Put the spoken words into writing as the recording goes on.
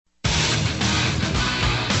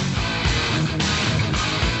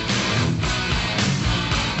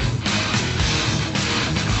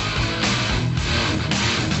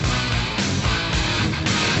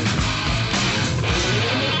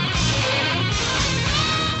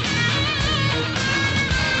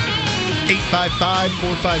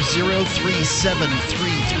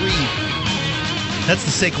855-450-3733. That's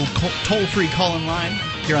the SACL toll-free call-in line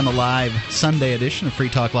here on the live Sunday edition of Free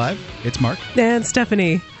Talk Live. It's Mark. And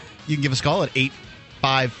Stephanie. You can give us a call at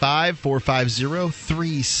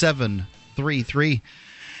 855-450-3733.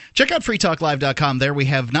 Check out freetalklive.com. There we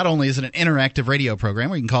have, not only is it an interactive radio program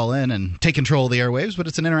where you can call in and take control of the airwaves, but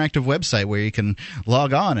it's an interactive website where you can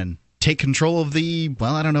log on and take control of the,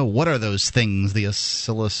 well, I don't know, what are those things? The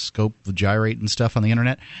oscilloscope, the gyrate and stuff on the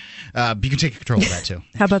internet? You can take control of that too.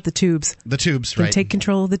 How about the tubes? The tubes, right. Take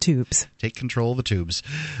control of the tubes. Take control of the tubes.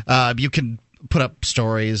 You can put up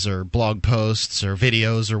stories or blog posts or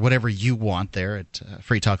videos or whatever you want there at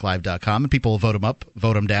freetalklive.com, and people will vote them up,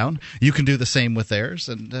 vote them down. You can do the same with theirs,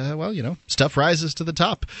 and, well, you know, stuff rises to the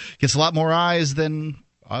top. Gets a lot more eyes than,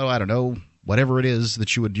 oh, I don't know, whatever it is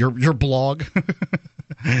that you would, your blog.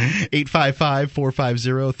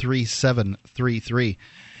 855-450-3733.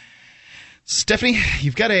 Stephanie,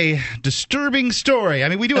 you've got a disturbing story. I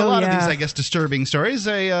mean, we do a lot of these, I guess, disturbing stories.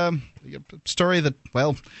 A story that,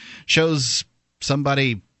 well, shows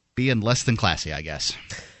somebody being less than classy, I guess.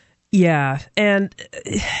 Yeah, and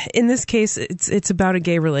in this case, it's about a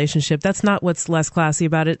gay relationship. That's not what's less classy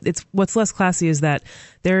about it. It's what's less classy is that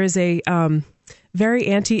there is a very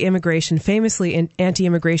anti-immigration, famously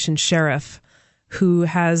anti-immigration sheriff who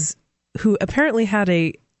apparently had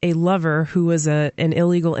a lover who was an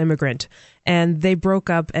illegal immigrant, and they broke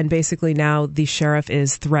up, and basically now the sheriff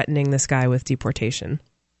is threatening this guy with deportation.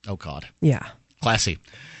 Oh, God. Yeah. Classy.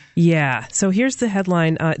 Yeah. So here's the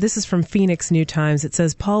headline. This is from Phoenix New Times. It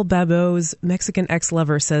says, Paul Babeau's Mexican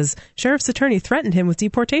ex-lover says sheriff's attorney threatened him with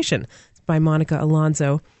deportation. It's by Monica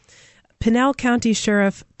Alonso. Pinal County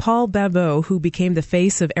Sheriff Paul Babeau, who became the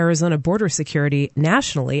face of Arizona border security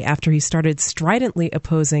nationally after he started stridently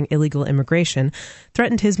opposing illegal immigration,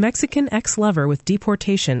 threatened his Mexican ex-lover with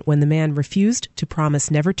deportation when the man refused to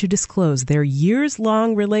promise never to disclose their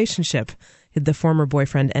years-long relationship, the former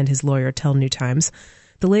boyfriend and his lawyer tell New Times.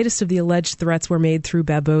 The latest of the alleged threats were made through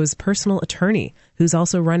Babeau's personal attorney, who's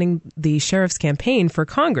also running the sheriff's campaign for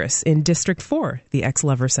Congress in District 4, the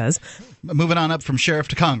ex-lover says. Moving on up from sheriff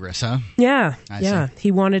to Congress, huh? Yeah, I see.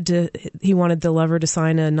 He wanted the lover to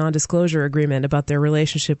sign a non-disclosure agreement about their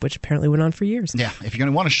relationship, which apparently went on for years. Yeah, if you're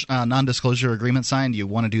going to want a non-disclosure agreement signed, you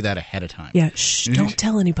want to do that ahead of time. Yeah, don't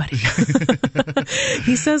tell anybody.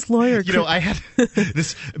 He says lawyer... You know, I had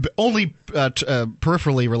this only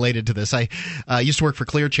peripherally related to this. I used to work for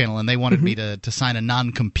Clear Channel, and they wanted me to sign a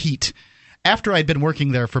non-compete after I'd been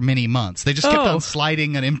working there for many months. They just kept on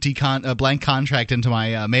sliding an empty blank contract into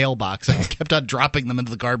my mailbox. I kept on dropping them into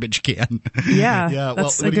the garbage can. Yeah,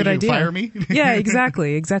 that's a good idea. Fire me? Yeah,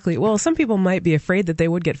 exactly. Well, some people might be afraid that they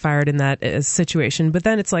would get fired in that situation, but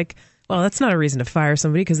then it's like, well, that's not a reason to fire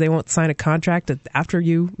somebody because they won't sign a contract after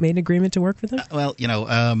you made an agreement to work for them. Well, you know,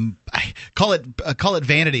 I call it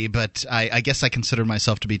vanity, but I guess I consider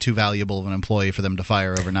myself to be too valuable of an employee for them to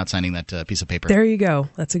fire over not signing that piece of paper. There you go.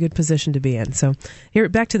 That's a good position to be in. So here,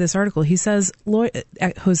 back to this article. He says,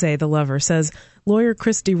 Jose, the lover, says, lawyer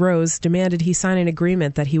Chris DeRose demanded he sign an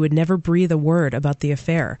agreement that he would never breathe a word about the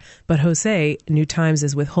affair. But Jose, New Times,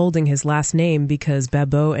 is withholding his last name because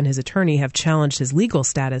Babeau and his attorney have challenged his legal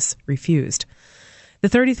status, refused. The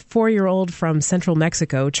 34-year-old from central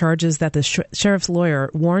Mexico charges that the sheriff's lawyer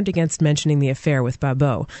warned against mentioning the affair with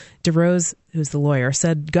Babeau. DeRose, who's the lawyer,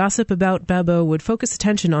 said gossip about Babeau would focus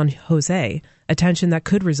attention on Jose, attention that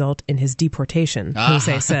could result in his deportation,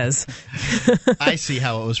 Jose says. I see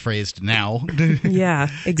how it was phrased now. Yeah,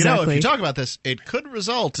 exactly. You know, if you talk about this, it could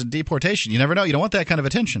result in deportation. You never know. You don't want that kind of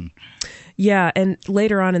attention. Yeah, and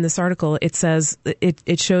later on in this article, it says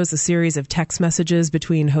it shows a series of text messages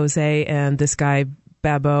between Jose and this guy,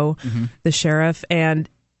 Babeau, the sheriff, and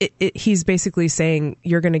he's basically saying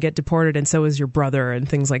you're going to get deported and so is your brother and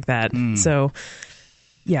things like that. So,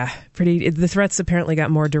 yeah, the threats apparently got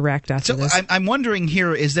more direct after this. I'm wondering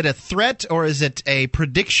here, is it a threat or is it a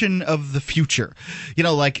prediction of the future? You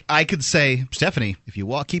know, like I could say, Stephanie, if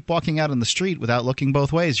you keep walking out on the street without looking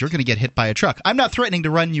both ways, you're going to get hit by a truck. I'm not threatening to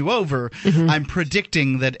run you over. I'm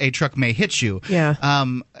predicting that a truck may hit you. Yeah.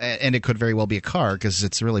 And it could very well be a car because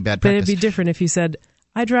it's really bad practice. But it'd be different if you said,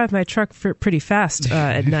 I drive my truck pretty fast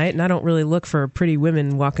at night, and I don't really look for pretty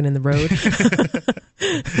women walking in the road.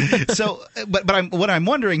 So, but what I'm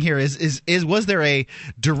wondering here is was there a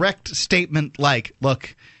direct statement like,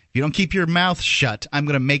 look, if you don't keep your mouth shut, I'm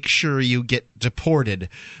going to make sure you get deported,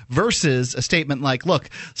 versus a statement like, look,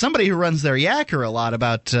 somebody who runs their yacker a lot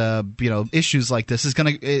about issues like this is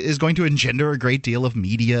going to engender a great deal of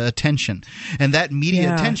media attention, and that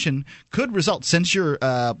media attention could result, since your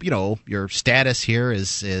status here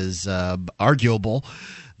is arguable,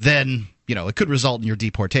 then it could result in your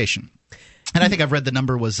deportation. And I think I've read the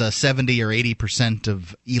number was 70 or 80%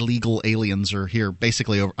 of illegal aliens are here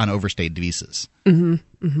basically on overstayed visas.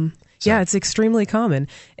 Mm-hmm. Mm-hmm. So. Yeah, it's extremely common.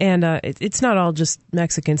 And it's not all just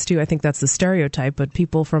Mexicans, too. I think that's the stereotype, but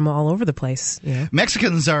people from all over the place.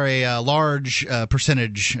 Mexicans are a large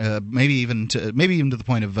percentage, maybe even to the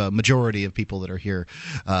point of majority of people that are here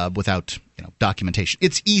without documentation.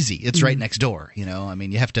 It's easy. It's right next door. I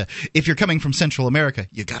mean, you have to, if you're coming from Central America,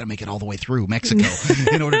 you got to make it all the way through Mexico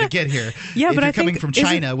in order to get here. Yeah, if but you're coming from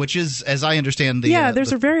China, which is, as I understand,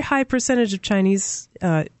 there's a very high percentage of Chinese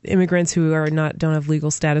immigrants who don't have legal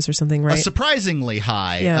status or something, right? A surprisingly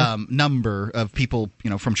high number of people,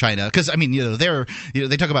 from China, because I mean,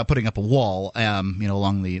 they talk about putting up a wall,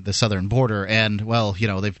 along the southern border, and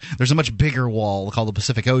there's a much bigger wall called the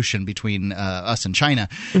Pacific Ocean between us and China,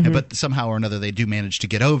 but somehow or another they do manage to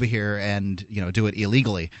get over here and do it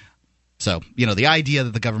illegally. So the idea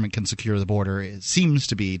that the government can secure the border seems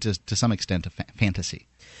to be to some extent a fantasy.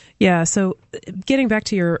 Yeah, so getting back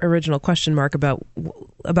to your original question, Mark, about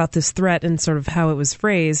this threat and sort of how it was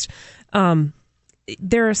phrased,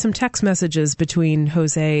 there are some text messages between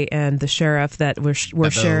Jose and the sheriff that were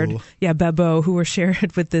shared. Yeah, Babo, who were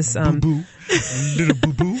shared with this. Boo-boo. Little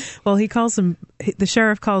boo-boo. Well, the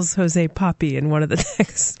sheriff calls Jose Papi in one of the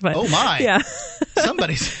texts. But, oh, my. Yeah.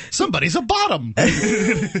 Somebody's a bottom.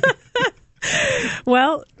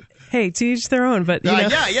 Well, hey, to each their own, but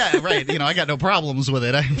yeah, right. I got no problems with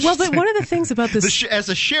it. But one of the things about this, as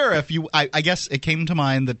a sheriff, I guess it came to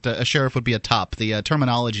mind that a sheriff would be a top. The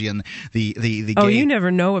terminology and the gay, you never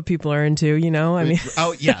know what people are into. I mean,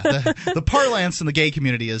 the parlance in the gay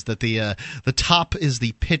community is that the top is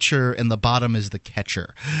the pitcher and the bottom is the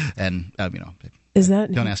catcher, and is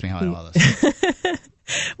that? Don't ask me how I know all this.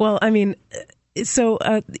 Well, I mean, so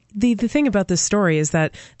the thing about this story is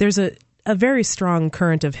that there's a very strong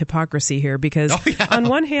current of hypocrisy here because on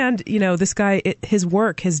one hand, this guy, his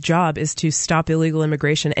job is to stop illegal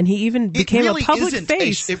immigration, and he even became a public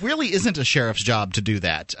face. It really isn't a sheriff's job to do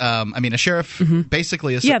that. I mean, a sheriff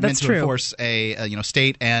basically is meant to enforce a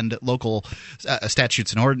state and local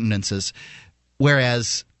statutes and ordinances,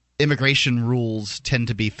 whereas immigration rules tend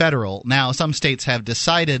to be federal. Now, some states have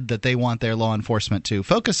decided that they want their law enforcement to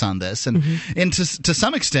focus on this, and to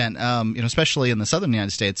some extent, especially in the southern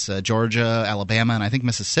United States, Georgia, Alabama, and I think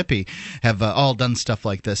Mississippi have all done stuff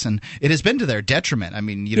like this, and it has been to their detriment. I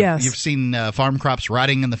mean, you've seen farm crops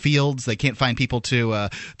rotting in the fields; they can't find people to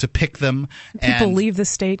pick them. People leave the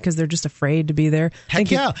state because they're just afraid to be there.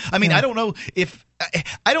 Heck yeah! I mean, I don't know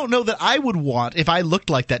that I would want, if I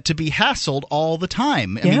looked like that, to be hassled all the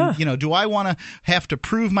time. I mean, do I want to have to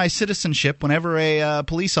prove my citizenship whenever a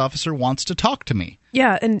police officer wants to talk to me?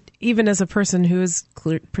 Yeah, and even as a person who is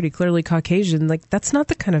pretty clearly Caucasian, that's not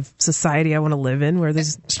the kind of society I want to live in, where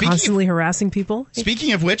there's constantly harassing people.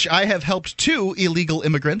 Speaking of which, I have helped 2 illegal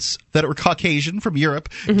immigrants that were Caucasian from Europe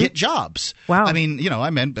get jobs. Wow. I mean,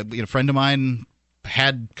 a friend of mine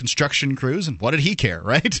had construction crews, and what did he care,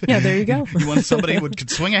 right? Yeah, there you go. He wanted somebody who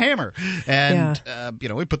could swing a hammer, and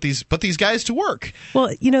we put these guys to work.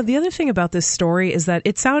 Well, the other thing about this story is that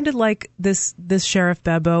it sounded like this Sheriff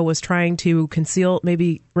Babo was trying to conceal,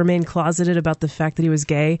 maybe remain closeted about the fact that he was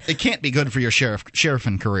gay. It can't be good for your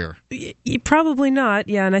sheriffing career. Probably not.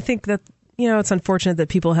 Yeah, and I think that it's unfortunate that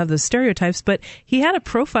people have those stereotypes, but he had a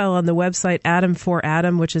profile on the website Adam for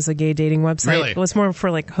Adam, which is a gay dating website. Really? It was more for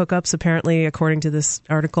hookups, apparently, according to this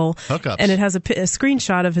article. Hookups. And it has a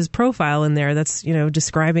screenshot of his profile in there that's,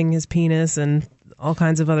 describing his penis and all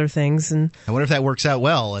kinds of other things. And I wonder if that works out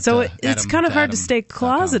well. It's kind of hard to stay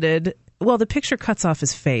closeted. Well, the picture cuts off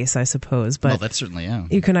his face, I suppose, but that's certainly, yeah.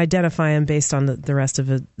 You can identify him based on the rest of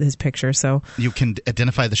his picture. So you can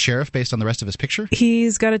identify the sheriff based on the rest of his picture?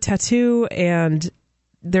 He's got a tattoo, and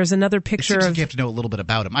there's another picture. It seems like you have to know a little bit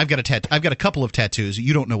about him. I've got a couple of tattoos.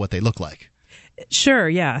 You don't know what they look like. Sure,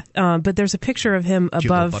 yeah, but there's a picture of him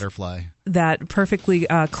above butterfly that perfectly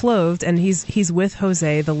clothed, and he's with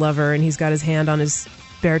Jose, the lover, and he's got his hand on his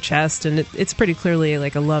bare chest, and it's pretty clearly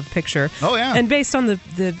like a love picture. Oh yeah, and based on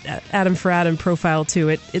the Adam for Adam profile too,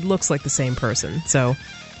 it looks like the same person. So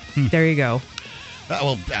there you go.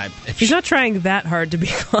 He's not trying that hard to be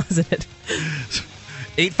closeted.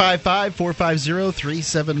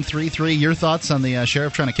 855-450-3733. Your thoughts on the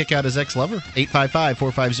sheriff trying to kick out his ex-lover?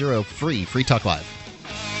 855-450-FREE. Free Talk Live.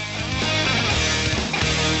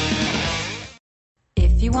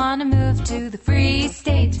 If you want to move to the Free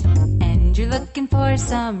State and you're looking for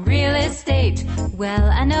some real estate,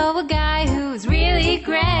 well, I know a guy who's really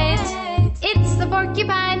great. It's the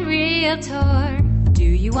Porcupine Realtor. Do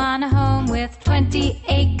you want a home with 20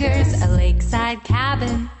 acres, a lakeside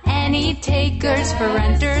cabin, any takers for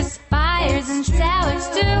renters? Buy fires and showers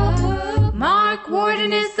too. Mark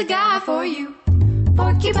Warden is the guy for you.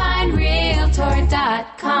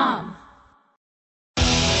 PorcupineRealtor.com.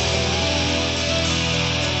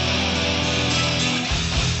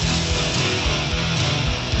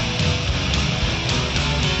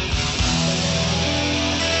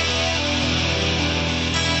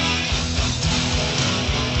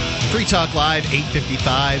 Free Talk Live,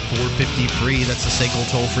 855-450-FREE. That's the SACL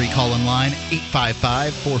toll-free call-in line,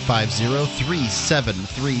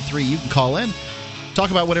 855-450-3733. You can call in,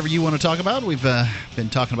 talk about whatever you want to talk about. We've been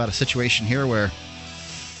talking about a situation here where it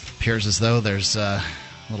appears as though there's a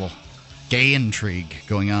little gay intrigue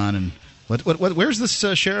going on. And where's this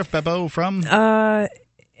Sheriff Babot from? I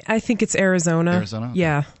think it's Arizona. Arizona?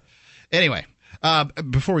 Yeah. Anyway.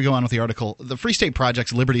 Before we go on with the article, the Free State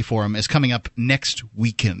Project's Liberty Forum is coming up next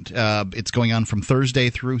weekend. It's going on from Thursday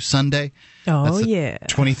through Sunday. Oh, yeah.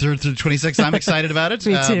 23rd through 26th. I'm excited about it.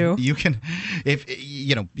 Me too. You can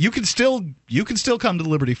still come to the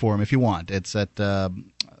Liberty Forum if you want. It's at the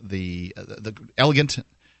elegant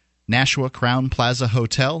Nashua Crown Plaza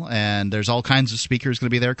Hotel, and there's all kinds of speakers going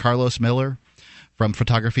to be there. Carlos Miller from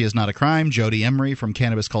Photography is Not a Crime, Jody Emery from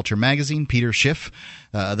Cannabis Culture Magazine, Peter Schiff,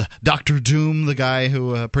 the Dr. Doom, the guy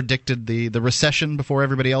who predicted the recession before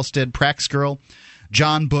everybody else did, Prax Girl,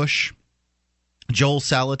 John Bush, Joel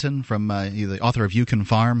Salatin from the author of You Can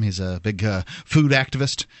Farm. He's a big food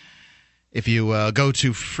activist. If you go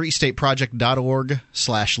to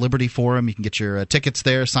freestateproject.org/Liberty Forum, you can get your tickets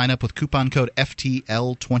there. Sign up with coupon code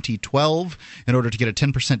FTL2012 in order to get a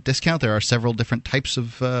 10% discount. There are several different types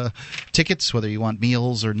of tickets, whether you want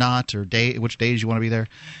meals or not, or which days you want to be there.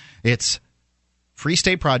 It's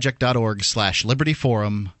freestateproject.org/Liberty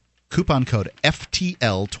Forum, coupon code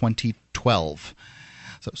FTL2012.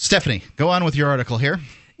 So, Stephanie, go on with your article here.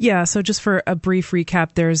 Yeah, so just for a brief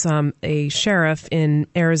recap, there's a sheriff in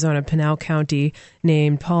Arizona, Pinal County,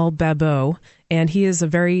 named Paul Babot, and he is a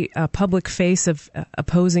very public face of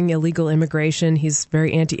opposing illegal immigration. He's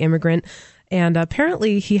very anti-immigrant, and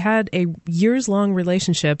apparently he had a years-long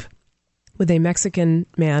relationship with a Mexican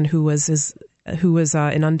man who was an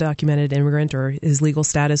undocumented immigrant, or his legal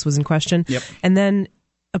status was in question. Yep. And then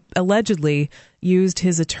allegedly used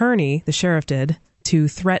his attorney, the sheriff did, to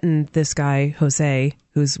threaten this guy, Jose,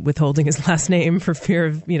 who's withholding his last name for fear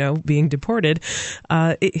of, being deported.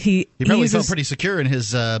 He probably felt pretty secure in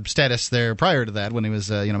his status there prior to that when he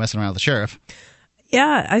was, messing around with the sheriff.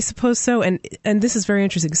 Yeah, I suppose so. And this is very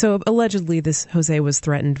interesting. So allegedly this Jose was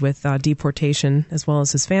threatened with deportation as well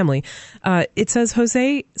as his family. It says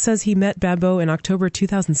Jose says he met Babot in October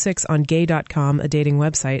 2006 on gay.com, a dating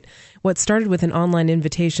website. What started with an online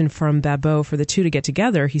invitation from Babot for the two to get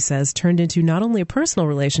together, he says, turned into not only a personal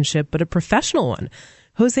relationship, but a professional one.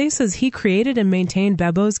 Jose says he created and maintained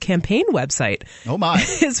Babot's campaign website. Oh, my.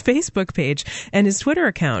 His Facebook page and his Twitter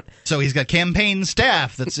account. So he's got campaign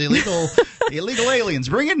staff that's illegal aliens,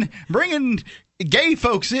 bringing gay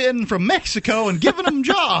folks in from Mexico and giving them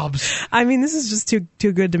jobs. I mean, this is just too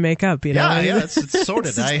good to make up, you know? Yeah, it's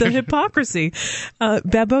sorted. It's the hypocrisy.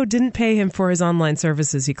 Babot didn't pay him for his online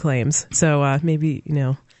services, he claims. So maybe,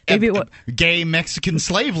 gay Mexican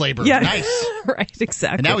slave labor. Yeah. Nice. Right,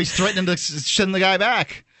 exactly. And now he's threatening to send the guy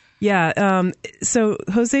back. Yeah. So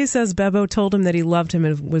Jose says Babot told him that he loved him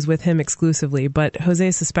and was with him exclusively, but Jose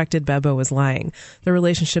suspected Babot was lying. The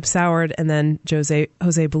relationship soured, and then Jose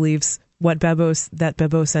believes that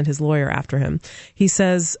Babot sent his lawyer after him. He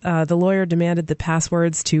says the lawyer demanded the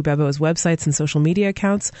passwords to Babot's websites and social media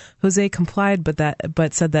accounts. Jose complied, but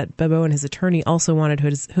said that Babot and his attorney also wanted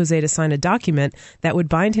Jose to sign a document that would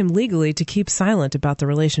bind him legally to keep silent about the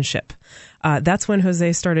relationship. That's when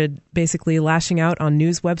Jose started basically lashing out on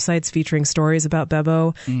news websites featuring stories about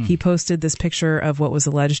Babot. He posted this picture of what was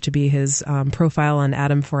alleged to be his profile on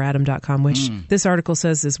AdamForAdam.com, which this article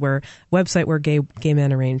says is website where gay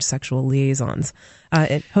men arrange sexual liaisons.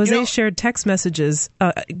 Jose shared text messages. Go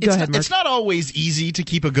ahead, Mark. It's not always easy to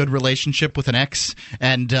keep a good relationship with an ex,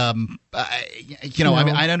 and I mean,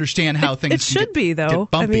 I understand how things. It should be though.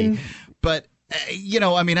 Get bumpy, I mean, but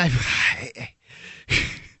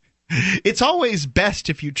it's always best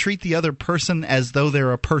if you treat the other person as though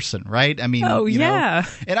they're a person, right? I mean, yeah.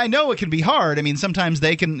 And I know it can be hard. I mean, sometimes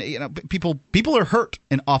they can, people are hurt,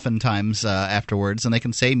 and oftentimes afterwards, and they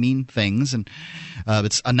can say mean things, and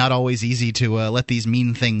it's not always easy to let these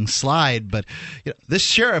mean things slide. But this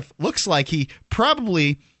sheriff looks like he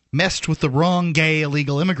probably messed with the wrong gay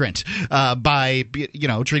illegal immigrant by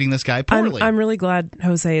treating this guy poorly. I'm really glad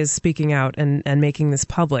Jose is speaking out and making this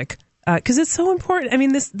public. Because it's so important. I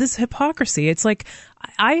mean, this hypocrisy. It's like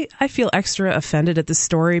I feel extra offended at this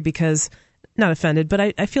story because not offended,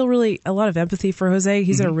 but I feel really a lot of empathy for Jose.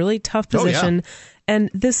 He's in a really tough position. And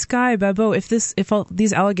this guy, Babo, if all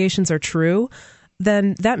these allegations are true,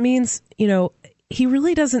 then that means, he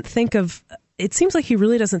really doesn't think of... It seems like he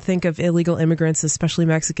really doesn't think of illegal immigrants, especially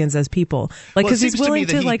Mexicans, as people. Because he's willing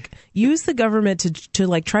to use the government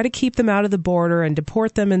to try to keep them out of the border and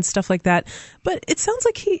deport them and stuff like that. But it sounds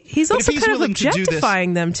like he's also kind of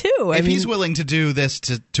objectifying them too. If he's willing to do this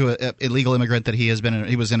to an illegal immigrant that he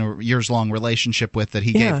was in a years-long relationship with, that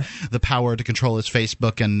he gave the power to control his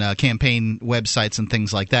Facebook and campaign websites and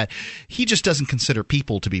things like that, he just doesn't consider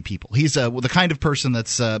people to be people. He's the kind of person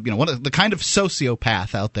that's the kind of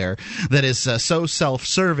sociopath out there that is so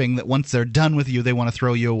self-serving that once they're done with you, they want to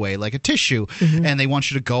throw you away like a tissue, and they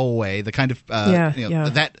want you to go away. The kind of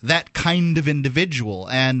that kind of individual.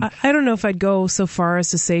 And I don't know if I'd go so far as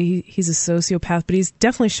to say he's a sociopath, but he's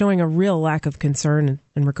definitely showing a real lack of concern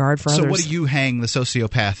and regard for others. So, what do you hang the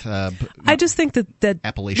sociopath? I just think that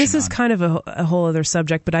this is on? kind of a whole other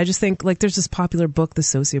subject, but I just think there's this popular book, The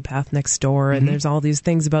Sociopath Next Door, and there's all these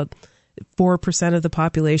things about 4% of the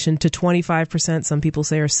population to 25%, some people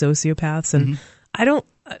say, are sociopaths, and I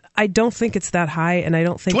don't think it's that high, and I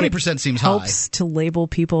don't think 20% seems helps to label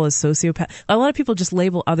people as sociopaths. A lot of people just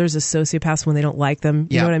label others as sociopaths when they don't like them.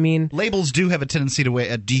 You know what I mean? Labels do have a tendency to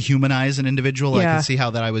dehumanize an individual. I can see how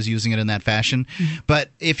that I was using it in that fashion.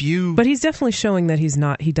 But but he's definitely showing that he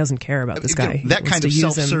doesn't care about this guy. That kind of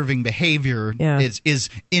self-serving behavior is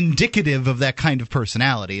indicative of that kind of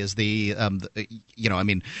personality.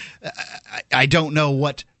 I don't know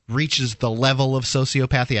what reaches the level of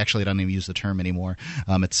sociopathy. Actually, I don't even use the term anymore.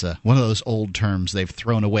 It's one of those old terms they've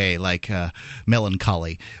thrown away, like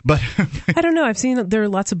melancholy. But I don't know. I've seen there are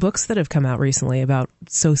lots of books that have come out recently about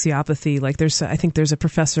sociopathy. Like I think there's a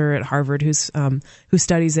professor at Harvard who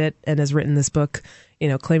studies it and has written this book,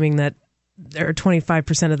 claiming that there are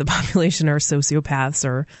 25% of the population are sociopaths,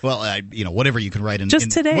 or whatever you can write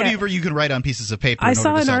today. Whatever you can write on pieces of paper. I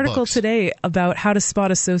saw an article today about how to spot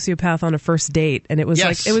a sociopath on a first date, and it was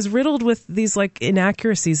it was riddled with these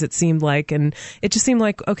inaccuracies. It seemed like, and it just seemed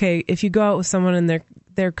like, okay, if you go out with someone and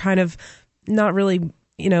they're kind of not really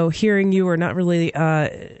hearing you or not really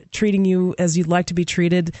treating you as you'd like to be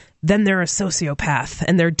treated, then they're a sociopath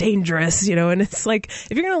and they're dangerous, and it's like,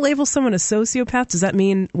 if you're going to label someone a sociopath, does that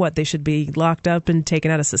mean what? They should be locked up and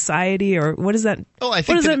taken out of society, or what does that? What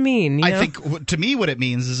does that mean? I think to me, what it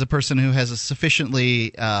means is a person who has a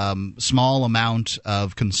sufficiently small amount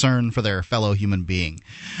of concern for their fellow human being.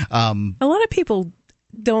 A lot of people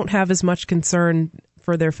don't have as much concern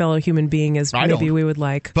for their fellow human being as maybe we would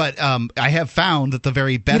like. But I have found that the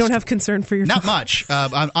very best... You don't have concern for your... Not much,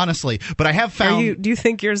 honestly. But I have found... Do you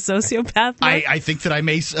think you're a sociopath, Mike? I think that I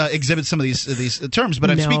may exhibit some of these terms, but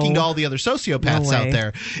I'm speaking to all the other sociopaths out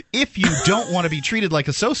there. If you don't want to be treated like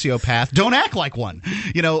a sociopath, don't act like one.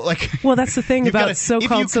 Well, that's the thing about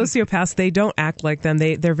so-called sociopaths. They don't act like them.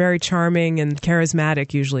 They're very charming and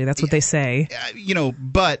charismatic, usually. That's what they say.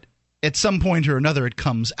 But... at some point or another, it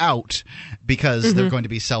comes out because they're going to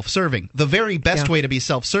be self-serving. The very best way to be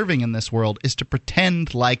self-serving in this world is to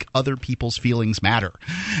pretend like other people's feelings matter.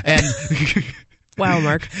 And wow,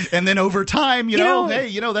 Mark. And then over time,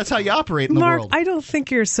 that's how you operate in the world. Mark, I don't think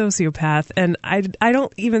you're a sociopath, and I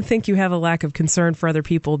don't even think you have a lack of concern for other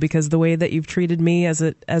people, because the way that you've treated me as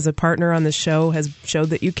a partner on this show has showed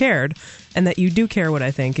that you cared, and that you do care what I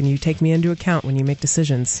think, and you take me into account when you make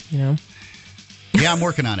decisions, Yeah, I'm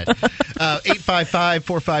working on it.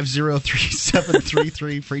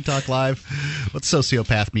 855-450-3733, Free Talk Live. What's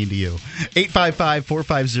sociopath mean to you?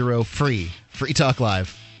 855-450-FREE, Free Talk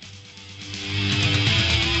Live.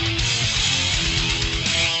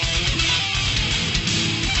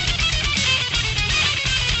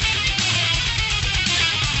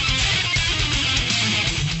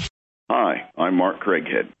 Hi, I'm Mark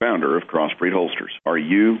Craighead, founder of Crossbreed Holsters. Are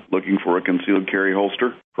you looking for a concealed carry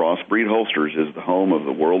holster? Crossbreed Holsters is the home of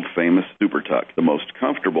the world-famous Super Tuck, the most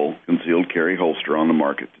comfortable concealed carry holster on the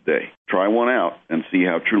market today. Try one out and see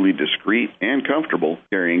how truly discreet and comfortable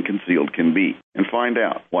carrying concealed can be, and find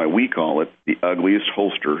out why we call it the ugliest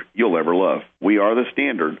holster you'll ever love. We are the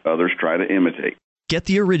standard others try to imitate. Get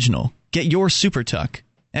the original. Get your Super Tuck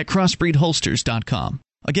at crossbreedholsters.com.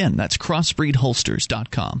 Again, that's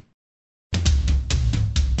crossbreedholsters.com.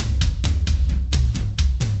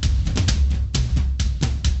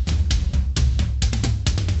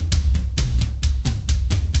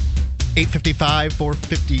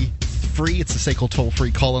 $855-450-FREE. It's the SACL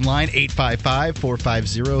toll-free call-in line,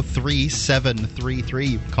 855-450-3733.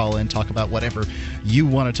 You can call in, talk about whatever you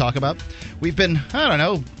want to talk about. We've been,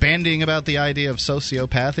 bandying about the idea of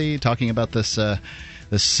sociopathy, talking about this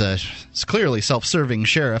this clearly self-serving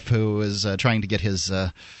sheriff who is trying to get his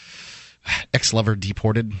ex-lover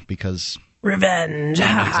deported because revenge.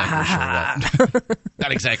 Not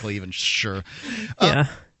exactly even sure. Yeah.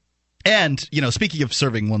 And, speaking of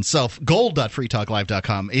serving oneself,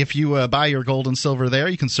 gold.freetalklive.com. If you buy your gold and silver there,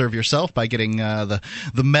 you can serve yourself by getting the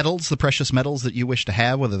metals, the precious metals that you wish to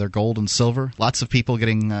have, whether they're gold and silver. Lots of people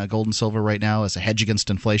getting gold and silver right now as a hedge against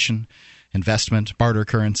inflation, investment, barter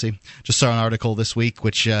currency. Just saw an article this week,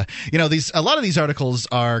 which, a lot of these articles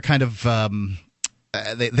are kind of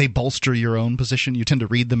they bolster your own position. You tend to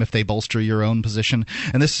read them if they bolster your own position.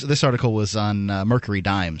 And this article was on Mercury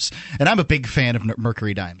dimes, and I'm a big fan of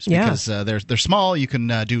Mercury dimes because they're small. You can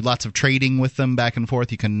do lots of trading with them back and forth.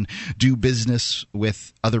 You can do business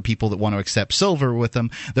with other people that want to accept silver with them.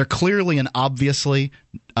 They're clearly and obviously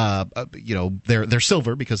they're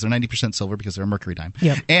silver because they're 90% silver because they're a Mercury dime.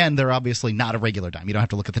 Yep. And they're obviously not a regular dime. You don't have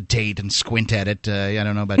to look at the date and squint at it. I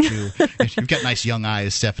don't know about you. You've got nice young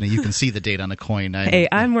eyes, Stephanie. You can see the date on the coin. Hey,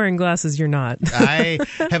 I'm wearing glasses. You're not. I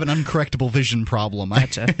have an uncorrectable vision problem.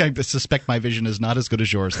 Gotcha. I suspect my vision is not as good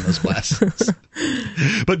as yours in those glasses.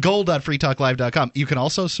 But gold.freetalklive.com. You can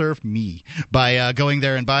also serve me by going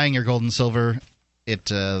there and buying your gold and silver. We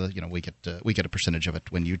get a percentage of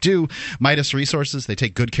it when you do. Midas Resources, they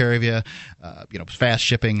take good care of you. Fast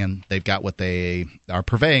shipping, and they've got what they are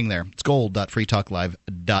purveying there. It's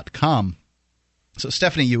gold.freetalklive.com. So,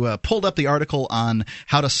 Stephanie, you pulled up the article on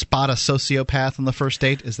how to spot a sociopath on the first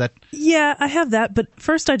date. Is that? Yeah, I have that. But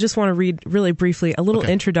first, I just want to read really briefly a little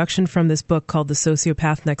introduction from this book called The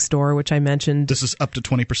Sociopath Next Door, which I mentioned. This is up to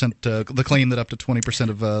 20%, the claim that up to 20%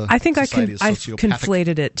 of I think society I is sociopathic.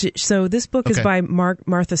 conflated it. So this book is by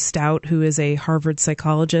Martha Stout, who is a Harvard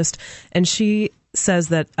psychologist, and she says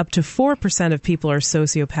that up to 4% of people are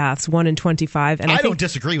sociopaths, 1 in 25. And I don't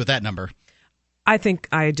disagree with that number. I think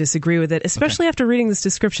I disagree with it, especially after reading this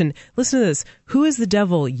description. Listen to this. Who is the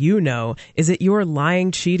devil you know? Is it your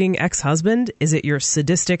lying, cheating ex-husband? Is it your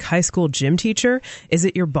sadistic high school gym teacher? Is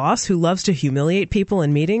it your boss who loves to humiliate people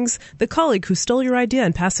in meetings? The colleague who stole your idea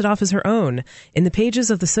and passed it off as her own? In the pages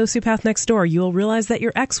of The Sociopath Next Door, you will realize that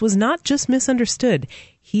your ex was not just misunderstood.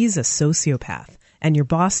 He's a sociopath. And your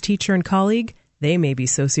boss, teacher, and colleague, they may be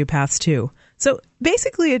sociopaths too. So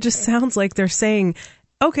basically, it just sounds like they're saying,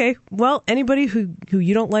 okay, well, anybody who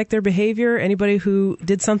you don't like their behavior, anybody who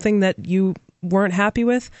did something that you weren't happy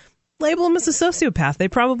with, label them as a sociopath. They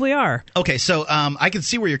probably are. Okay, so I can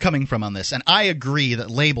see where you're coming from on this, and I agree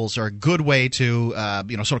that labels are a good way to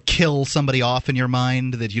sort of kill somebody off in your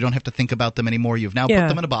mind, that you don't have to think about them anymore. You've now put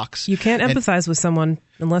them in a box. You can't empathize with someone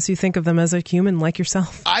unless you think of them as a human like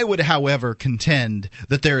yourself. I would, however, contend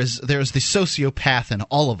that there is the sociopath in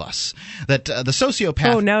all of us. That the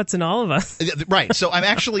sociopath. Oh, now it's in all of us. Right. So I'm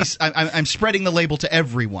actually I'm spreading the label to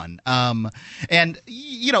everyone. And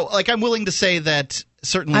I'm willing to say that.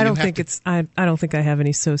 Certainly, I don't think I don't think I have any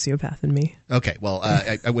sociopath in me. Okay, well,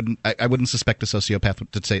 I wouldn't suspect a sociopath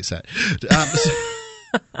to say that.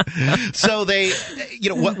 So they,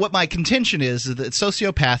 what my contention is that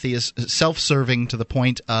sociopathy is self-serving to the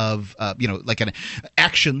point of,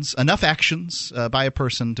 enough actions by a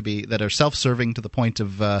person that are self-serving to the point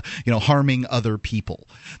of, harming other people.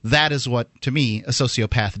 That is what, to me, a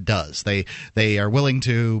sociopath does. They are willing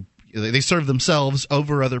to. They serve themselves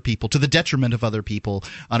over other people to the detriment of other people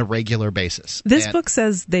on a regular basis. This book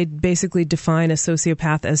says they basically define a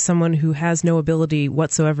sociopath as someone who has no ability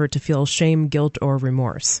whatsoever to feel shame, guilt, or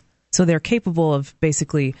remorse. So they're capable of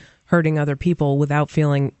basically hurting other people without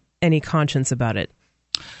feeling any conscience about it.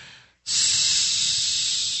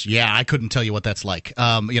 Yeah, I couldn't tell you what that's like.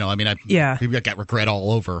 I've got regret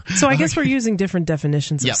all over. So I guess we're using different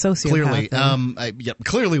definitions of sociopath.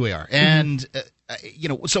 Clearly we are. And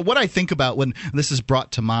so what I think about when this is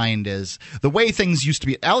brought to mind is the way things used to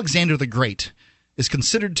be. Alexander the Great is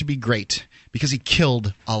considered to be great because he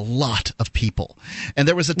killed a lot of people. And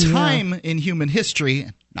there was a time in human history,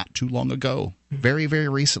 not too long ago, very, very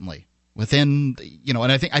recently, within,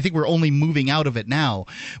 and I think we're only moving out of it now,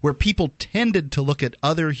 where people tended to look at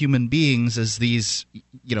other human beings as these,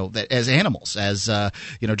 as animals, as,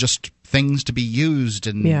 just things to be used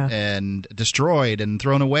and destroyed and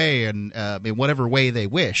thrown away and in whatever way they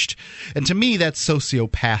wished. And to me, that's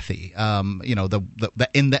sociopathy,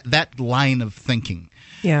 in that line of thinking.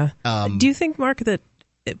 Yeah. Do you think, Mark, that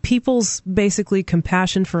people's basically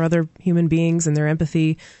compassion for other human beings and their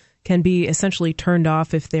empathy can be essentially turned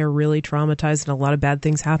off if they're really traumatized and a lot of bad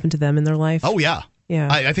things happen to them in their life? Oh, yeah. Yeah.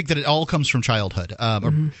 I think that it all comes from childhood.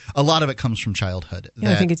 Or a lot of it comes from childhood.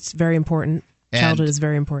 Yeah, I think it's very important. Childhood is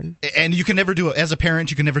very important. And you can never do it as a parent.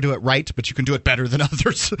 You can never do it right, but you can do it better than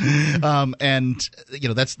others. And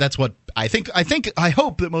that's what I think. I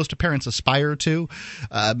hope that most parents aspire to.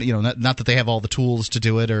 Not that they have all the tools to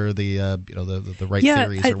do it or the right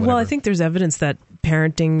theories or whatever. Well, I think there's evidence that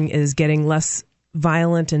parenting is getting less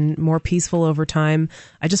violent and more peaceful over time.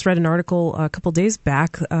 I just read an article a couple days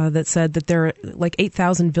back that said that there are like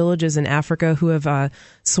 8,000 villages in Africa who have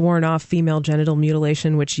sworn off female genital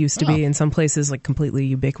mutilation, which used to be in some places like completely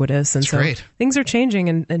ubiquitous. And That's so great. Things are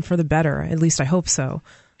changing and for the better. At least I hope so.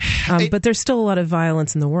 But there's still a lot of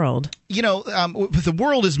violence in the world. The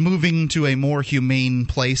world is moving to a more humane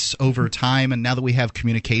place over time, and now that we have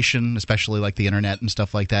communication, especially like the internet and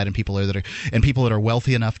stuff like that, and people that are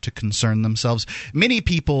wealthy enough to concern themselves, many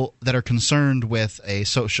people that are concerned with a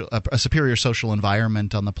superior social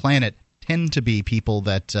environment on the planet tend to be people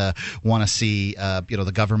that want to see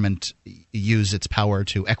the government use its power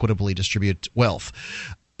to equitably distribute wealth.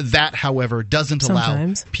 That, however, doesn't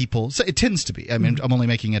allow people. So it tends to be. I mean, I'm only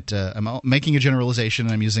making it. I'm making a generalization,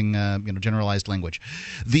 and I'm using generalized language.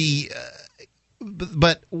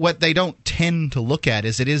 But what they don't tend to look at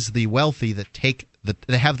is it is the wealthy that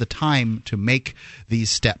they have the time to make these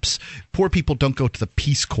steps. Poor people don't go to the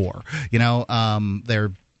Peace Corps. They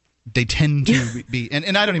tend to be,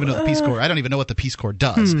 and I don't even know the Peace Corps. I don't even know what the Peace Corps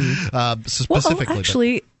does specifically. Well,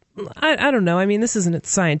 actually. I don't know. I mean, this isn't a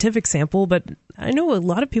scientific sample, but I know a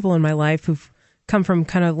lot of people in my life who've come from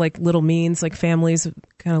kind of like little means, like families,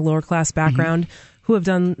 kind of lower class background, who have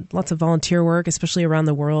done lots of volunteer work, especially around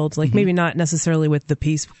the world. Like maybe not necessarily with the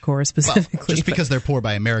Peace Corps specifically. Well, just because they're poor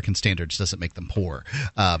by American standards doesn't make them poor.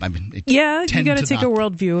 You got to take a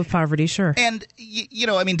worldview of poverty, sure. And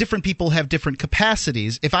different people have different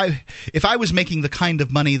capacities. If I was making the kind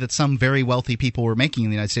of money that some very wealthy people were making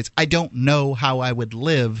in the United States, I don't know how I would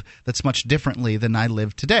live that's much differently than I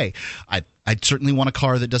live today. I'd certainly want a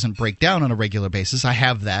car that doesn't break down on a regular basis. I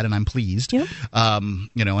have that, and I'm pleased. Yep. And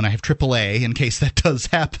I have AAA in case that does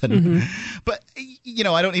happen. But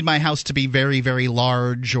I don't need my house to be very, very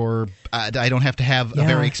large, or I don't have to have a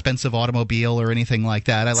very expensive automobile or anything like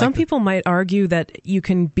that. Some people might argue that you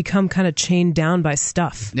can become kind of chained down by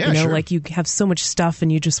stuff. Yeah, sure. Like you have so much stuff,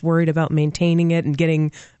 and you're just worried about maintaining it and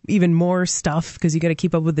getting even more stuff because you got to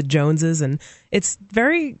keep up with the Joneses, and it's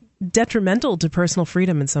very detrimental to personal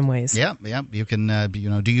freedom in some ways. Yeah. You can,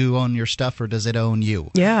 do you own your stuff or does it own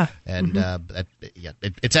you? Yeah. And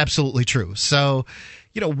it's absolutely true. So,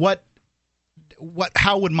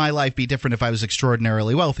 how would my life be different if I was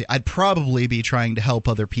extraordinarily wealthy? I'd probably be trying to help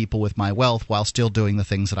other people with my wealth while still doing the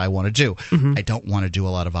things that I want to do. I don't want to do a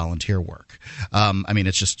lot of volunteer work.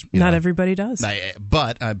 It's just not everybody does.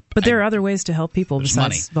 But there are other ways to help people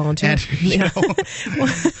besides volunteering.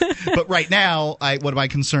 But right now, what my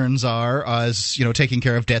concerns are is taking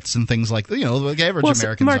care of debts and things like the average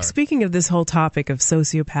Americans. Mark, speaking of this whole topic of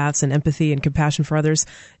sociopaths and empathy and compassion for others,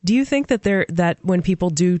 do you think that when people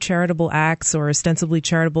do charitable acts or ostensibly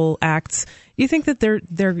charitable acts, do you think that there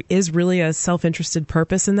is really a self-interested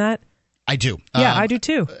purpose in that? I do. Yeah, I do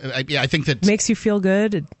too. I think that makes you feel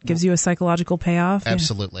good. It gives you a psychological payoff.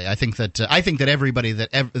 Absolutely. Yeah. I think that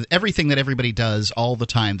everything that everybody does all the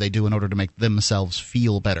time, they do in order to make themselves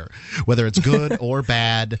feel better, whether it's good or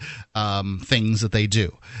bad things that they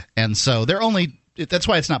do. And so that's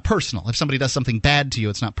why it's not personal. If somebody does something bad to you,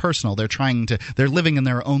 it's not personal. They're living in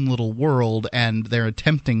their own little world, and they're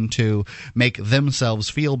attempting to make themselves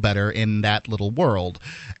feel better in that little world.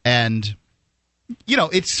 And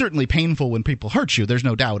it's certainly painful when people hurt you. There's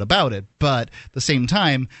no doubt about it. But at the same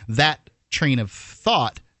time, that train of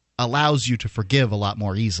thought allows you to forgive a lot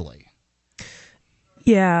more easily.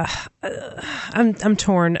 Yeah, I'm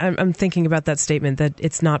torn. I'm thinking about that statement that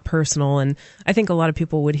it's not personal, and I think a lot of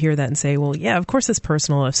people would hear that and say, "Well, yeah, of course it's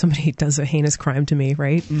personal if somebody does a heinous crime to me,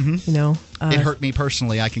 right?" It hurt me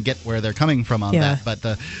personally. I can get where they're coming from on that, but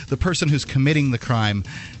the person who's committing the crime,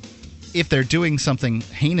 if they're doing something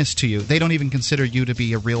heinous to you, they don't even consider you to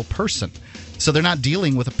be a real person. So they're not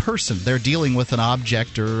dealing with a person. They're dealing with an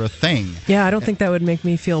object or a thing. Yeah, I don't think that would make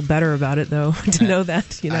me feel better about it, though, to know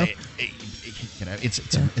that,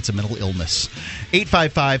 It's a mental illness.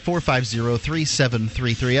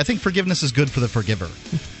 855-450-3733. I think forgiveness is good for the forgiver.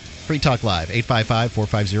 Free Talk Live,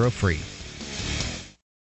 855-450-FREE.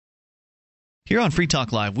 Here on Free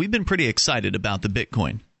Talk Live, we've been pretty excited about the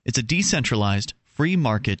Bitcoin. It's a decentralized, free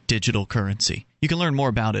market digital currency. You can learn more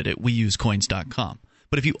about it at weusecoins.com.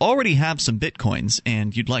 But if you already have some Bitcoins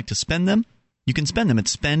and you'd like to spend them, you can spend them at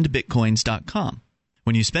spendbitcoins.com.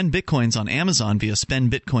 When you spend Bitcoins on Amazon via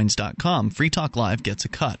spendbitcoins.com, Free Talk Live gets a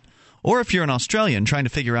cut. Or if you're an Australian trying to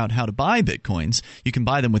figure out how to buy bitcoins, you can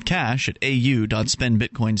buy them with cash at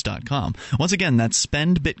au.spendbitcoins.com. Once again, that's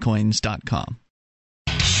spendbitcoins.com.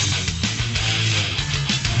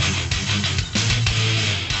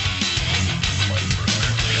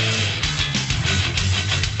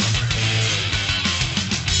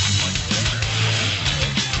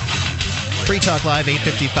 Free Talk Live,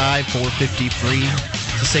 855-450-FREE.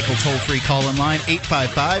 It's a SACL toll-free call-in line,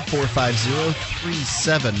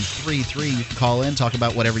 855-450-3733. You can call in, talk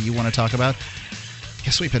about whatever you want to talk about. I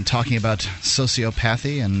guess we've been talking about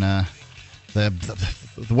sociopathy and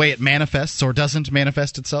the way it manifests or doesn't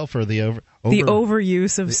manifest itself, or the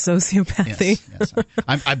overuse of sociopathy. Yes.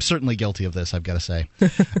 I'm certainly guilty of this, I've got to say.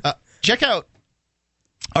 Check out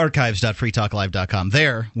archives.freetalklive.com.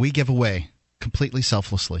 There, we give away completely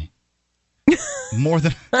selflessly more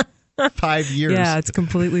than 5 years. Yeah, it's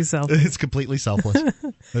completely selfless. It's completely selfless.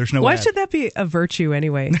 There's no Why ad. should that be a virtue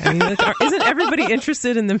anyway? I mean, isn't everybody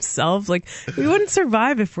interested in themselves? Like, we wouldn't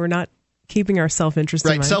survive if we're not keeping our self-interest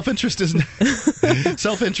in mind. Self-interest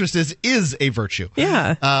is a virtue.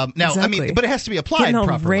 Yeah. Now, exactly. I mean, but it has to be applied Getting all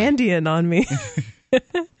properly. Randian on me.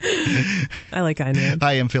 I like Ayn Rand.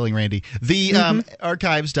 I am feeling randy. The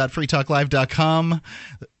archives.freetalklive.com.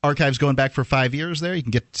 Archives going back for 5 years there. You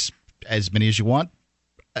can get as many as you want.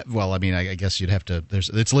 Well, I mean, I guess you'd have to.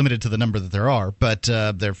 It's limited to the number that there are, but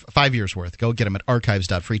they're 5 years worth. Go get them at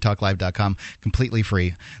archives.freetalklive.com, completely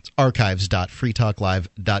free. It's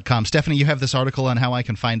archives.freetalklive.com. Stephanie, you have this article on how I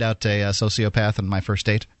can find out a sociopath on my first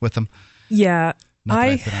date with them. Yeah.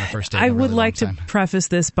 I would like to preface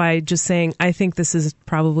this by just saying I think this is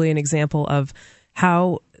probably an example of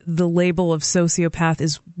how the label of sociopath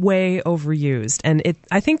is way overused. And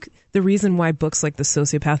I think the reason why books like The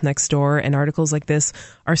Sociopath Next Door and articles like this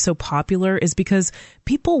are so popular is because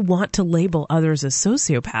people want to label others as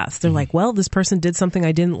sociopaths. They're like, well, this person did something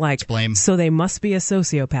I didn't like, blame. So they must be a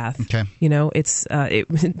sociopath. Okay. You know,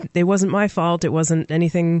 it wasn't my fault. It wasn't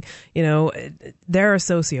anything, you know, they're a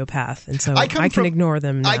sociopath. And so I can ignore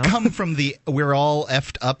them now. I come from the we're all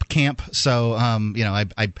effed up camp. So, you know,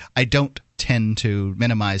 I don't tend to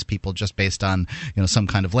minimize people just based on, you know, some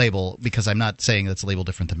kind of label, because I'm not saying that's a label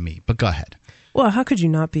different than me. But go ahead. Well, how could you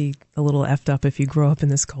not be a little effed up if you grow up in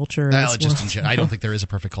this culture? I don't think there is a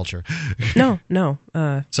perfect culture. No.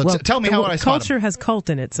 So tell me how I spot culture has cult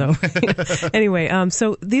in it. So anyway,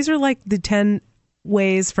 so these are like the 10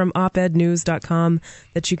 ways from opednews.com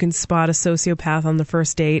that you can spot a sociopath on the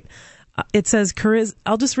first date. It says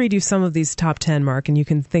I'll just read you some of these top 10, Mark, and you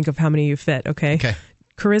can think of how many you fit. Okay.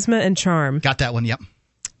 Charisma and charm. Got that one. Yep.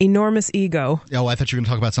 Enormous ego. Oh, I thought you were going to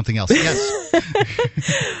talk about something else. Yes.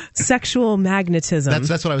 Sexual magnetism.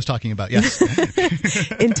 That's what I was talking about. Yes.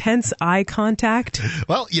 Intense eye contact.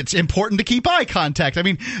 Well, it's important to keep eye contact. I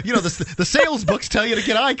mean, you know, the sales books tell you to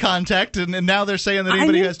get eye contact, and now they're saying that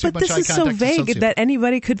anybody who has too much eye contact is so vague that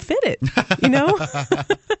anybody could fit it. You know,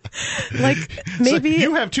 like maybe so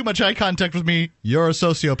you have too much eye contact with me, you're a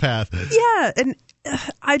sociopath. Yeah, and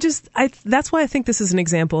that's why I think this is an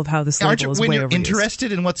example of how this label is way overused. When you're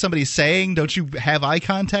interested in what somebody's saying, don't you have eye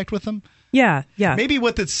contact with them? Yeah. Maybe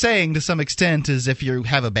what it's saying to some extent is if you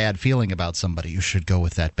have a bad feeling about somebody, you should go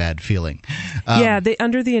with that bad feeling.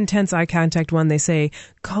 Under the intense eye contact one, they say,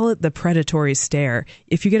 call it the predatory stare.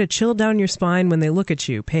 If you get a chill down your spine when they look at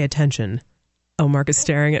you, pay attention. Oh, Mark is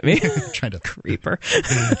staring at me. Trying to creeper.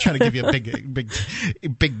 Trying to give you a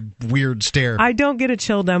big weird stare. I don't get a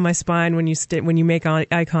chill down my spine when you make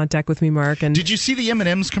eye contact with me, Mark. And did you see the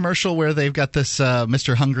M&M's commercial where they've got this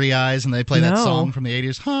Mr. Hungry Eyes and they play that song from the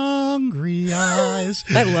 80s? Hungry Eyes.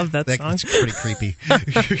 I love that song. It's pretty creepy.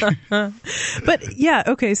 But yeah,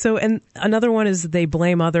 okay. So and another one is they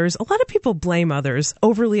blame others. A lot of people blame others.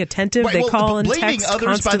 Overly attentive. Right, they call and text blaming others,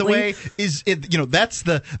 constantly. by the way,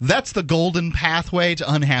 that's the golden pathway to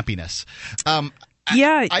unhappiness. I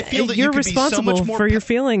feel that you're you responsible be so much more for your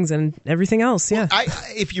feelings and everything else. Yeah,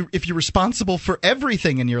 if you're responsible for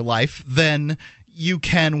everything in your life, then you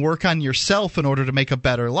can work on yourself in order to make a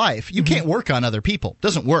better life. You can't work on other people; it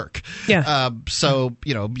doesn't work. Yeah. So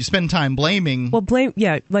you spend time blaming. Well,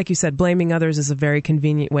 like you said, blaming others is a very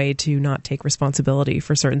convenient way to not take responsibility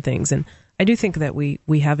for certain things, and I do think that we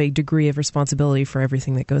have a degree of responsibility for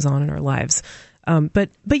everything that goes on in our lives.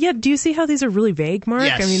 But yeah, do you see how these are really vague, Mark?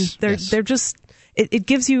 Yes, I mean, they're just it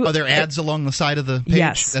gives you. Are there ads along the side of the page?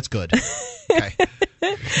 Yes, that's good. Okay.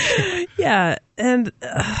 Yeah, and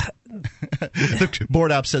the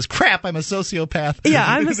board op says, "Crap, I'm a sociopath." Yeah,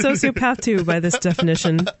 I'm a sociopath too by this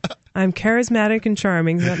definition. I'm charismatic and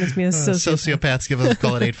charming. That makes me a sociopath. Sociopaths, give us a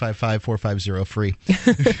call at 855-450-FREE.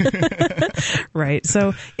 Right.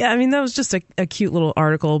 So yeah, I mean that was just a cute little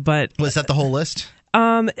article, but was that the whole list?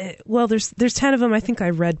 Well, there's 10 of them. I think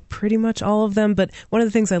I read pretty much all of them, but one of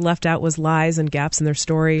the things I left out was lies and gaps in their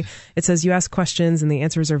story. It says you ask questions and the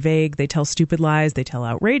answers are vague. They tell stupid lies. They tell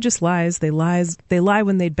outrageous lies. They lie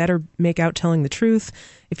when they'd better make out telling the truth.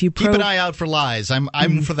 If you keep an eye out for lies.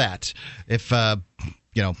 I'm for that. If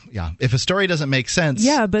if a story doesn't make sense,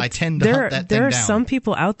 but I tend to hunt that thing there are down. some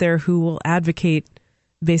people out there who will advocate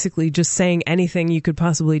basically just saying anything you could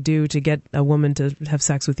possibly do to get a woman to have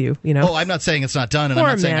sex with you. Oh, I'm not saying it's not done, and or I'm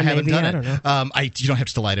not saying I haven't maybe, done I it. don't know. You don't have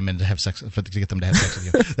to delight them in to have sex to get them to have sex with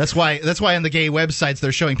you. That's why on the gay websites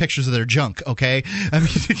they're showing pictures of their junk. Okay, I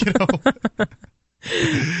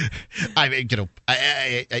mean,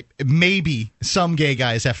 maybe some gay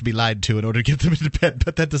guys have to be lied to in order to get them into bed,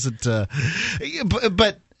 but that doesn't. I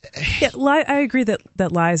agree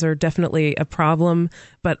that lies are definitely a problem,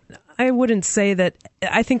 but I wouldn't say that.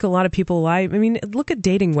 I think a lot of people lie. I mean, look at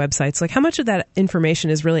dating websites. Like, how much of that information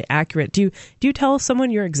is really accurate? Do you tell someone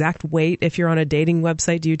your exact weight if you're on a dating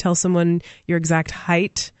website? Do you tell someone your exact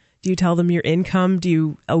height? Do you tell them your income? Do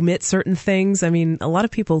you omit certain things? I mean, a lot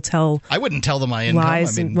of people tell. I wouldn't tell them my income.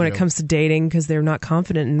 Lies when it comes to dating because they're not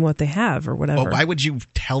confident in what they have or whatever. Well, why would you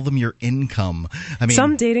tell them your income? I mean,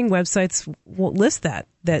 some dating websites won't list that.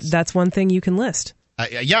 That's one thing you can list.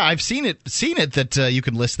 I've seen it that you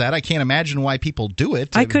can list that. I can't imagine why people do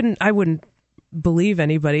it. I wouldn't believe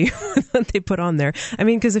anybody that they put on there. I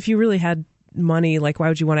mean, because if you really had money, like, why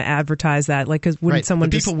would you want to advertise that? Like, because wouldn't someone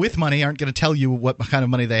the people with money aren't going to tell you what kind of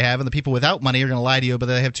money they have, and the people without money are going to lie to you, but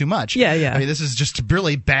they have too much. Yeah. I mean, this is just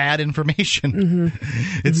really bad information.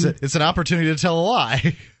 Mm-hmm. It's an opportunity to tell a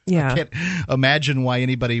lie. Yeah. I can't imagine why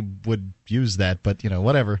anybody would use that, but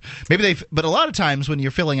whatever. But a lot of times when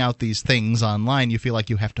you're filling out these things online, you feel like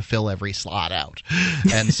you have to fill every slot out,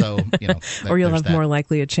 and so or you'll have more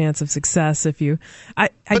likely a chance of success if you.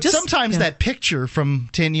 But sometimes that picture from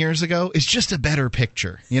 10 years ago is just a better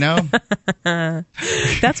picture,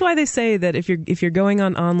 That's why they say that if you're going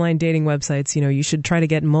on online dating websites, you should try to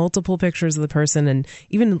get multiple pictures of the person and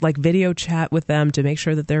even like video chat with them to make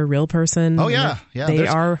sure that they're a real person. Oh yeah, they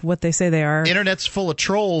are what they say they are. Internet's full of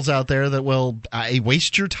trolls out there that will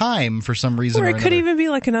waste your time for some reason. Or it could even be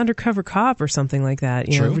like an undercover cop or something like that.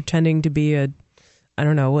 Pretending to be a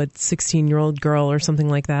 16-year-old girl or something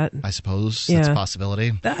like that. I suppose that's a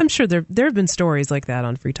possibility. I'm sure there have been stories like that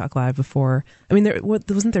on Free Talk Live before. I mean,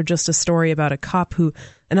 wasn't there just a story about an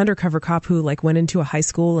undercover cop who like went into a high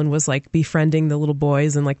school and was like befriending the little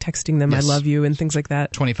boys and like texting them "I love you" and things like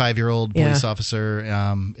that. 25-year-old police officer,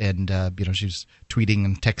 and she's tweeting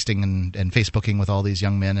and texting and Facebooking with all these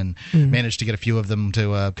young men, and managed to get a few of them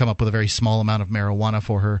to come up with a very small amount of marijuana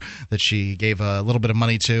for her that she gave a little bit of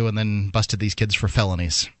money to, and then busted these kids for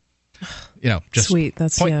felonies. Just sweet.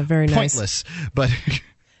 That's very nice. Pointless, but.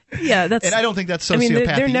 Yeah, and I don't think that's sociopathy. I mean,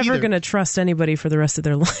 they're never going to trust anybody for the rest of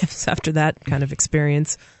their lives after that kind of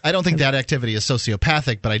experience. I don't think that activity is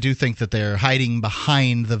sociopathic, but I do think that they're hiding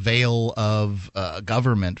behind the veil of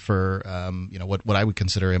government for what I would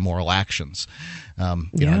consider immoral actions. I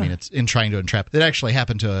mean, it's in trying to entrap. It actually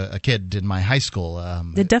happened to a kid in my high school.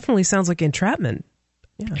 It definitely sounds like entrapment.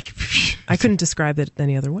 Yeah. I couldn't describe it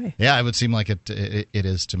any other way. Yeah, it would seem like it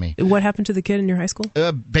is to me. What happened to the kid in your high school?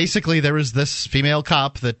 Basically, there was this female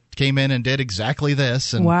cop that came in and did exactly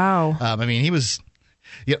this. And, wow. I mean, he was,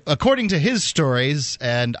 according to his stories,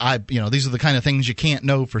 and these are the kind of things you can't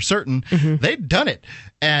know for certain. Mm-hmm. They'd done it,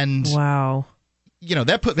 and wow.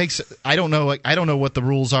 That makes I don't know what the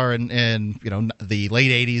rules are in the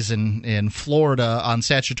late 80s in Florida on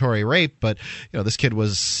statutory rape, but this kid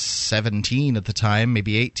was 17 at the time,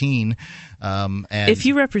 maybe 18. And if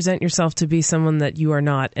you represent yourself to be someone that you are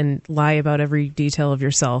not and lie about every detail of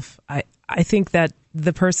yourself, I think that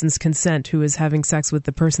the person's consent who is having sex with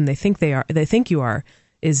the person they think you are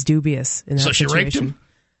is dubious in that situation. So she raped him.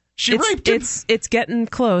 She raped him. It's getting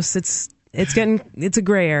close. It's a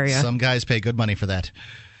gray area. Some guys pay good money for that.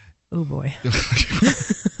 Oh boy.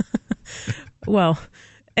 Well,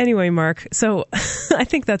 anyway, Mark. So I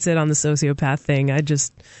think that's it on the sociopath thing. I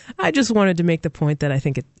just wanted to make the point that I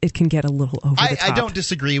think it can get a little over the top. I don't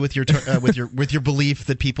disagree with your with your belief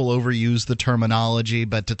that people overuse the terminology,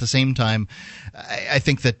 but at the same time, I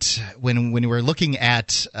think that when we're looking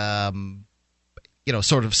at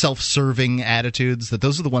sort of self-serving attitudes, that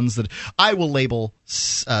those are the ones that I will label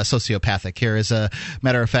sociopathic. Here, as a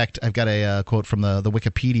matter of fact, I've got a quote from the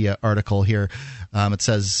Wikipedia article here. It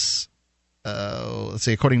says,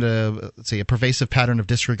 according to a pervasive pattern of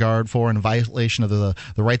disregard for and violation of the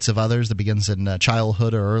rights of others that begins in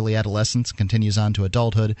childhood or early adolescence and continues on to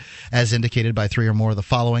adulthood, as indicated by three or more of the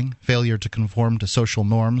following: failure to conform to social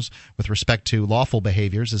norms with respect to lawful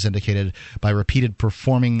behaviors, as indicated by repeated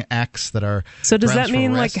performing acts that are. So does that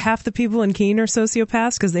mean arrest. like half the people in Keene are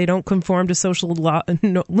sociopaths because they don't conform to social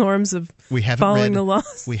norms of following the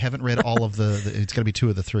laws? We haven't read all of the it's going to be two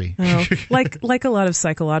of the three. Oh, like a lot of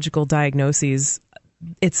psychological diagnoses.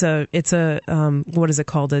 It's a what is it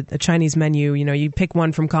called? A Chinese menu. You know, you pick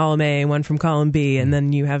one from column A and one from column B, and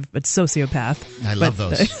then you have a sociopath. I love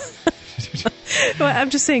those. Well, I'm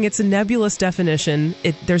just saying it's a nebulous definition.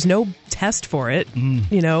 There's no test for it.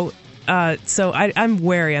 You know. So I'm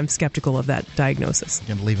wary. I'm skeptical of that diagnosis. You're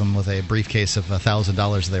going to leave them with a briefcase of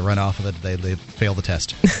 $1,000 they run off of it. They fail the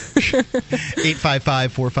test.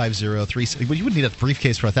 855-450-3. Well, you wouldn't need a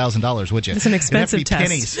briefcase for $1,000, would you? It's an expensive test.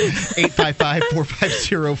 Pennies.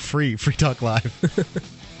 855-450-FREE. Free Talk Live.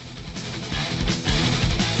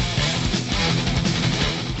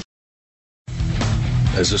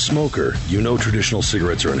 As a smoker, you know traditional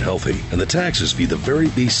cigarettes are unhealthy, and the taxes feed the very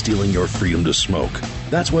beast stealing your freedom to smoke.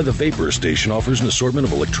 That's why the Vapor Station offers an assortment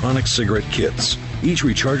of electronic cigarette kits. Each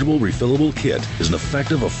rechargeable, refillable kit is an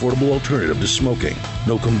effective, affordable alternative to smoking.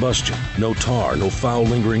 No combustion, no tar, no foul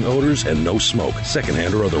lingering odors, and no smoke,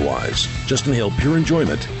 secondhand or otherwise. Just inhale pure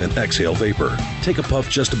enjoyment and exhale vapor. Take a puff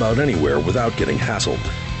just about anywhere without getting hassled.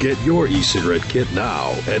 Get your e-cigarette kit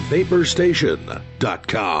now at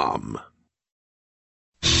VaporStation.com.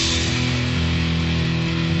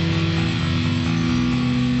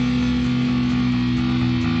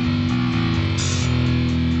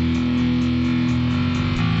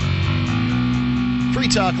 Free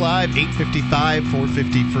Talk Live,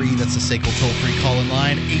 855-450-FREE. That's the SACL toll-free call-in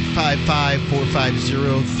line,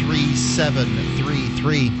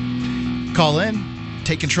 855-450-3733. Call in,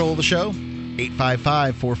 take control of the show,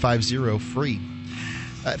 855-450-FREE.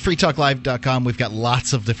 At freetalklive.com, we've got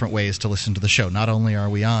lots of different ways to listen to the show. Not only are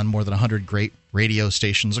we on more than 100 great radio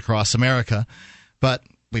stations across America, but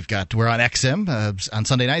we're on XM. On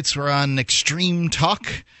Sunday nights, we're on Extreme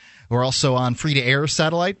Talk. We're also on free-to-air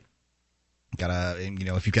satellite.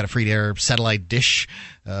 If you've got a free-to-air satellite dish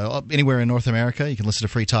anywhere in North America, you can listen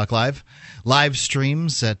to Free Talk Live. Live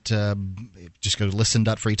streams at just go to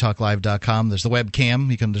listen.freetalklive.com. There's the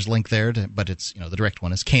webcam. There's a link there, but it's the direct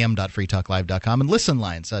one is cam.freetalklive.com. And listen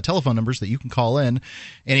lines, telephone numbers that you can call in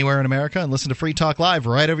anywhere in America and listen to Free Talk Live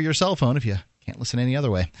right over your cell phone if you can't listen any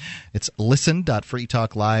other way. It's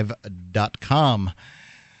listen.freetalklive.com.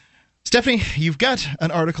 Stephanie, you've got an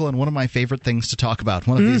article on one of my favorite things to talk about,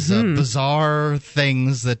 one of these bizarre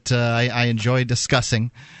things that I enjoy discussing,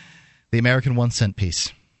 the American 1 cent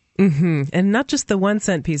piece. Mm-hmm. And not just the 1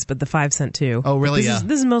 cent piece, but the 5 cent too. Oh, really? This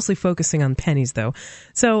is mostly focusing on pennies, though.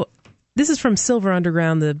 So this is from Silver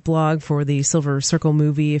Underground, the blog for the Silver Circle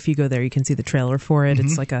movie. If you go there, you can see the trailer for it. Mm-hmm.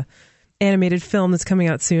 It's like a animated film that's coming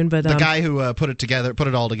out soon. But the guy who put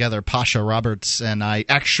it all together, Pasha Roberts, and I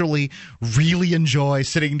actually really enjoy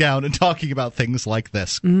sitting down and talking about things like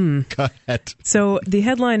this. Go ahead. So the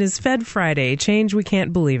headline is Fed Friday, change we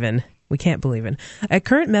can't believe in. We can't believe in. At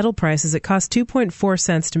current metal prices, it costs 2.4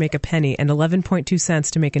 cents to make a penny and 11.2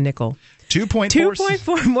 cents to make a nickel.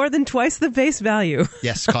 2.4, more than twice the base value.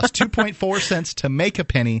 Yes, costs 2.4 cents to make a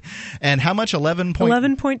penny, and how much?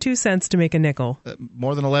 11.2 cents to make a nickel.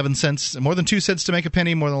 More than 11 cents, more than 2 cents to make a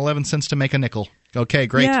penny, more than 11 cents to make a nickel. Okay,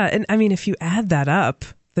 great. Yeah, and I mean, if you add that up,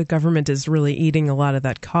 the government is really eating a lot of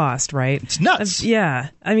that cost, right? It's nuts.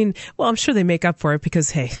 Yeah. I mean, well, I'm sure they make up for it because,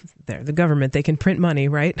 hey, they're the government. They can print money,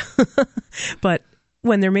 right? But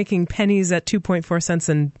when they're making pennies at 2.4 cents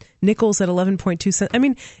and nickels at 11.2 cents, I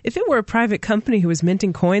mean, if it were a private company who was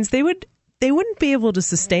minting coins, they wouldn't be able to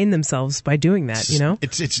sustain themselves by doing that, you know?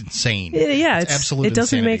 It's insane. Yeah, it's absolute it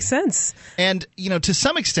doesn't insanity. make sense. And, to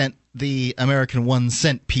some extent, the American 1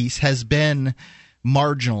 cent piece has been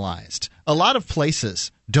marginalized. A lot of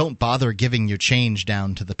places don't bother giving you change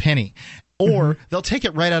down to the penny. Or they'll take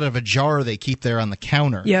it right out of a jar they keep there on the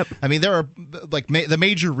counter. Yep. I mean, there are the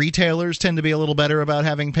major retailers tend to be a little better about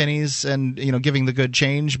having pennies and giving the good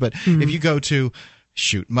change. But if you go to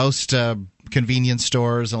most convenience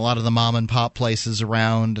stores and a lot of the mom and pop places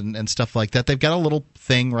around and stuff like that, they've got a little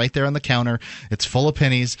thing right there on the counter. It's full of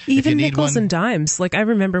pennies. Even nickels and dimes. Like, I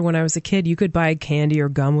remember when I was a kid, you could buy candy or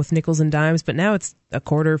gum with nickels and dimes, but now it's a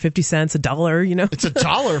quarter, 50 cents, $1, It's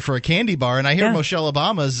 $1 for a candy bar, and I hear Michelle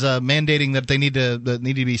Obama's mandating that they need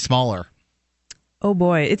to be smaller. Oh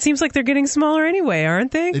boy, it seems like they're getting smaller anyway,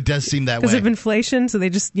 aren't they? It does seem that way. Because of inflation, so they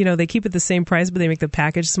just, they keep it the same price, but they make the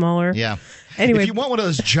package smaller. Yeah. Anyway, if you want one of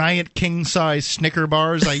those giant king-size Snicker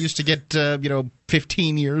bars I used to get,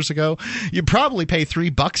 15 years ago, you'd probably pay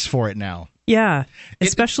 $3 for it now. Yeah,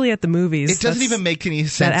 especially at the movies. It doesn't even make any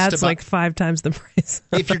sense. That adds like 5 times the price.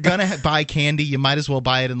 If you're gonna buy candy, you might as well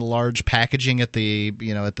buy it in the large packaging at the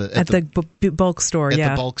bulk store.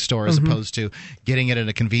 The bulk store, as opposed to getting it at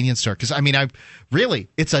a convenience store. Because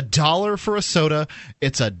it's $1 for a soda.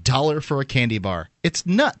 It's $1 for a candy bar. It's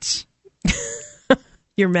nuts.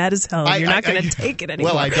 You're mad as hell. You're not going to take it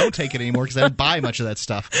anymore. Well, I don't take it anymore because I don't buy much of that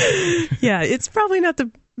stuff. Yeah, it's probably not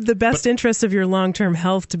the best interest of your long-term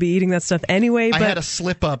health to be eating that stuff anyway. But I had a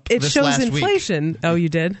slip up. It this shows last inflation. Week. Oh, you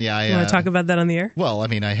did? Yeah. You want to talk about that on the air? Well, I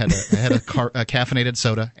had a caffeinated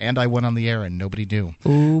soda, and I went on the air, and nobody knew.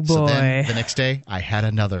 Oh boy! So then the next day, I had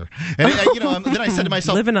another, and then I said to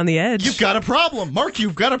myself, "Living on the edge. You've got a problem, Mark.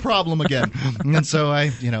 You've got a problem again." And so I,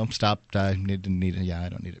 stopped. I didn't need it. Yeah, I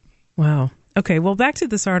don't need it. Wow. Okay, well, back to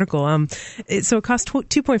this article. It costs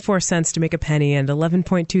 2.4 cents to make a penny and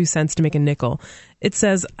 11.2 cents to make a nickel. It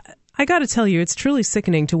says, I got to tell you, it's truly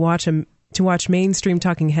sickening to watch mainstream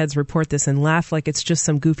talking heads report this and laugh like it's just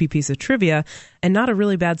some goofy piece of trivia and not a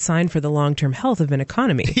really bad sign for the long-term health of an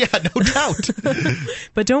economy. Yeah, no doubt.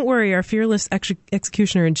 But don't worry, our fearless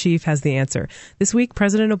executioner-in-chief has the answer. This week,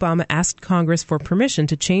 President Obama asked Congress for permission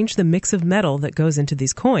to change the mix of metal that goes into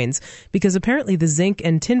these coins because apparently the zinc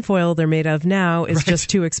and tinfoil they're made of now is just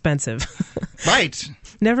too expensive. Right.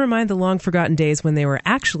 Never mind the long-forgotten days when they were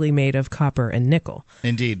actually made of copper and nickel.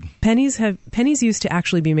 Indeed. Pennies used to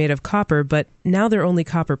actually be made of copper, but now they're only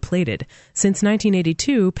copper-plated. Since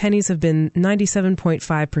 1982, pennies have been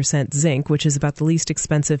 97.5% zinc, which is about the least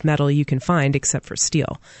expensive metal you can find except for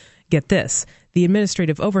steel. Get this. The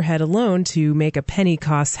administrative overhead alone to make a penny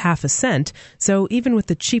costs half a cent, so even with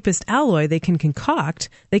the cheapest alloy they can concoct,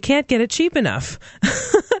 they can't get it cheap enough.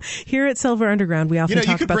 Here at Silver Underground, we often talk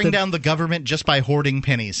about you could bring down the government just by hoarding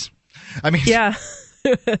pennies. Yeah.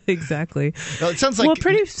 Exactly. Well, it sounds like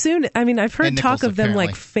pretty soon. I've heard talk of them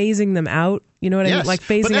like phasing them out. You know what I mean? Like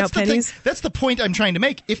phasing out pennies. That's the point I'm trying to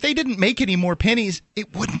make. If they didn't make any more pennies,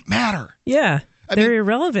 it wouldn't matter. Yeah. They're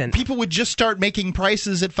irrelevant. People would just start making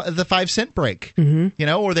prices at the 5-cent break,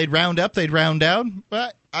 or they'd round up, they'd round down.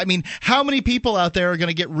 But how many people out there are going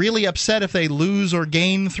to get really upset if they lose or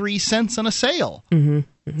gain 3 cents on a sale? Mm-hmm.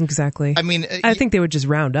 Exactly. I think they would just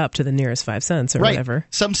round up to the nearest 5 cents or whatever.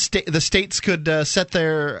 The states could set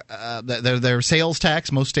their sales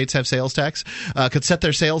tax. Most states have sales tax. Could set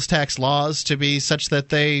their sales tax laws to be such that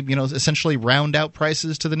they, essentially round out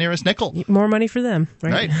prices to the nearest nickel. More money for them,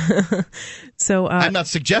 right? So I'm not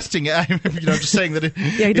suggesting it. I'm just saying that.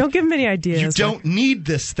 Don't give them any ideas. You don't need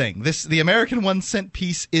this thing. The American 1 cent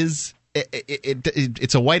piece is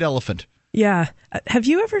it's a white elephant. Yeah. Have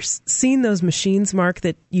you ever seen those machines, Mark,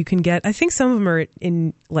 that you can get? I think some of them are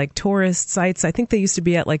in like tourist sites. I think they used to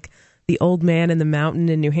be at like the Old Man in the Mountain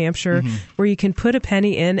in New Hampshire, where you can put a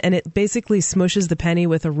penny in and it basically smushes the penny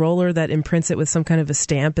with a roller that imprints it with some kind of a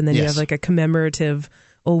stamp. And then you have like a commemorative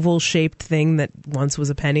oval shaped thing that once was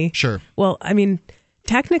a penny. Sure. Well,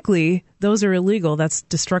 technically those are illegal. That's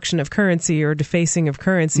destruction of currency or defacing of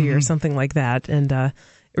currency or something like that. And,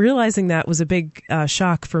 realizing that was a big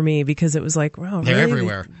shock for me because it was like, wow, they're really?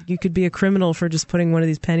 everywhere. You could be a criminal for just putting one of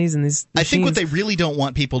these pennies in these machines. I think what they really don't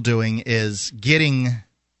want people doing is getting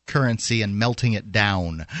currency and melting it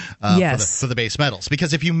down for the base metals.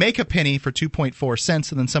 Because if you make a penny for 2.4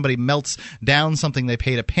 cents and then somebody melts down something they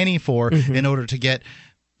paid a penny for in order to get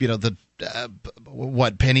the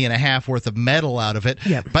penny and a half worth of metal out of it.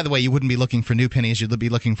 Yep. By the way, you wouldn't be looking for new pennies; you'd be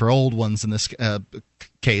looking for old ones in this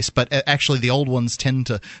case. But actually, the old ones tend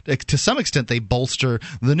to some extent, they bolster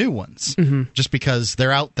the new ones just because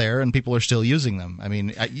they're out there and people are still using them.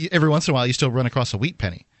 Every once in a while, you still run across a wheat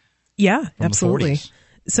penny. Yeah, absolutely.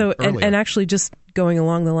 So, and actually, just going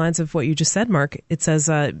along the lines of what you just said, Mark, it says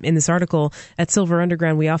in this article, at Silver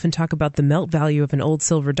Underground, we often talk about the melt value of an old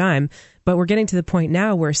silver dime, but we're getting to the point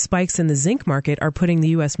now where spikes in the zinc market are putting the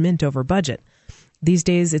U.S. Mint over budget. These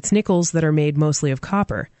days, it's nickels that are made mostly of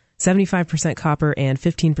copper, 75% copper and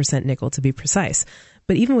 15% nickel to be precise.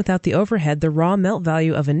 But even without the overhead, the raw melt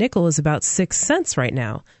value of a nickel is about 6 cents right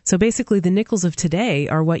now. So basically, the nickels of today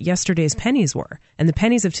are what yesterday's pennies were. And the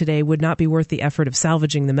pennies of today would not be worth the effort of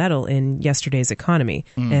salvaging the metal in yesterday's economy.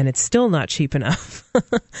 And it's still not cheap enough.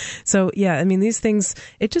 So, yeah, these things,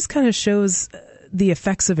 it just kind of shows the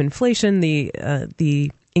effects of inflation,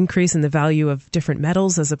 the increase in the value of different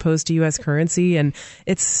metals as opposed to U.S. currency, and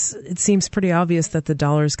it seems pretty obvious that the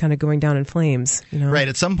dollar is kind of going down in flames. Right,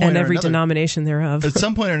 at some point and or every another, denomination thereof. At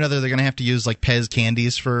some point or another, they're going to have to use like Pez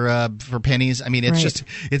candies for pennies. I mean, it's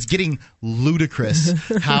it's getting ludicrous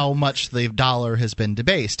how much the dollar has been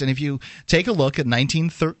debased. And if you take a look at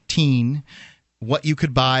 1913, what you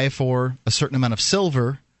could buy for a certain amount of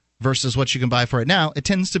silver versus what you can buy for it now, it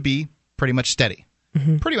tends to be pretty much steady.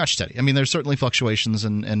 Pretty much steady. I mean, there's certainly fluctuations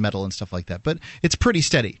in metal and stuff like that, but it's pretty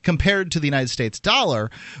steady compared to the United States dollar,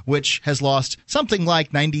 which has lost something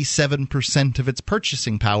like 97% of its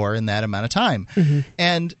purchasing power in that amount of time.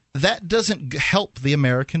 And that doesn't help the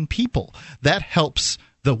American people. That helps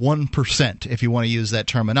the 1%, if you want to use that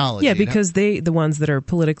terminology. Yeah, because the ones that are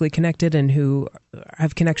politically connected and who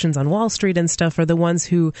have connections on Wall Street and stuff are the ones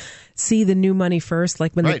who see the new money first.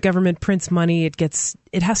 Like when the government prints money,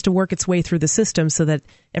 it has to work its way through the system so that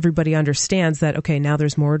everybody understands that, okay, now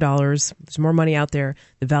there's more dollars, there's more money out there,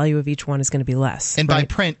 the value of each one is going to be less. And by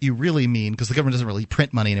print, you really mean, because the government doesn't really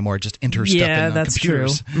print money anymore, it just enters stuff in that's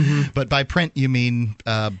computers. True. But by print, you mean,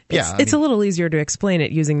 it's a little easier to explain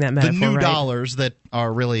it using that metaphor, the new dollars that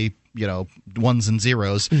are really, ones and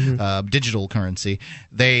zeros, digital currency,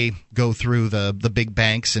 they go through the big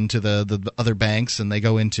banks into the other banks, and they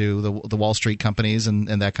go into the Wall Street companies and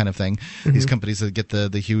that kind of thing. These companies that get the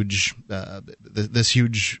huge this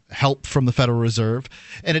huge help from the Federal Reserve,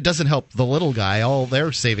 and it doesn't help the little guy. All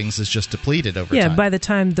their savings is just depleted over time. Yeah, by the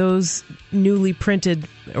time those newly printed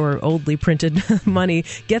or oldly printed money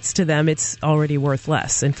gets to them, it's already worth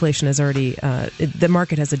less. Inflation has already the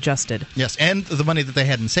market has adjusted. Yes, and the money that they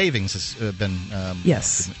had in savings has been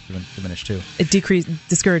diminished too. It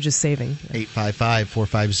discourages saving.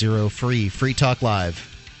 855-450-FREE. Free Talk Live.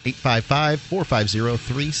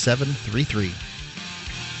 855-450-3733.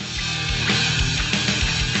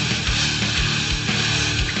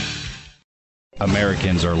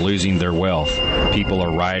 Americans are losing their wealth. People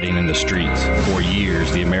are rioting in the streets. For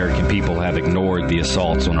years, the American people have ignored the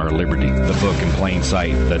assaults on our liberty. The book In Plain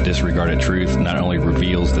Sight, The Disregarded Truth, not only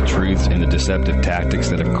reveals the truths and the deceptive tactics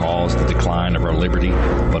that have caused the decline of our liberty,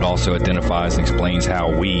 but also identifies and explains how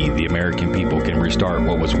we, the American people, can restart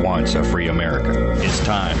what was once a free America. It's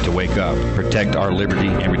time to wake up, protect our liberty,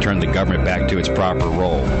 and return the government back to its proper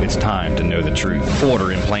role. It's time to know the truth.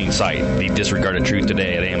 Order In Plain Sight, The Disregarded Truth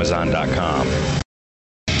today at Amazon.com.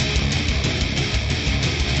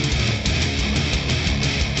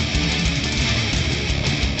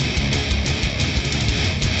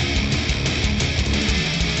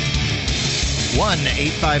 One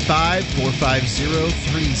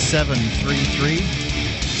 855-450-3733.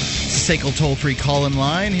 SACL toll-free call-in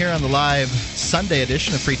line here on the live Sunday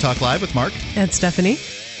edition of Free Talk Live with Mark and Stephanie.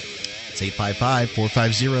 It's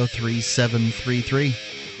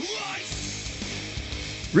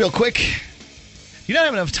 855-450-3733. Real quick, you don't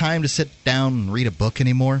have enough time to sit down and read a book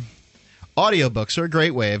anymore? Audiobooks are a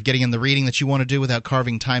great way of getting in the reading that you want to do without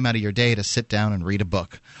carving time out of your day to sit down and read a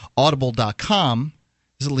book. Audible.com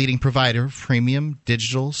is a leading provider of premium,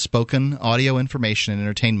 digital, spoken audio information and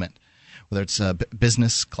entertainment. Whether it's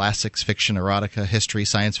business, classics, fiction, erotica, history,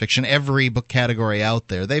 science fiction, every book category out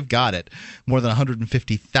there, they've got it. More than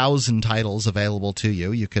 150,000 titles available to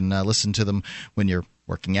you. You can listen to them when you're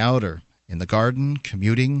working out or in the garden,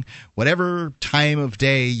 commuting, whatever time of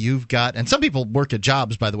day you've got. And some people work at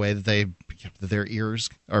jobs, by the way, that their ears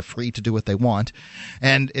are free to do what they want,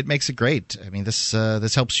 and it makes it great. I mean, this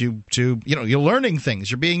helps you to, you're learning things,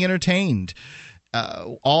 you're being entertained,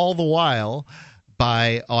 all the while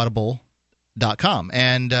by Audible.com.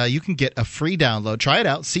 And you can get a free download. Try it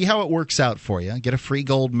out. See how it works out for you. Get a free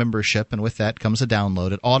gold membership, and with that comes a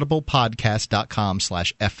download at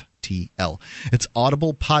audiblepodcast.com/FTL. It's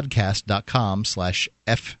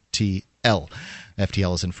audiblepodcast.com/FTL.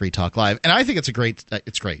 FTL is in Free Talk Live. And I think it's great.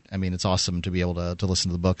 I mean, it's awesome to be able to listen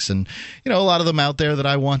to the books. And, a lot of them out there that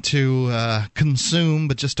I want to consume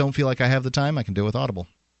but just don't feel like I have the time, I can do it with Audible.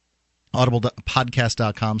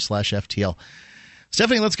 audiblepodcast.com/FTL.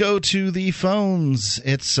 Stephanie, let's go to the phones.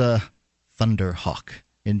 It's Thunderhawk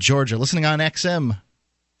in Georgia, listening on XM.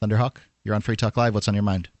 Thunderhawk, you're on Free Talk Live. What's on your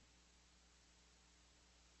mind?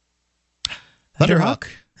 Thunderhawk.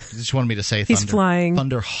 You just wanted me to say He's flying.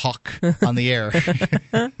 Thunderhawk on the air.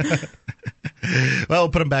 Well, we'll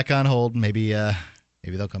put him back on hold. Maybe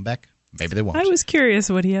they'll come back. Maybe they won't. I was curious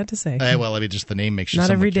what he had to say. Well, I mean, just the name makes you not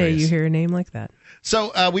every day curious. You hear a name like that.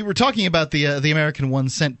 So we were talking about the American 1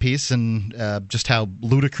 cent piece and just how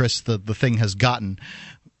ludicrous the thing has gotten.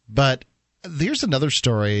 But here's another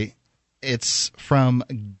story. It's from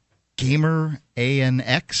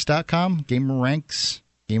GamerANX.com, GamerRanks.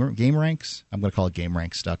 Game Ranks? I'm going to call it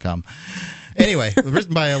GameRanks.com. Anyway,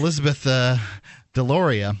 written by Elizabeth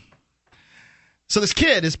Deloria. So this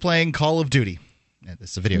kid is playing Call of Duty.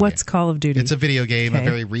 It's a video game. What's Call of Duty? It's a video game, Okay. a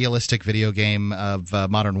very realistic video game of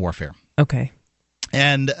modern warfare. Okay.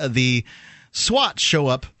 And the SWAT show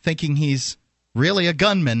up thinking he's really a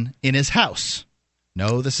gunman in his house.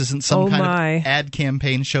 No, this isn't some kind of ad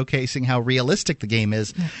campaign showcasing how realistic the game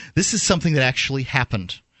is. This is something that actually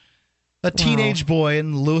happened. A teenage boy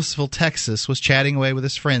in Louisville, Texas, was chatting away with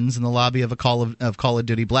his friends in the lobby of a Call of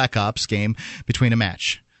Duty Black Ops game between a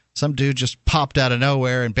match. Some dude just popped out of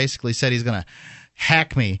nowhere and basically said he's going to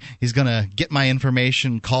hack me. He's going to get my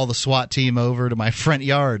information, call the SWAT team over to my front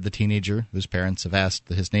yard, the teenager, whose parents have asked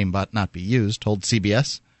that his name not be used, told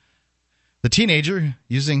CBS. The teenager,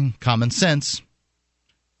 using common sense,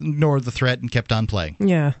 ignored the threat and kept on playing.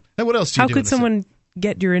 Yeah. Now, what else do you do? How could someone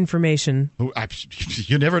get your information?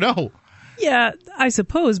 You never know. Yeah, I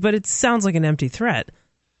suppose, but it sounds like an empty threat.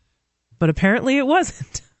 But apparently it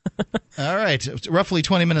wasn't. All right. Roughly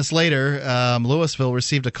 20 minutes later, Louisville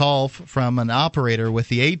received a call from an operator with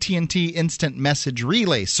the AT&T Instant Message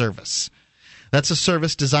Relay Service. That's a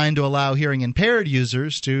service designed to allow hearing-impaired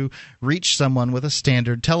users to reach someone with a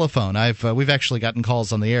standard telephone. We've actually gotten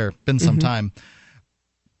calls on the air. Been some time.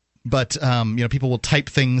 But, people will type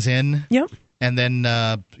things in. Yep. And then,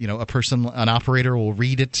 an operator will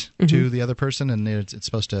read it to the other person, and it's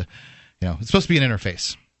supposed to, it's supposed to be an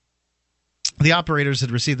interface. The operators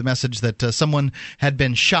had received the message that someone had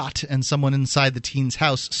been shot and someone inside the teen's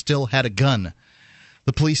house still had a gun.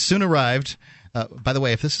 The police soon arrived. By the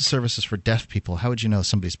way, if this is services for deaf people, how would you know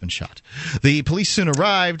somebody's been shot? The police soon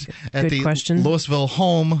arrived at the Louisville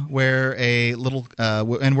home where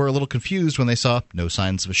and were a little confused when they saw no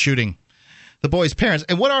signs of a shooting. The boy's parents.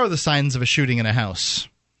 And what are the signs of a shooting in a house?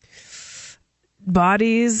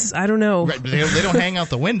 Bodies? I don't know. Right, they don't hang out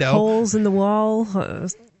the window. Holes in the wall?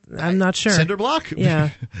 I'm not sure. Cinder block? Yeah.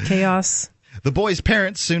 Chaos. The boy's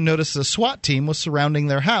parents soon noticed a SWAT team was surrounding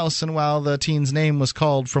their house, and while the teen's name was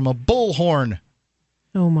called from a bullhorn.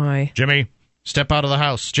 Oh, my. Jimmy, step out of the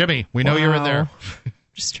house. Jimmy, we know you're in there.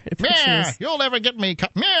 Just trying to picture this. You'll never get me.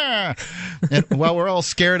 And while we're all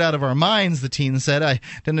scared out of our minds, the teen said, I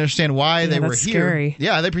didn't understand why they were here. Scary.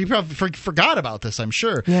 Yeah, they probably forgot about this, I'm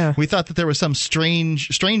sure. Yeah. We thought that there was some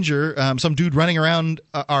stranger, some dude running around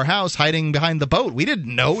our house hiding behind the boat. We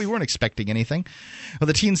didn't know. We weren't expecting anything. Well,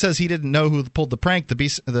 the teen says he didn't know who pulled the prank.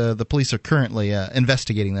 The police are currently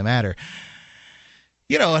investigating the matter.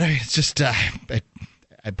 It's just... can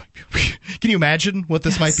you imagine what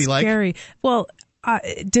this might be like? Scary. Well,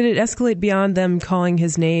 did it escalate beyond them calling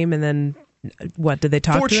his name and then what? Did they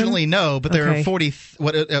talk to him? Fortunately, no, but there are 40...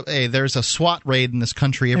 there's a SWAT raid in this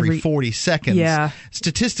country every 40 seconds. Yeah.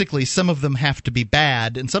 Statistically, some of them have to be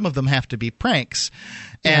bad and some of them have to be pranks.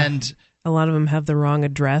 Yeah. And... a lot of them have the wrong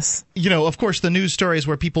address. Of course, the news stories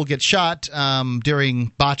where people get shot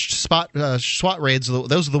during botched SWAT raids,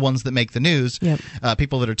 those are the ones that make the news. Yep.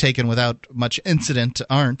 People that are taken without much incident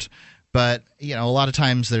aren't. But, a lot of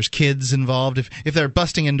times there's kids involved. If they're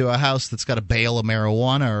busting into a house that's got a bale of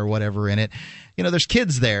marijuana or whatever in it, there's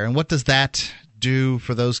kids there. And what does that do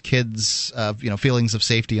for those kids' feelings of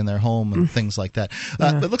safety in their home and things like that?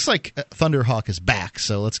 It looks like Thunderhawk is back,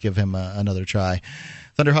 so let's give him another try.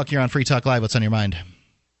 Thunderhawk, you're on Free Talk Live. What's on your mind?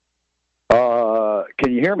 Can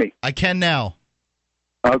you hear me? I can now.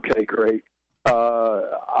 Okay, great.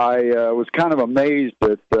 I was kind of amazed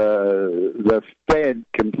at the Fed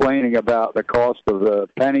complaining about the cost of the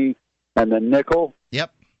penny and the nickel.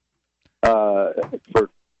 Yep. For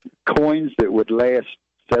coins that would last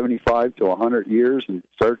 75 to 100 years in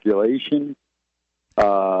circulation.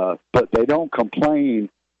 But they don't complain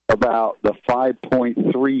about the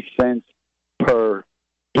 5.3 cents per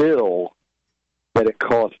bill that it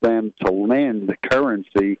costs them to lend the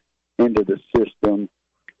currency into the system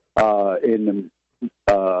in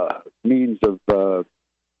the means of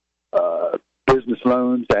business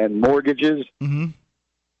loans and mortgages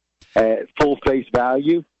at full face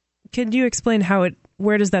value. Can you explain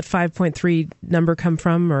where does that 5.3 number come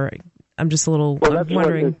from? Or I'm just a little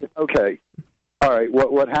wondering. Okay. All right.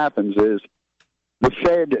 What happens is the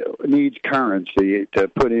Fed needs currency to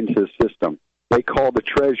put into the system. They call the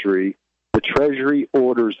Treasury. The Treasury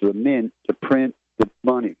orders the mint to print the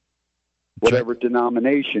money, whatever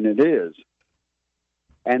denomination it is.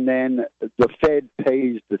 And then the Fed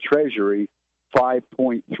pays the Treasury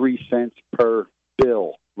 5.3 cents per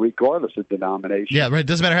bill, regardless of denomination. Yeah, right. It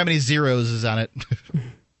doesn't matter how many zeros is on it.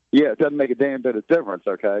 Yeah, it doesn't make a damn bit of difference,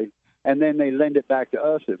 okay? And then they lend it back to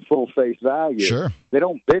us at full face value. Sure. They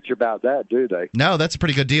don't bitch about that, do they? No, that's a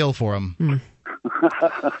pretty good deal for them.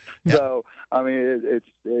 So, I mean,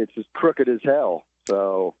 it's just crooked as hell.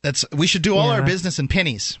 So we should do all our business in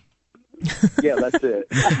pennies. Yeah, that's it.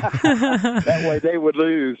 That way they would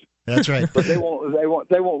lose. That's right. But they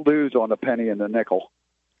won't lose on a penny and a nickel.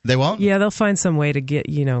 They won't? Yeah, they'll find some way to get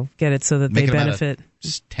it so that they benefit.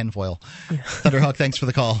 Just tinfoil. Yeah. Thunderhawk, thanks for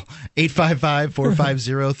the call.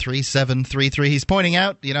 855-450-3733. He's pointing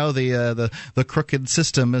out, the crooked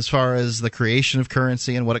system as far as the creation of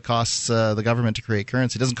currency and what it costs the government to create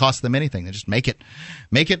currency. It doesn't cost them anything. They just make it,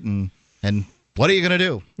 and what are you going to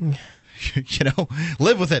do?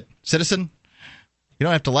 Live with it, citizen. You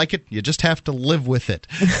don't have to like it. You just have to live with it.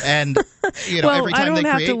 And every time I don't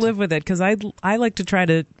have to live with it because I like to try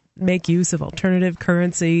to make use of alternative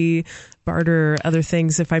currency, barter, other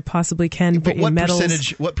things if I possibly can. But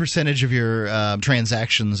what percentage of your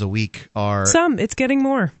transactions a week are? Some. It's getting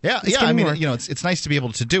more. Yeah, I mean, it's nice to be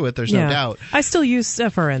able to do it. There's no doubt. I still use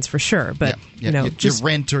FRNs for sure, but your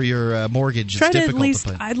rent or your mortgage. It's difficult at least.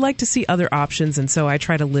 to pay. I'd like to see other options, and so I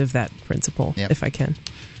try to live that principle if I can.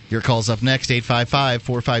 Your call's up next,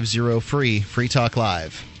 855-450-FREE, Free Talk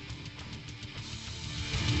Live.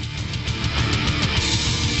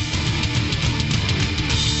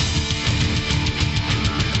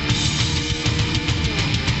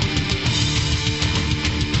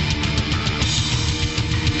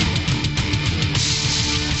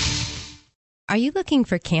 Are you looking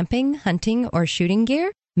for camping, hunting, or shooting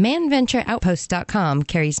gear? ManVentureOutpost.com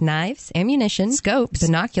carries knives, ammunition, scopes,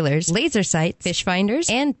 binoculars, laser sights, fish finders,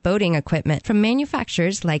 and boating equipment from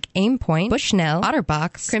manufacturers like Aimpoint, Bushnell,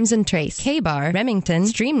 Otterbox, Crimson Trace, K-Bar, Remington,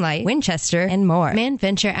 Streamlight, Winchester, and more.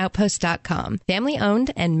 ManVentureOutpost.com. Family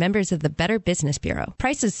owned and members of the Better Business Bureau.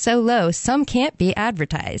 Prices so low, some can't be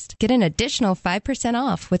advertised. Get an additional 5%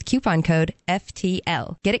 off with coupon code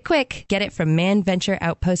FTL. Get it quick. Get it from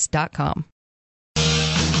ManVentureOutpost.com.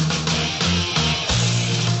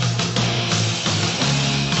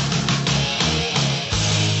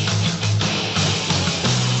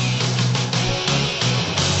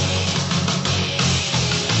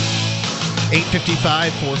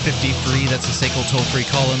 $855-450-FREE. That's the SACL toll-free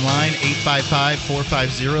call-in line.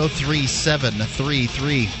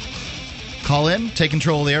 855-450-3733. Call in. Take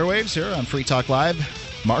control of the airwaves here on Free Talk Live.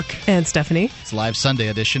 Mark. And Stephanie. It's live Sunday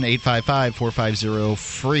edition.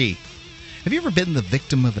 855-450-FREE. Have you ever been the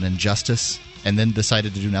victim of an injustice and then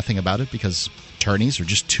decided to do nothing about it because attorneys are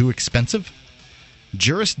just too expensive?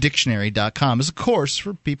 Jurisdictionary.com is a course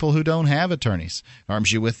for people who don't have attorneys. It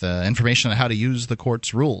arms you with information on how to use the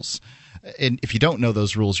court's rules. And if you don't know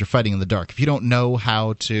those rules, you're fighting in the dark. If you don't know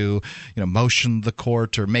how to, motion the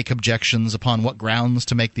court or make objections, upon what grounds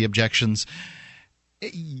to make the objections,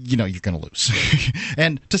 you're going to lose.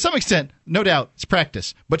 And to some extent, no doubt, it's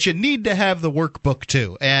practice. But you need to have the workbook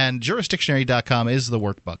too. And Jurisdictionary.com is the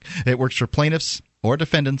workbook. It works for plaintiffs or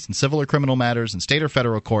defendants in civil or criminal matters in state or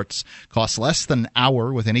federal courts. Costs less than an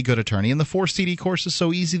hour with any good attorney. And the 4-CD course is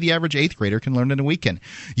so easy the average 8th grader can learn it in a weekend.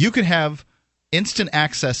 You could have instant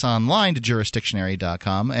access online to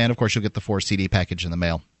Jurisdictionary.com, and of course you'll get the 4-CD package in the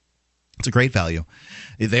mail. It's a great value.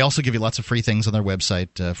 They also give you lots of free things on their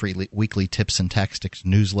website, free weekly tips and tactics,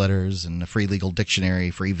 newsletters, and a free legal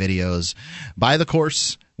dictionary, free videos. Buy the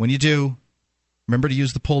course. When you do, remember to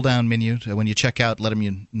use the pull-down menu. When you check out, let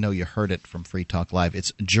them know you heard it from Free Talk Live.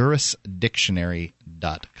 It's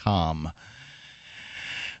Jurisdictionary.com.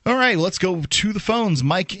 All right, let's go to the phones.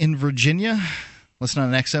 Mike in Virginia. Listen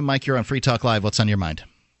on XM. Mike, you're on Free Talk Live. What's on your mind?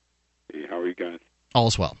 Hey, how are you guys?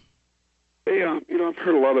 All's well. Hey, I've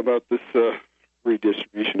heard a lot about this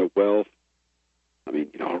redistribution of wealth. I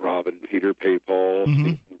mean, rob and Peter pay Paul,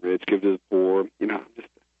 the rich give to the poor. I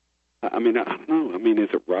don't know. I mean,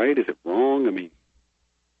 is it right? Is it wrong? I mean,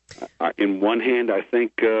 in one hand, I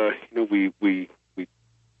think, we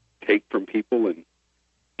take from people and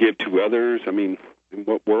give to others. I mean, in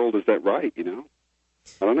what world is that right, I don't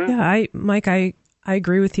know. Yeah, Mike, I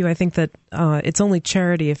agree with you. I think that it's only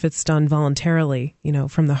charity if it's done voluntarily,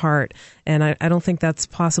 from the heart. And I don't think that's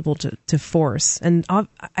possible to force. And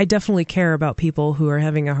I definitely care about people who are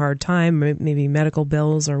having a hard time, maybe medical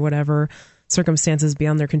bills or whatever, circumstances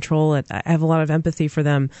beyond their control. I have a lot of empathy for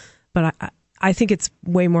them. But I think it's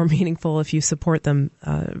way more meaningful if you support them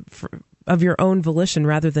of your own volition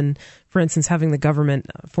rather than, for instance, having the government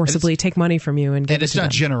forcibly take money from you and give it to them.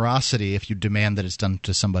 And it's not generosity if you demand that it's done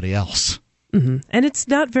to somebody else. Mm-hmm. And it's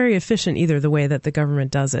not very efficient either, the way that the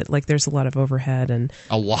government does it. Like, there's a lot of overhead.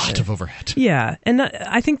 A lot of overhead. Yeah. And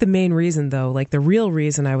I think the main reason, though, like the real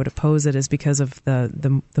reason I would oppose it is because of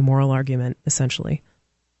the moral argument, essentially.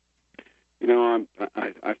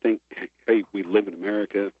 I think, hey, we live in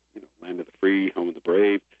America, land of the free, home of the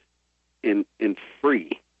brave, and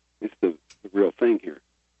free is the real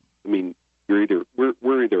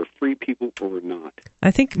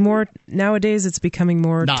I think more nowadays it's becoming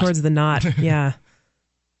more towards the not. Yeah.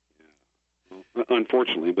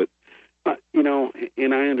 Unfortunately, but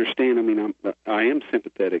and I understand. I mean, I am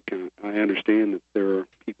sympathetic. I understand that there are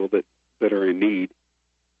people that are in need,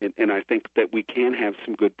 and I think that we can have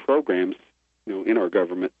some good programs, in our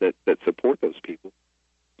government that support those people.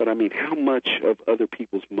 But I mean, how much of other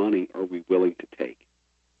people's money are we willing to take?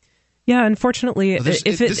 Yeah, unfortunately,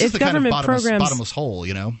 if government programs bottomless hole,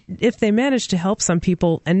 if they manage to help some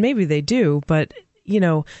people, and maybe they do, but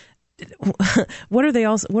what are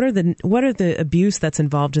the abuse that's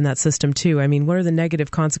involved in that system too? I mean, what are the negative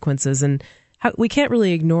consequences? And we can't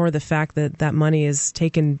really ignore the fact that money is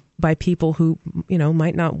taken by people who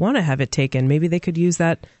might not want to have it taken. Maybe they could use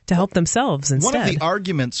that to help themselves instead. One of the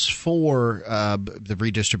arguments for the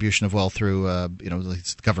redistribution of wealth through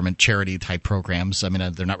these government charity type programs. I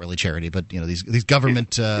mean, they're not really charity, but these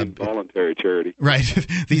government involuntary charity, right?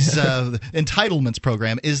 These entitlements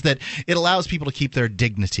program is that it allows people to keep their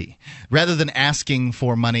dignity rather than asking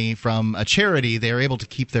for money from a charity. They are able to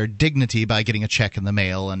keep their dignity by getting a check in the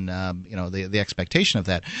mail, and the expectation of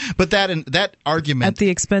that. But that argument at the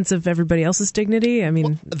expense of everybody else's dignity. I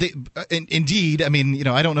mean, indeed. I mean,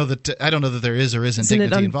 I don't know that there is or isn't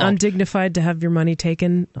dignity involved. Undignified to have your money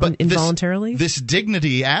taken involuntarily? This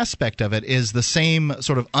dignity aspect of it is the same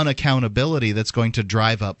sort of unaccountability that's going to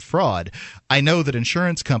drive up fraud. I know that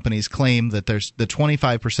insurance companies claim that there's the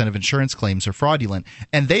 25% of insurance claims are fraudulent,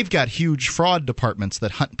 and they've got huge fraud departments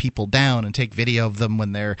that hunt people down and take video of them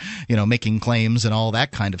when they're making claims and all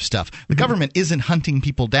that kind of stuff. The government isn't hunting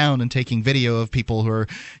people down and taking video of people who are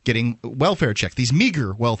getting welfare checks, these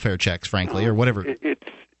meager welfare checks, frankly, or whatever.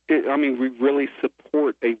 I mean, we really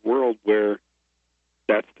support a world where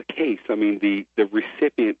that's the case. I mean, the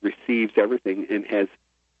recipient receives everything and has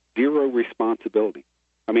zero responsibility.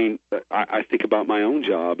 I mean, I think about my own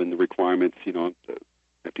job and the requirements, I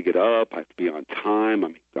have to get up, I have to be on time. I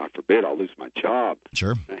mean, God forbid I'll lose my job.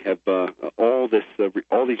 Sure. I have all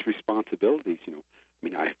these responsibilities, I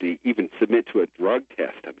mean, I have to even submit to a drug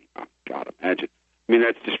test. I mean, God, imagine. I mean,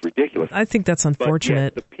 that's just ridiculous. I think that's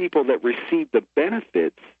unfortunate. But yet the people that receive the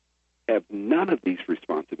benefits have none of these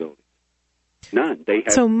responsibilities. None. They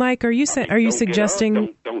have. So, Mike, are you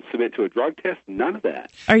suggesting don't submit to a drug test? None of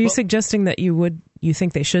that. Are you suggesting that you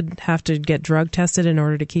think they should have to get drug tested in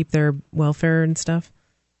order to keep their welfare and stuff?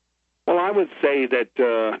 Well, I would say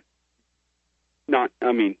that not.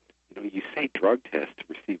 I mean, you say drug test to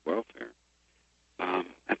receive welfare.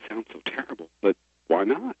 That sounds so terrible, but why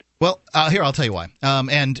not? Well, here I'll tell you why.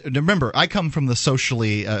 And remember, I come from the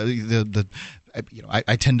socially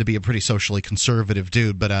I tend to be a pretty socially conservative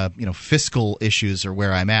dude, but fiscal issues are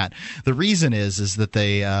where I'm at. The reason is that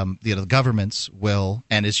they the governments will,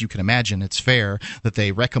 and as you can imagine, it's fair that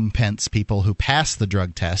they recompense people who pass the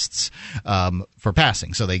drug tests for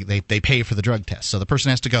passing. So they pay for the drug test. So the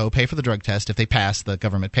person has to go pay for the drug test. If they pass, the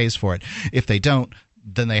government pays for it. If they don't,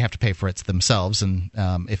 then they have to pay for it themselves. And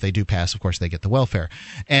if they do pass, of course, they get the welfare.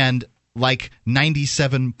 And like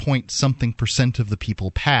 97-point-something% of the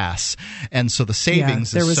people pass, and so the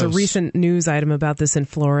savings. There was a recent news item about this in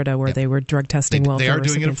Florida where they were drug testing welfare. They are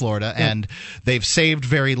doing it in Florida, and they've saved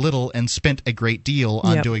very little and spent a great deal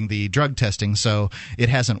on doing the drug testing. So it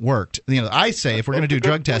hasn't worked. I say if we're going to do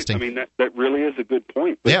drug testing, I mean that really is a good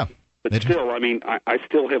point. But, but still, I mean, I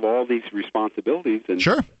still have all these responsibilities, and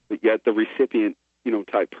sure, but yet the recipient,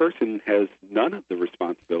 type person has none of the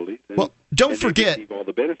responsibilities. And, don't forget all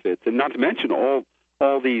the benefits, and not to mention all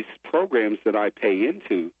these programs that I pay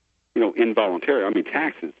into, involuntarily. I mean,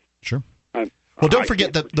 taxes. Sure. Well, don't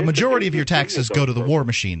forget that the majority of your taxes go to the war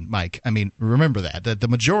machine, Mike. I mean, remember that the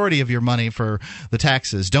majority of your money for the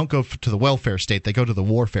taxes don't go to the welfare state; they go to the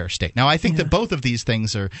warfare state. Now, I think that both of these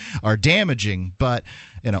things are damaging, but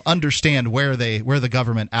understand where the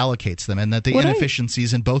government allocates them, and that the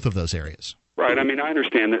inefficiencies in both of those areas. Right. I mean, I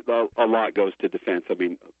understand that a lot goes to defense. I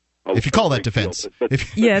mean, if you call that defense,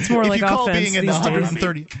 it's more like offense.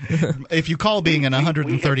 If you call being in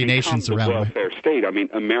 130 nations around the welfare state, I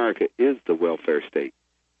mean, America is the welfare state.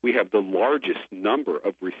 We have the largest number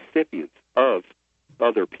of recipients of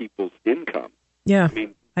other people's income. Yeah,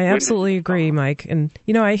 I absolutely agree, Mike. And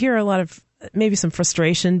I hear a lot of maybe some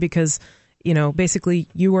frustration because basically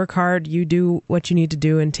you work hard, you do what you need to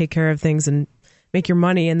do, and take care of things and make your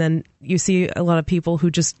money, and then you see a lot of people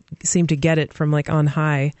who just seem to get it from on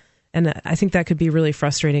high, and I think that could be really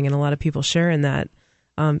frustrating, and a lot of people share in that.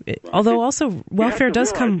 Although also welfare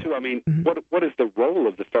does come. Too, I mean, what is the role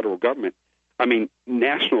of the federal government? I mean,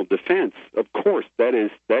 national defense, of course, that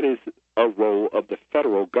is a role of the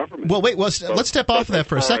federal government. Well, wait, let's step off of that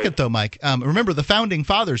for a second, though, Mike. Remember, the Founding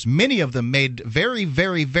Fathers, many of them made very,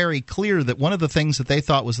 very, very clear that one of the things that they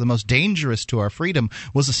thought was the most dangerous to our freedom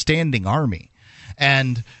was a standing army.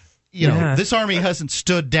 And, you know, this army hasn't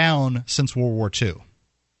stood down since World War II.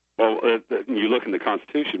 Well, you look in the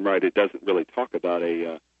Constitution, right, it doesn't really talk about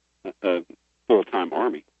a full-time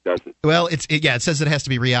army, does it? Well, it says that it has to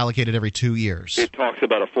be reallocated every 2 years. It talks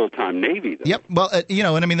about a full-time Navy, though. Yep. Well,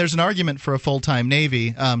 and I mean, there's an argument for a full-time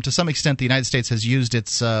Navy. To some extent, the United States has used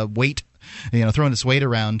its weight, throwing its weight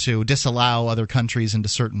around to disallow other countries into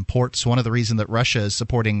certain ports. One of the reasons that Russia is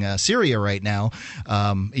supporting Syria right now,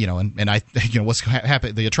 what's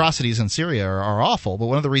happened, the atrocities in Syria are awful. But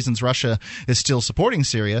one of the reasons Russia is still supporting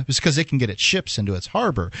Syria is because they can get its ships into its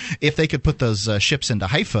harbor. If they could put those ships into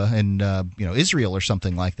Haifa and Israel or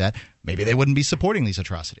something like that, maybe they wouldn't be supporting these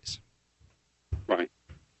atrocities. Right.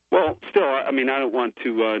 Well, still, I mean, I don't want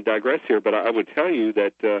to digress here, but I would tell you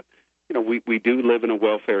that. We do live in a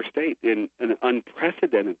welfare state, in an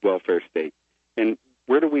unprecedented welfare state. And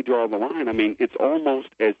where do we draw the line? I mean, it's almost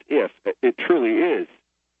as if, it truly is,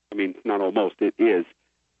 I mean, it's not almost, it is,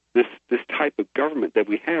 this type of government that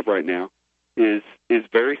we have right now is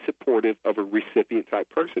very supportive of a recipient-type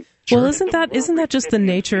person. Well, isn't that just the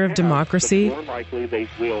nature of democracy? The more likely they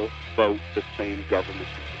will vote the same government.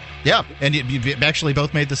 Yeah, and you've actually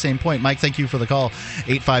both made the same point. Mike, thank you for the call.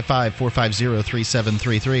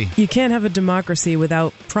 855-450-3733. You can't have a democracy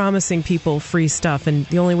without promising people free stuff, and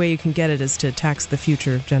the only way you can get it is to tax the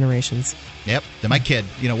future generations. Yep, my kid.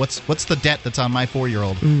 What's the debt that's on my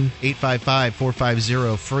 4-year-old?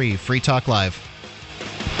 855-450-FREE. Free Talk Live.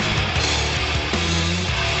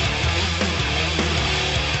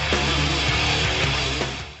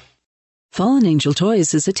 Fallen Angel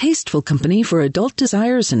Toys is a tasteful company for adult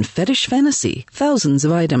desires and fetish fantasy. Thousands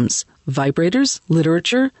of items. Vibrators,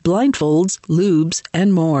 literature, blindfolds, lubes,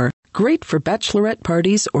 and more. Great for bachelorette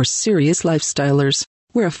parties or serious lifestylers.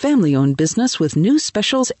 We're a family-owned business with new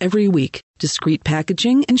specials every week. Discreet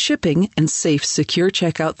packaging and shipping and safe, secure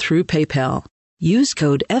checkout through PayPal. Use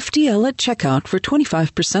code FTL at checkout for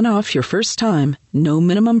 25% off your first time. No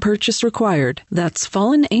minimum purchase required. That's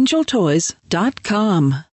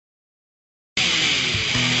FallenAngelToys.com.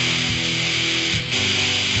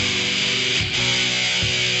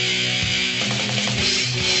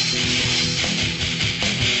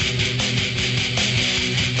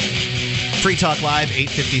 Free Talk Live,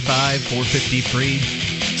 855-450-FREE.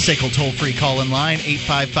 SACL toll-free call-in line,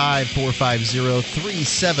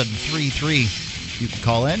 855-450-3733. You can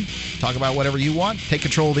call in, talk about whatever you want, take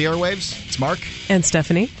control of the airwaves. It's Mark. And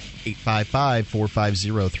Stephanie.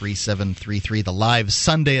 855-450-3733, the live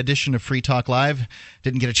Sunday edition of Free Talk Live.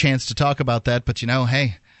 Didn't get a chance to talk about that, but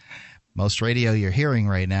hey, most radio you're hearing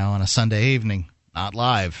right now on a Sunday evening, not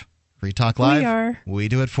live. Free Talk Live, we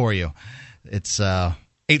do it for you. It's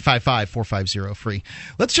 855-450-FREE.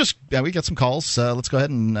 Let's just, we got some calls. Let's go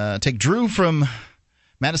ahead and take Drew from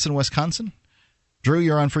Madison, Wisconsin. Drew,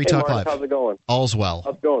 you're on Free Talk Mark, Live. how's it going? All's well.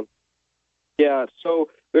 How's it going? Yeah, so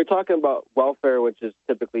we were talking about welfare, which is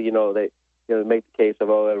typically, they make the case of,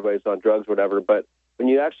 everybody's on drugs or whatever. But when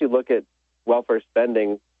you actually look at welfare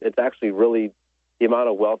spending, it's actually really the amount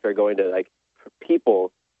of welfare going to,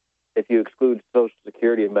 people, if you exclude Social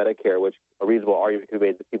Security and Medicare, which a reasonable argument could be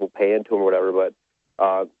made that people pay into them or whatever, but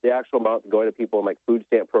the actual amount going to people in food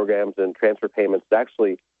stamp programs and transfer payments is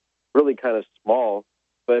actually really kind of small.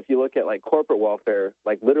 But if you look at corporate welfare,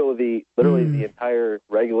 literally the entire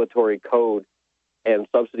regulatory code and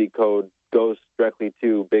subsidy code goes directly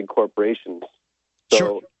to big corporations. So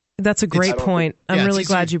sure. That's a great point. I'm really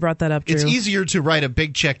glad you brought that up, Drew. It's easier to write a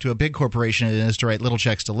big check to a big corporation than it is to write little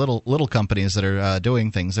checks to little companies that are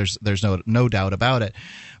doing things. There's no doubt about it.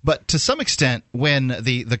 But to some extent, when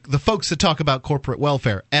the folks that talk about corporate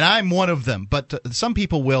welfare, and I'm one of them, but some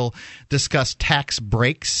people will discuss tax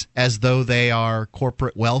breaks as though they are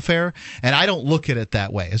corporate welfare, and I don't look at it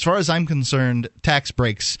that way. As far as I'm concerned, tax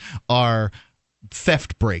breaks are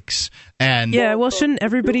theft breaks. And shouldn't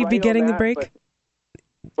everybody be getting the break?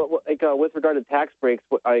 But with regard to tax breaks,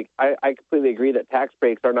 I completely agree that tax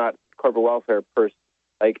breaks are not corporate welfare per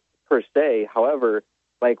se. However,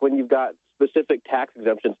 when you've got specific tax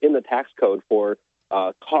exemptions in the tax code for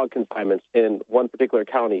hog consignments in one particular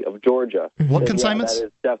county of Georgia. What consignments?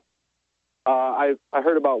 I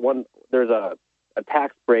heard about one. There's a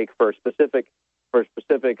tax break for specific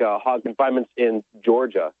hog confinements in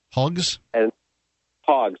Georgia. Hogs? And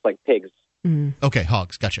hogs, like pigs. Mm. Okay,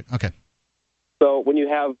 hogs. Gotcha. Okay. So when you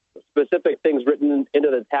have specific things written into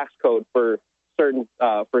the tax code for certain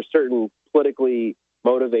politically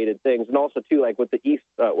motivated things, and also too, like with the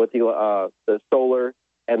solar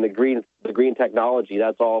and the green technology,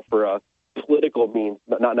 that's all for political means,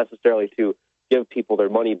 not necessarily to give people their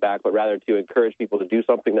money back, but rather to encourage people to do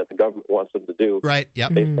something that the government wants them to do. Right.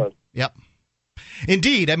 Yep. Yep.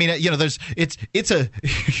 Indeed. I mean, it's a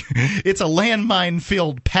it's a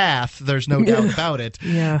landmine-filled path. There's no doubt about it.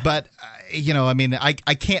 Yeah. But I mean, I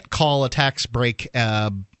can't call a tax break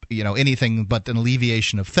anything but an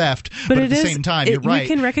alleviation of theft. But at the same time, you're right. You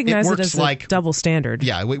can recognize it as like a double standard.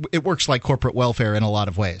 Yeah, it works like corporate welfare in a lot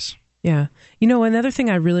of ways. Yeah. Another thing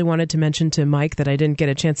I really wanted to mention to Mike that I didn't get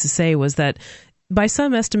a chance to say was that by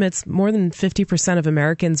some estimates, more than 50% of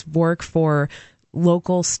Americans work for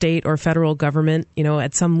local, state, or federal government,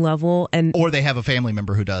 at some level. Or they have a family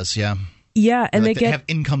member who does, yeah. Yeah, and they have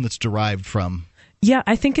income that's derived from... Yeah,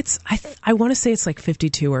 I think I want to say it's like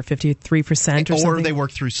 52 or 53% or something. Or they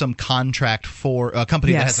work through some contract for a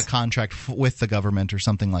company that has a contract with the government or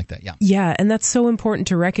something like that, yeah. Yeah, and that's so important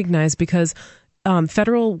to recognize because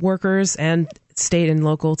federal workers and state and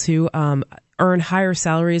local too earn higher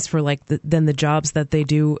salaries for than the jobs that they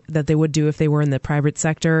would do if they were in the private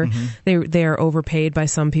sector. Mm-hmm. They are overpaid by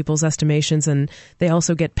some people's estimations, and they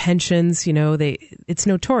also get pensions. It's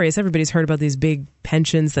notorious. Everybody's heard about these big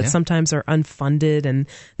pensions that sometimes are unfunded, and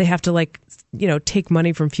they have to take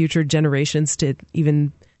money from future generations to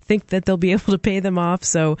even think that they'll be able to pay them off.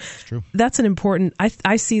 So that's an important.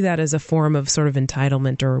 I see that as a form of sort of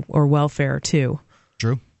entitlement or welfare too.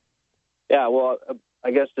 True. Yeah. Well, I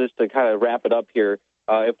guess just to kind of wrap it up here,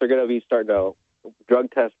 if they're going to be starting to drug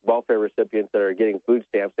test welfare recipients that are getting food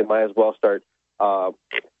stamps, they might as well start drug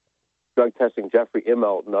testing Jeffrey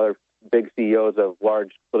Immelt and other big CEOs of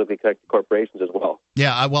large politically connected corporations as well.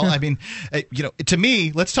 Yeah, well, I mean, to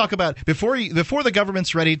me, let's talk about before the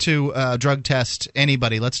government's ready to drug test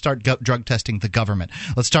anybody. Let's start drug testing the government.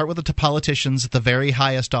 Let's start with the politicians at the very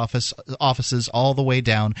highest offices, all the way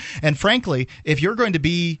down. And frankly, if you're going to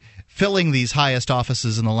be filling these highest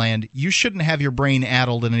offices in the land, you shouldn't have your brain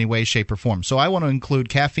addled in any way, shape, or form. So I want to include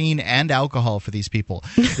caffeine and alcohol for these people.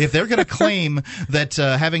 If they're going to claim that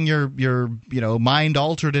having your mind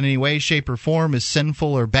altered in any way, shape, or form is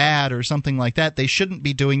sinful or bad or something like that, they shouldn't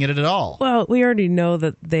be doing it at all. Well, we already know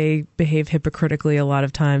that they behave hypocritically a lot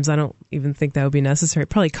of times. I don't even think that would be necessary. It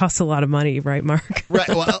probably costs a lot of money, right, Mark? Right.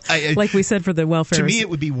 Well, like we said for the welfare. To me, it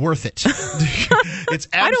would be worth it.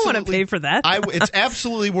 I don't want to pay for that. It's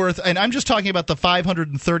absolutely worth. And I'm just talking about the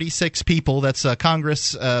 536 people, that's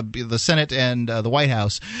Congress, the Senate, and the White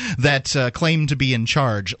House, that claim to be in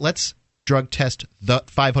charge. Let's drug test the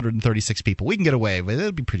 536 people. We can get away with it.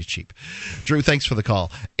 It'll be pretty cheap. Drew, thanks for the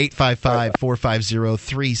call.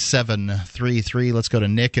 855-450-3733. Let's go to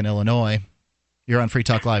Nick in Illinois. You're on Free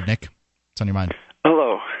Talk Live, Nick. What's on your mind?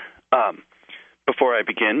 Hello. Before I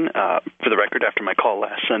begin, for the record, after my call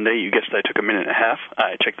last Sunday, you guessed I took a minute and a half.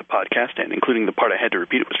 I checked the podcast, and including the part I had to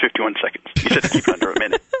repeat, it was 51 seconds. You said to keep it under a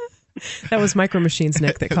minute. That was Micro Machines,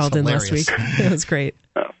 Nick, that called in last week. It was great.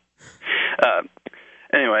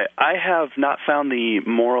 Anyway, I have not found the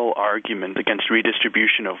moral argument against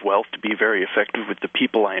redistribution of wealth to be very effective with the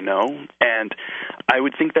people I know, and I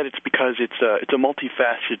would think that it's because it's a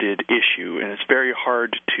multifaceted issue, and it's very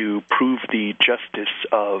hard to prove the justice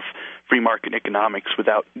of free market economics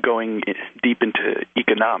without going deep into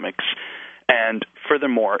economics. And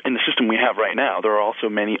furthermore, in the system we have right now, there are also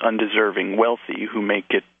many undeserving wealthy who make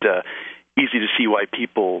it easy to see why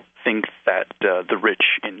people think that the rich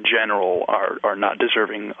in general are not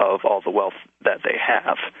deserving of all the wealth that they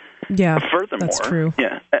have. Yeah, furthermore, that's true.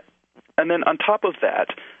 Yeah, and then on top of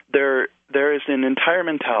that, there is an entire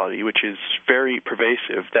mentality which is very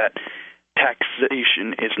pervasive that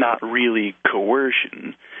taxation is not really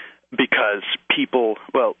coercion because people.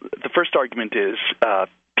 Well, the first argument is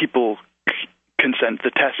people consent, the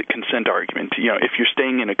tacit consent argument. If you're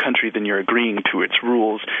staying in a country, then you're agreeing to its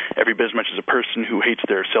rules every bit as much as a person who hates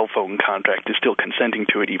their cell phone contract is still consenting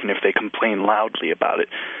to it, even if they complain loudly about it.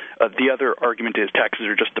 The other argument is taxes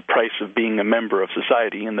are just the price of being a member of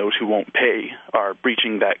society, and those who won't pay are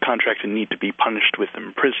breaching that contract and need to be punished with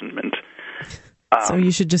imprisonment. So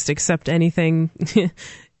you should just accept anything.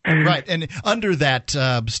 Right, and under that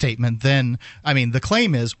statement, then, I mean, the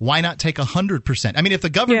claim is, why not take 100%? I mean, if the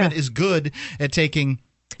government is good at taking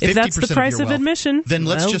 50% if that's the price of, of admission, then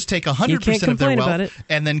let's just take 100% of their wealth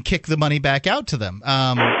and then kick the money back out to them.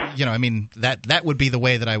 I mean, that would be the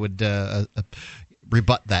way that I would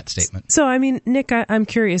rebut that statement. So, I mean, Nick, I'm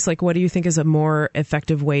curious, what do you think is a more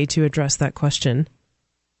effective way to address that question?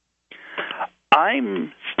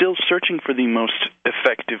 I'm still searching for the most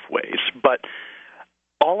effective ways, but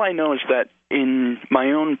all I know is that in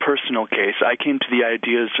my own personal case, I came to the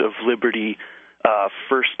ideas of liberty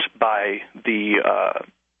first by the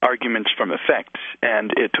arguments from effect,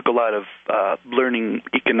 and it took a lot of learning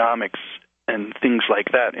economics and things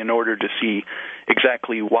like that in order to see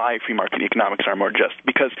exactly why free market economics are more just.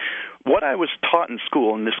 Because what I was taught in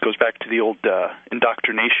school, and this goes back to the old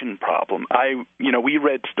indoctrination problem, we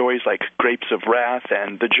read stories like Grapes of Wrath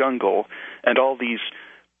and The Jungle and all these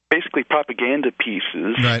basically propaganda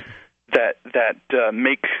pieces that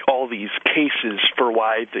make all these cases for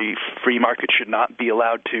why the free market should not be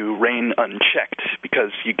allowed to reign unchecked,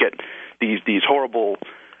 because you get these horrible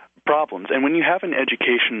problems. And when you have an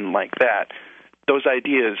education like that, those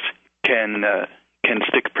ideas can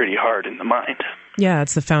stick pretty hard in the mind. Yeah,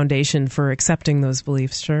 it's the foundation for accepting those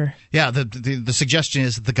beliefs, sure. Yeah, the suggestion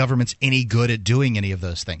is that the government's any good at doing any of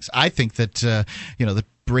those things. I think that the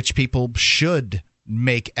rich people should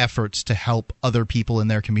make efforts to help other people in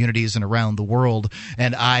their communities and around the world,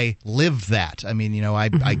 and I live that. I mean, I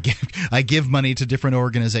give money to different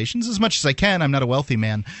organizations as much as I can. I'm not a wealthy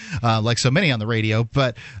man like so many on the radio,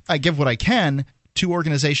 but I give what I can to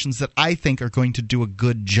organizations that I think are going to do a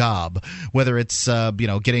good job, whether it's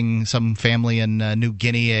getting some family in New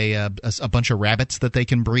Guinea a bunch of rabbits that they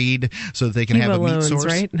can breed so that they can have a meat source.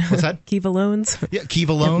 Right? What's that? Kiva loans. Yeah,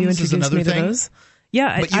 Kiva loans is another thing. Those?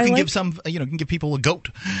 Yeah, but you can give some. You can give people a goat,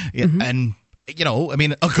 and a goat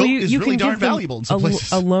is really darn valuable in some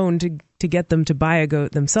places. A loan to get them to buy a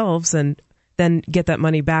goat themselves, and then get that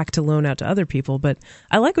money back to loan out to other people. But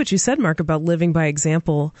I like what you said, Mark, about living by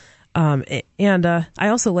example. And I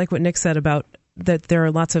also like what Nick said about that there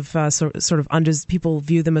are lots of people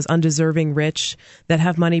view them as undeserving rich that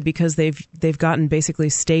have money because they've gotten basically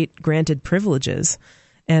state granted privileges,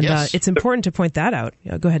 and it's important to point that out.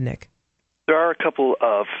 Go ahead, Nick. There are a couple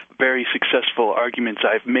of very successful arguments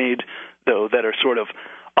I've made, though, that are sort of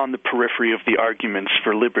on the periphery of the arguments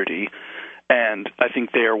for liberty. And I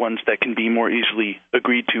think they are ones that can be more easily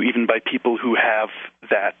agreed to, even by people who have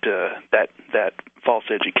that false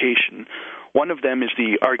education. One of them is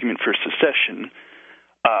the argument for secession.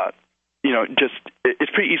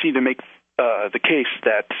 It's pretty easy to make the case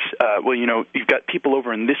that you've got people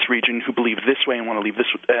over in this region who believe this way and want to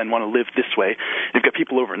live this way. You've got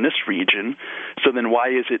people over in this region. So then, why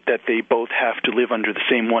is it that they both have to live under the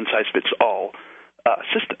same one-size-fits-all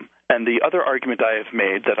system? And the other argument I have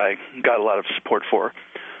made that I got a lot of support for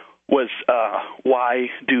was why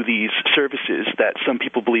do these services that some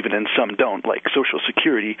people believe in and some don't, like Social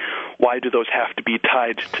Security, why do those have to be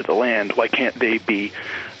tied to the land? Why can't they be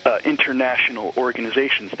international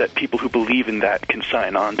organizations that people who believe in that can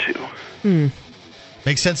sign on to?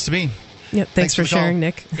 Makes sense to me. Yep, thanks for sharing,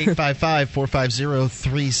 Nick.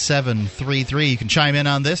 855-450-3733. You can chime in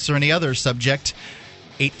on this or any other subject.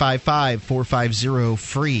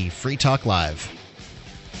 855-450-FREE. Free Talk Live.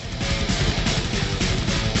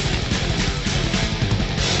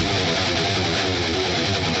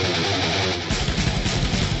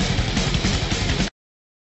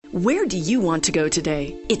 Where do you want to go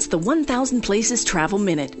today? It's the 1000 Places Travel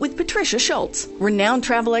Minute with Patricia Schultz, renowned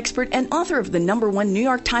travel expert and author of the #1 New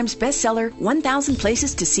York Times bestseller, 1000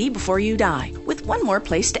 Places to See Before You Die, with one more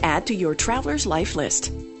place to add to your traveler's life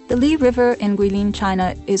list. The Li River in Guilin,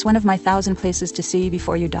 China is one of my 1000 places to see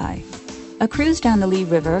before you die. A cruise down the Li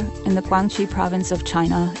River in the Guangxi province of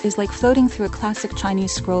China is like floating through a classic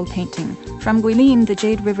Chinese scroll painting. From Guilin, the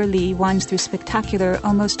Jade River Li winds through spectacular,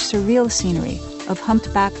 almost surreal scenery of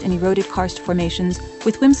humped-backed and eroded karst formations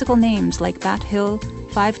with whimsical names like Bat Hill,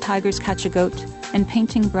 5 Tigers Catch a Goat, and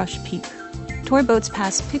Painting Brush Peak. Tour boats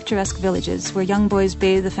pass picturesque villages where young boys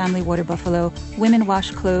bathe the family water buffalo, women wash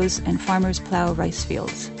clothes, and farmers plow rice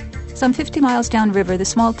fields. Some 50 miles downriver, the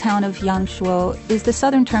small town of Yangshuo is the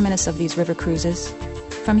southern terminus of these river cruises.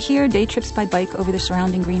 From here, day trips by bike over the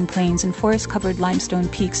surrounding green plains and forest-covered limestone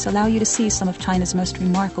peaks allow you to see some of China's most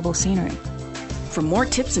remarkable scenery. For more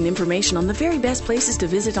tips and information on the very best places to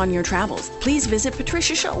visit on your travels, please visit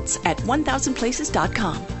Patricia Schultz at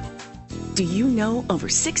 1000places.com. Do you know over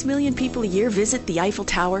 6 million people a year visit the Eiffel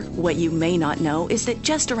Tower? What you may not know is that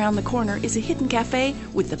just around the corner is a hidden cafe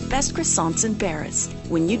with the best croissants in Paris.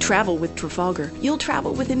 When you travel with Trafalgar, you'll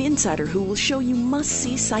travel with an insider who will show you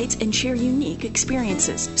must-see sights and share unique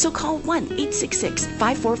experiences. So call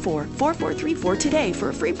 1-866-544-4434 today for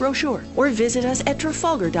a free brochure or visit us at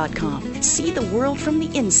Trafalgar.com. See the world from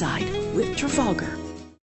the inside with Trafalgar.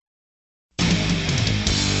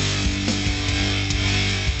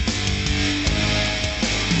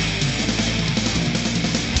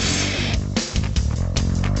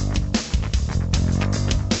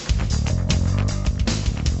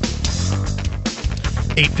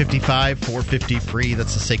 $855-450-FREE.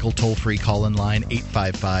 That's the SACL toll-free call-in line,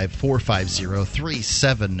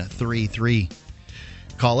 855-450-3733.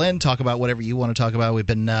 Call in, talk about whatever you want to talk about. We've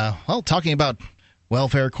been talking about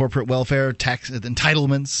welfare, corporate welfare, tax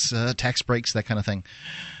entitlements, tax breaks, that kind of thing.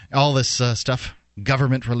 All this stuff,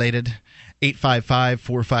 government-related.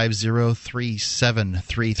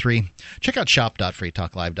 855-450-3733. Check out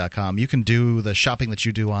shop.freetalklive.com. You can do the shopping that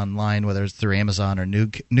you do online, whether it's through Amazon or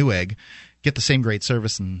Newegg. Get the same great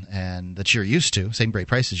service and that you're used to, same great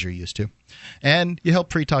prices you're used to. And you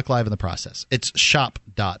help Free Talk Live in the process. It's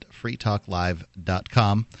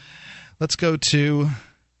shop.freetalklive.com. Let's go to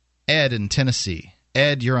Ed in Tennessee.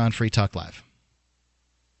 Ed, you're on Free Talk Live.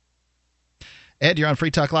 Ed, you're on Free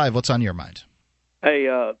Talk Live. What's on your mind? Hey,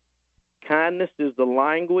 kindness is the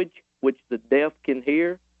language which the deaf can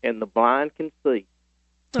hear and the blind can see.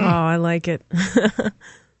 Oh, I like it.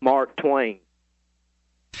 Mark Twain.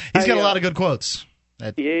 He's got a lot of good quotes.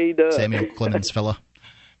 Yeah, he does. Samuel Clemens fella.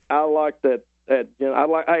 I like that. I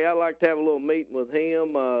like to have a little meeting with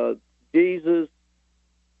him, Jesus,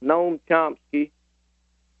 Noam Chomsky,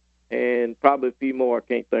 and probably a few more I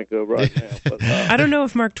can't think of right now. But, I don't know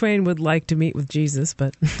if Mark Twain would like to meet with Jesus,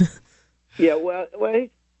 but yeah, well,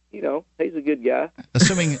 he's a good guy.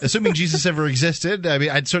 Assuming Jesus ever existed, I mean,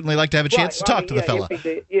 I'd certainly like to have a chance to talk to the fella.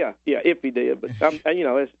 If he did, but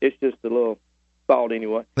it's just a little thought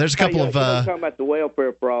anyway. There's a couple of talking about the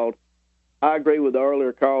welfare fraud. I agree with the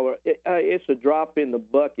earlier caller. It's a drop in the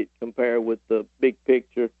bucket compared with the big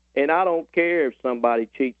picture. And I don't care if somebody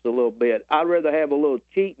cheats a little bit. I'd rather have a little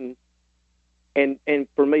cheating and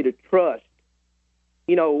for me to trust.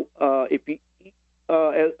 If you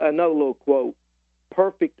another little quote,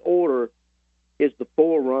 perfect order is the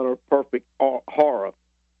forerunner of perfect horror.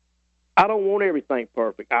 I don't want everything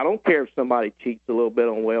perfect. I don't care if somebody cheats a little bit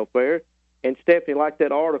on welfare. And Stephanie, like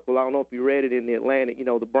that article, I don't know if you read it in the Atlantic,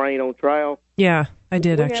 the brain on trial. Yeah, I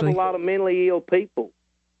did actually. We have a lot of mentally ill people.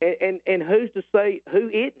 And who's to say who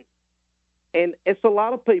isn't? And it's a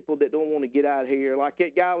lot of people that don't want to get out here. Like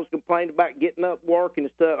that guy was complaining about getting up, working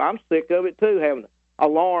and stuff. I'm sick of it, too, having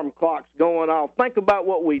alarm clocks going off. Think about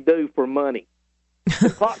what we do for money.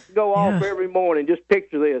 The clocks go off every morning. Just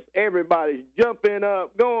picture this. Everybody's jumping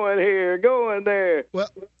up, going here, going there. Well,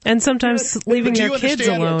 and sometimes leaving their kids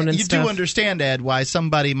alone and stuff. You do understand, Ed, why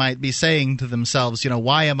somebody might be saying to themselves,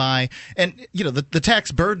 why am I? And, the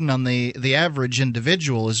tax burden on the average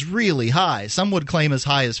individual is really high. Some would claim as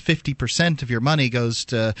high as 50% of your money goes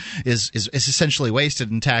to is essentially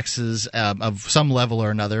wasted in taxes of some level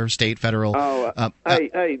or another, state, federal.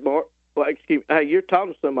 Hey, Mark. Well, excuse me. Hey, you're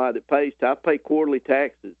talking to somebody that pays. I pay quarterly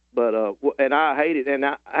taxes, but and I hate it. And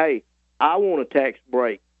I want a tax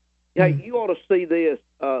break. Hey, you ought to see this.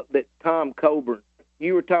 That Tom Coburn.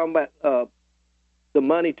 You were talking about the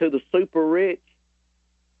money to the super rich.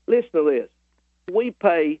 Listen to this. We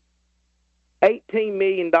pay $18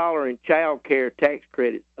 million in child care tax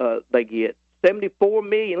credits. They get $74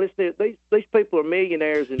 million. Listen to this. These people are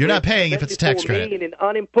millionaires. And you're not paying if it's a tax credit. $74 million in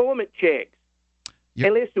unemployment checks.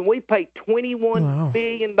 And listen, we pay $21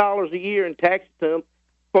 billion a year in taxes to them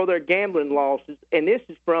for their gambling losses, and this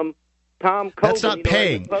is from Tom Coburn. That's not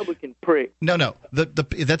paying. Republican prick. No.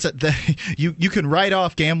 You can write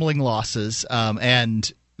off gambling losses,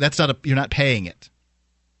 and that's not you're not paying it.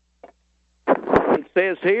 It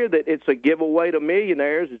says here that it's a giveaway to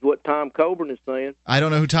millionaires, is what Tom Coburn is saying. I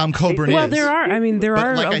don't know who Tom Coburn is. Well, there are.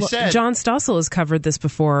 Like I said, John Stossel has covered this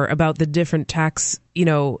before about the different tax,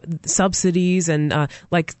 subsidies and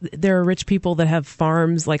like there are rich people that have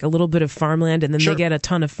farms, like a little bit of farmland, and then they get a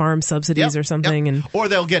ton of farm subsidies or something, and or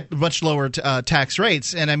they'll get much lower tax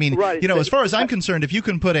rates. And I mean, as far as I'm concerned, if you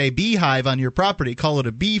can put a beehive on your property, call it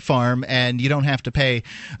a bee farm, and you don't have to pay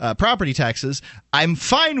property taxes, I'm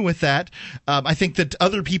fine with that. I think that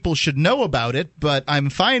other people should know about it, but I'm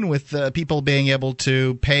fine with people being able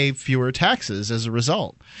to pay fewer taxes as a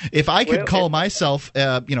result. If I could call myself,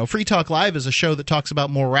 Free Talk Live is a show that talks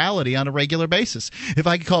about morality on a regular basis. If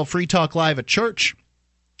I could call Free Talk Live a church,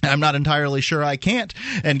 and I'm not entirely sure I can't,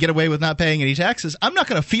 and get away with not paying any taxes, I'm not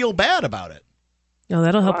going to feel bad about it. No,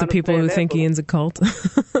 that'll help the people who think Ian's a cult.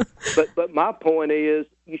 but my point is,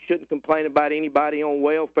 you shouldn't complain about anybody on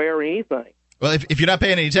welfare or anything. Well, if you're not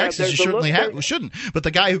paying any taxes, you certainly shouldn't. But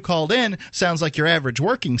the guy who called in sounds like your average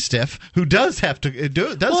working stiff who does have to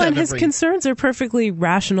do. And his concerns are perfectly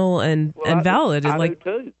rational and valid. I do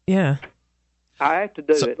too. Yeah. I have to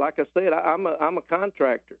do it. Like I said, I'm a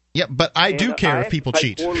contractor. Yeah, but I do care if people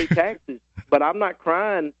cheat. Quarterly taxes, but I'm not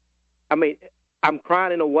crying. I mean, I'm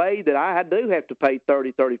crying in a way that I do have to pay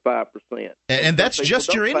 30-35%. And that's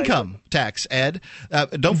just your income tax, Ed.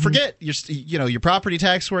 Don't forget your property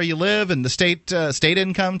tax where you live, and the state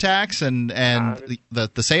income tax, and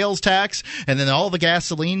the sales tax, and then all the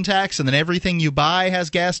gasoline tax, and then everything you buy has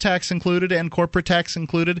gas tax included and corporate tax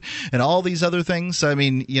included, and all these other things. I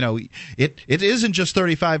mean, it isn't just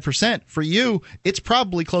 35% for you. It's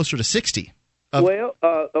probably closer to 60. That's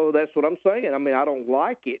what I'm saying. I mean, I don't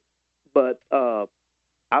like it. But I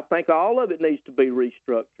think all of it needs to be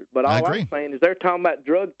restructured. But all I'm saying is they're talking about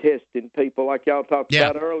drug testing people, like y'all talked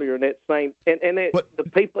about earlier, and that same the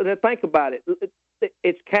people. And think about it;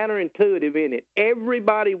 it's counterintuitive, isn't it?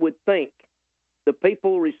 Everybody would think the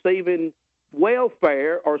people receiving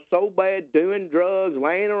welfare are so bad doing drugs,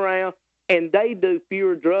 laying around, and they do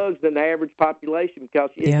fewer drugs than the average population. Because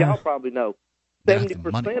y'all probably know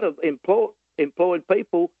 70% of employed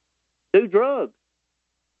people do drugs.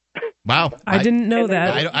 Wow, I didn't know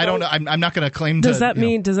that. I don't know. I'm not going to claim. Does that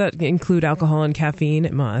include alcohol and caffeine?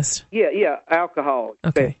 It must. Yeah, alcohol.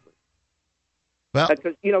 Okay. Well,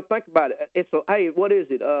 because think about it. What is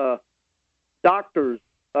it? Doctors.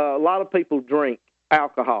 A lot of people drink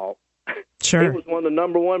alcohol. Sure. It was one of the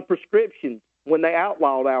number one prescriptions when they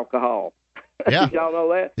outlawed alcohol. Yeah. Did y'all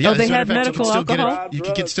know that? Yeah, they had medical alcohol? You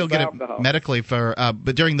could still get it medically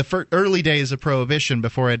but during the early days of Prohibition,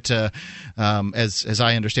 before it, as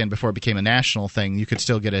I understand, before it became a national thing, you could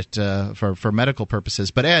still get it for medical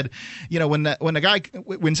purposes. But Ed,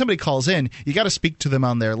 when somebody calls in, you got to speak to them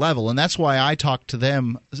on their level, and that's why I talked to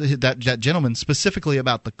them, that gentleman, specifically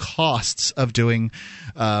about the costs of doing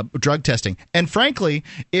drug testing. And frankly,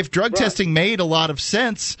 if drug testing made a lot of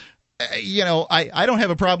sense, I don't have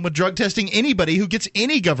a problem with drug testing anybody who gets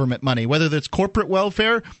any government money, whether that's corporate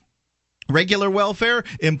welfare, regular welfare,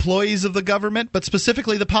 employees of the government, but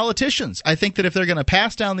specifically the politicians. I think that if they're going to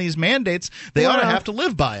pass down these mandates, they ought to have to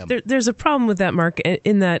live by them. There's a problem with that, Mark,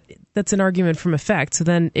 in that that's an argument from effect. So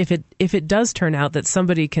then if it does turn out that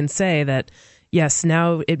somebody can say that, yes,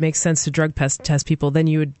 now it makes sense to drug test people, then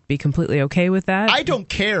you would be completely okay with that? I don't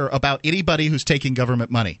care about anybody who's taking government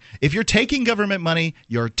money. If you're taking government money,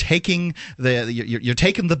 you're taking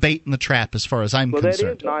the bait and the trap, as far as I'm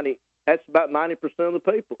concerned. That's about 90% of the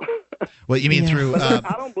people. Well, you mean through...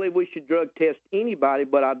 I don't believe we should drug test anybody,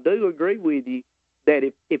 but I do agree with you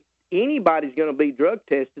that if anybody's going to be drug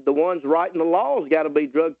tested, the ones writing the laws got to be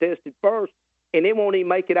drug tested first, and it won't even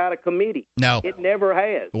make it out of committee. No. It never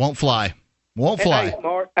has. It won't fly. Won't fly. Hey,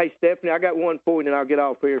 Mark. Hey, Stephanie, I got one for you, and I'll get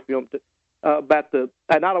off here if you want to. And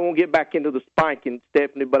I don't want to get back into the spanking,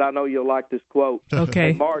 Stephanie, but I know you'll like this quote.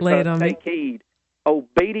 Okay, Mark, lay it on me. Take heed.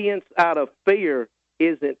 Obedience out of fear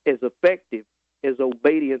isn't as effective as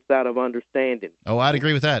obedience out of understanding. Oh, I'd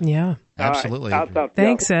agree with that. Yeah. Absolutely.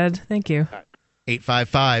 Thanks, Ed. Thank you.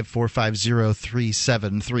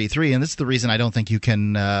 855-450-3733, and this is the reason I don't think you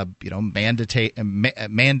can,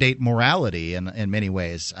 mandate morality in many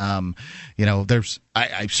ways. I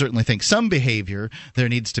certainly think some behavior there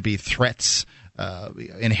needs to be threats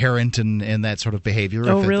inherent in that sort of behavior.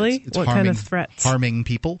 Oh, really? What kind of threats? Harming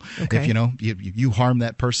people. Okay. If you harm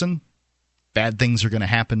that person, bad things are going to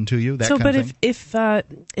happen to you.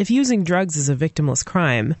 If using drugs is a victimless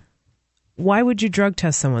crime, why would you drug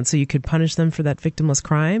test someone? So you could punish them for that victimless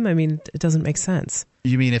crime? I mean, it doesn't make sense.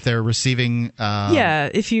 You mean if they're receiving...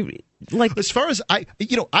 if you... As far as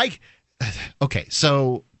okay,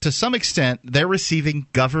 so to some extent, they're receiving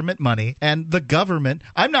government money, and the government...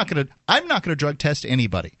 I'm not going to drug test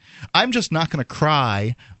anybody. I'm just not going to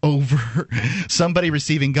cry over somebody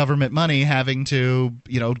receiving government money having to,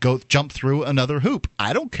 go jump through another hoop.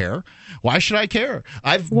 I don't care. Why should I care?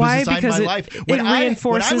 Why? Because it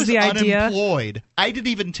reinforces the idea. Unemployed, I didn't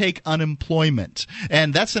even take unemployment,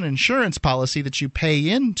 and that's an insurance policy that you pay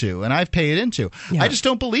into, and I've paid into. Yeah. I just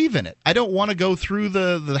don't believe in it. I don't want to go through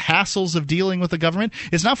the hassles of dealing with the government.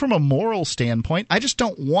 It's not from a moral standpoint. I just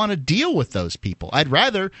don't want to deal with those people. I'd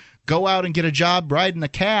rather go out and get a job driving a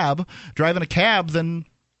cab than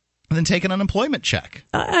take an unemployment check.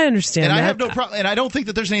 I understand and that. I have no problem, and I don't think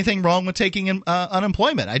that there's anything wrong with taking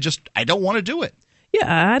unemployment. I don't want to do it.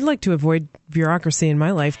 Yeah, I'd like to avoid bureaucracy in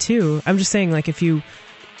my life too. I'm just saying, if you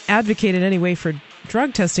advocate in any way for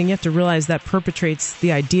drug testing, you have to realize that perpetrates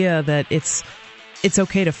the idea that it's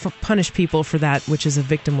okay to punish people for that which is a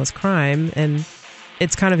victimless crime, and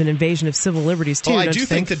it's kind of an invasion of civil liberties, too. Well, I do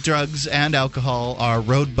think that drugs and alcohol are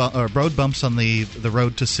road bumps on the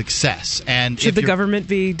road to success. And should the government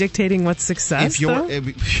be dictating what's success, though?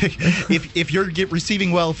 If you're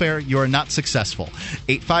receiving welfare, you are not successful.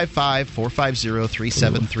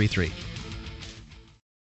 855-450-3733.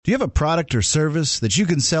 Do you have a product or service that you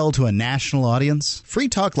can sell to a national audience? Free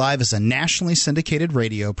Talk Live is a nationally syndicated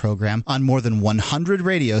radio program on more than 100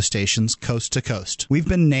 radio stations coast to coast. We've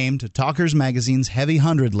been named to Talkers Magazine's Heavy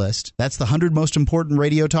 100 list. That's the 100 most important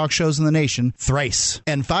radio talk shows in the nation, thrice.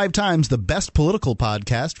 And 5 times the best political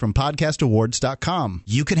podcast from podcastawards.com.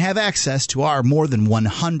 You can have access to our more than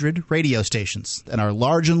 100 radio stations and our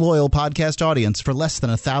large and loyal podcast audience for less than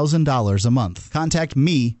 $1,000 a month. Contact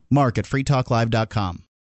me, Mark, at freetalklive.com.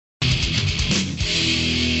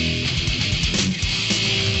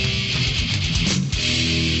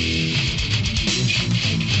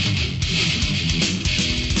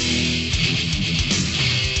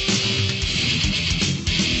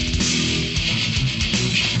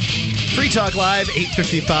 Free Talk Live,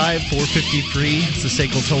 855-450-FREE. It's the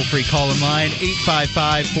SACL toll-free call-in line,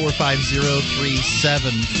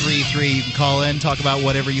 855-450-3733. You can call in, talk about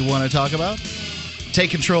whatever you want to talk about.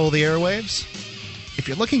 Take control of the airwaves. If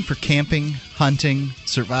you're looking for camping, hunting,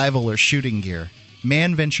 survival, or shooting gear,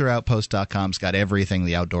 manventureoutpost.com's got everything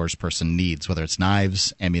the outdoors person needs, whether it's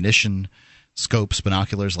knives, ammunition, scopes,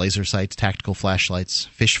 binoculars, laser sights, tactical flashlights,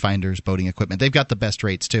 fish finders, boating equipment. They've got the best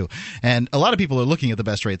rates too, and a lot of people are looking at the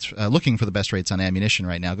best rates, looking for the best rates on ammunition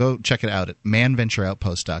right now. Go check it out at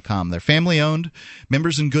manventureoutpost.com. They're family-owned,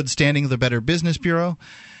 members in good standing of the Better Business Bureau.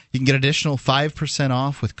 You can get additional 5%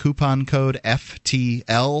 off with coupon code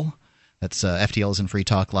FTL. That's FTL is in Free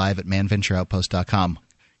Talk Live at manventureoutpost.com.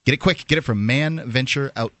 Get it quick. Get it from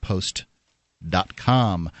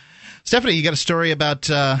manventureoutpost.com. Stephanie, you got a story about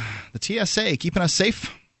the TSA keeping us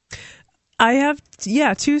safe? I have,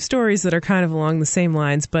 2 stories that are kind of along the same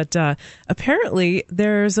lines, but apparently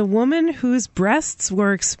there's a woman whose breasts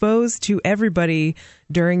were exposed to everybody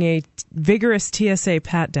during a vigorous TSA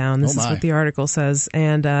pat-down. This is what the article says,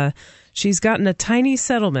 and she's gotten a tiny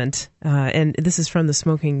settlement, and this is from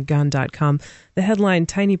thesmokinggun.com. The headline,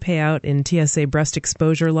 Tiny Payout in TSA Breast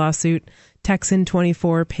Exposure Lawsuit. Texan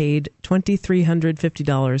 24 paid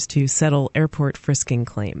 $2,350 to settle airport frisking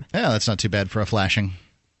claim. Yeah, that's not too bad for a flashing.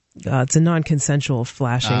 It's a non-consensual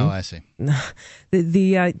flashing. Oh, I see.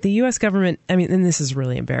 The U.S. government, and this is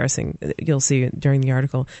really embarrassing, you'll see during the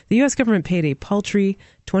article, the U.S. government paid a paltry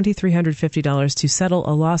 $2,350 to settle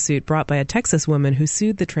a lawsuit brought by a Texas woman who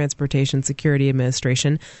sued the Transportation Security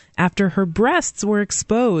Administration after her breasts were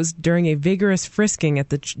exposed during a vigorous frisking at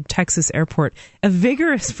the Texas airport. A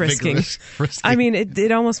vigorous frisking.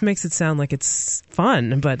 It almost makes it sound like it's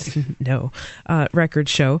fun, but no.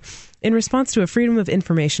 Records show. In response to a Freedom of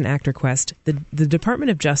Information Act request, the Department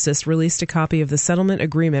of Justice released a copy of the settlement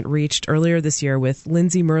agreement reached earlier this year with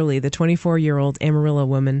Lindsay Murley, the 24-year-old Amarillo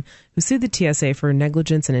woman who sued the TSA for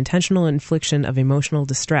negligence and intentional infliction of emotional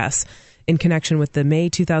distress in connection with the May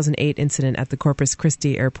 2008 incident at the Corpus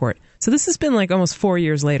Christi airport. So this has been like almost 4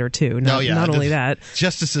 years later, too. Not only that.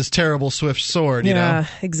 Justice's terrible swift sword, you know? Yeah,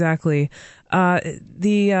 exactly.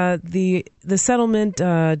 The settlement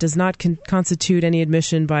does not constitute any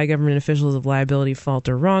admission by government officials of liability, fault,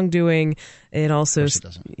 or wrongdoing. It also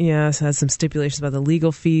has some stipulations about the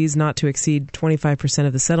legal fees not to exceed 25%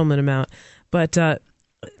 of the settlement amount. But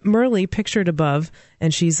Murley, pictured above,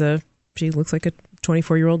 and she looks like a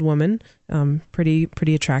 24-year-old woman,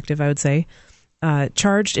 pretty attractive, I would say.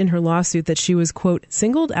 Charged in her lawsuit that she was, quote,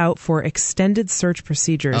 singled out for extended search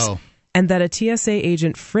procedures. And that a TSA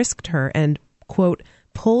agent frisked her and, quote,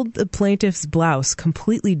 pulled the plaintiff's blouse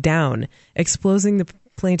completely down, exposing the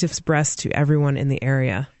plaintiff's breast to everyone in the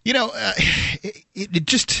area. You know,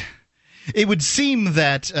 it would seem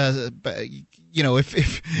that,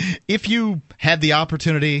 if you had the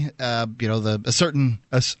opportunity, a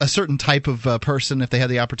certain type of person, if they had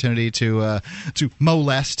the opportunity to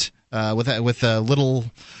molest with a little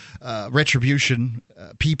retribution,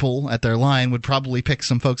 people at their line would probably pick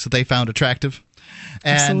some folks that they found attractive.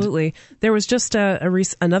 Absolutely. There was just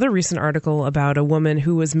another recent article about a woman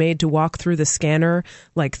who was made to walk through the scanner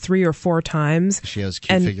like 3 or 4 times. She has a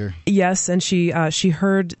cute figure. Yes, and she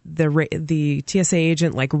heard the TSA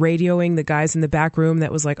agent like radioing the guys in the back room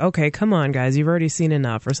that was like, okay, come on, guys, you've already seen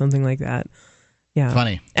enough, or something like that. Yeah.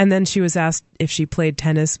 Funny. And then she was asked if she played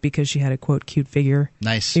tennis because she had a, quote, cute figure.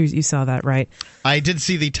 Nice. You saw that, right? I did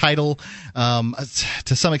see the title.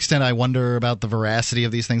 To some extent, I wonder about the veracity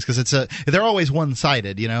of these things because they're always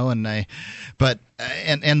one-sided, you know. And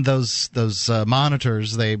those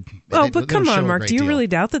monitors, but come on, Mark. Do you really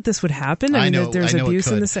doubt that this would happen? I mean, there's abuse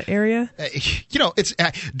in this area. Do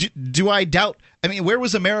I doubt? I mean, where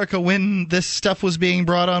was America when this stuff was being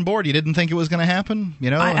brought on board? You didn't think it was going to happen, you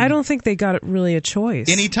know? I don't think they got really a choice.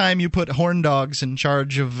 Anytime you put horn dogs in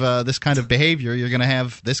charge of this kind of behavior, you're going to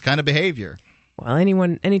have this kind of behavior. Well,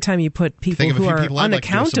 anytime you put people Think of who a few are people I'd like to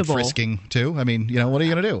do some unaccountable, frisking too. I mean, what are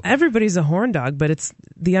you going to do? Everybody's a horn dog, but it's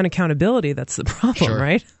the unaccountability that's the problem, Sure.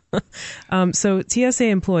 right? So TSA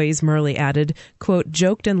employees, Murley added, quote,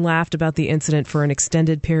 joked and laughed about the incident for an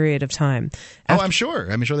extended period of time. I'm sure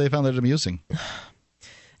they found it amusing.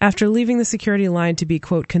 After leaving the security line to be,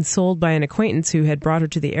 quote, consoled by an acquaintance who had brought her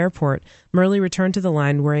to the airport, Murley returned to the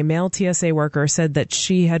line where a male TSA worker said that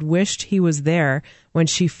she had wished he was there when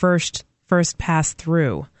she first passed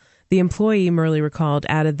through. The employee, Murley recalled,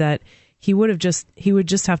 added that he would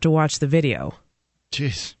just have to watch the video.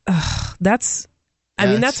 Jeez. That's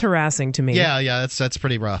harassing to me. Yeah, that's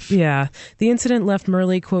pretty rough. Yeah. The incident left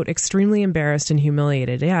Murley, quote, extremely embarrassed and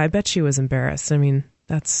humiliated. Yeah, I bet she was embarrassed. I mean,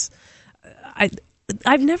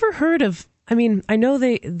 I've never heard of, I know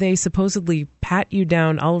they supposedly pat you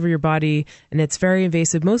down all over your body and it's very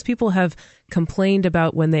invasive. Most people have complained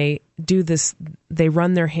about when they do this, they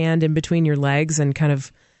run their hand in between your legs and kind of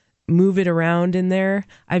move it around in there.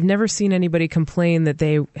 I've never seen anybody complain that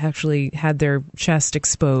they actually had their chest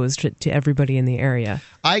exposed to everybody in the area.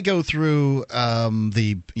 I go through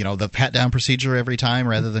the pat down procedure every time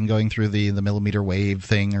rather than going through the millimeter wave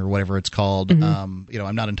thing or whatever it's called. Mm-hmm.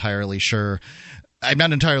 I'm not entirely sure. I'm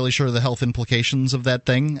not entirely sure of the health implications of that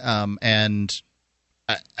thing, and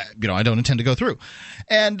I don't intend to go through.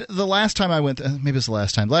 And the last time I went, maybe it's the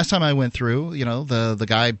last time. Last time I went through, the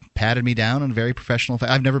guy patted me down in a very professional.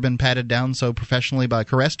 I've never been patted down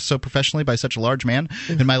caressed so professionally by such a large man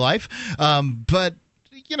in my life. But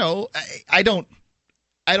I don't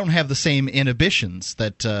have the same inhibitions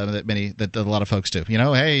that a lot of folks do.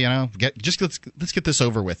 Let's get this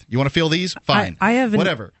over with. You want to feel these? Fine. I have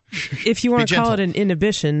whatever. If you want to call it an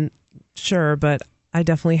inhibition, sure, but I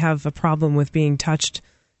definitely have a problem with being touched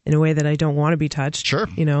in a way that I don't want to be touched. Sure.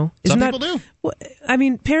 Some people do. Well,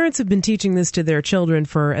 parents have been teaching this to their children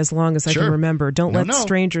for as long as I can remember. Don't let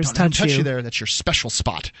strangers touch you. Touch you there. That's your special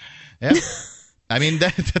spot. Yeah.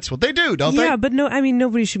 That's what they do, don't they? Yeah, but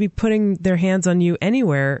nobody should be putting their hands on you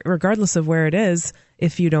anywhere, regardless of where it is,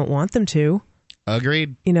 if you don't want them to.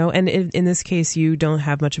 Agreed. And in this case, you don't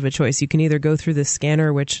have much of a choice. You can either go through this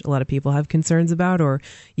scanner, which a lot of people have concerns about, or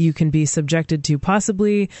you can be subjected to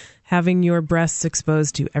possibly having your breasts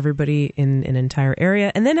exposed to everybody in an entire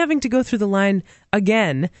area, and then having to go through the line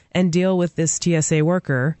again and deal with this TSA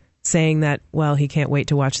worker saying that, well, he can't wait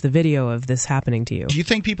to watch the video of this happening to you. Do you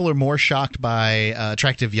think people are more shocked by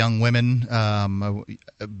attractive young women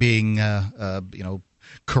being,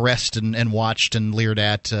 caressed and watched and leered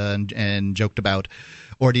at and joked about,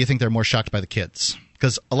 or do you think they're more shocked by the kids?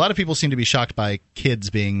 Because a lot of people seem to be shocked by kids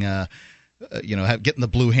being, getting the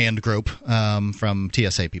blue hand grope from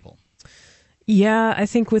TSA people. Yeah, I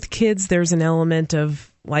think with kids, there's an element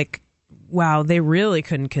of wow, they really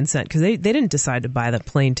couldn't consent because they didn't decide to buy the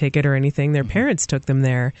plane ticket or anything. Their parents took them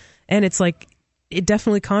there. And it's it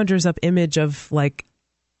definitely conjures up image of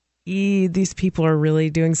these people are really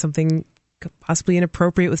doing something possibly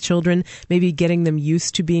inappropriate with children, maybe getting them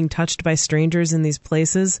used to being touched by strangers in these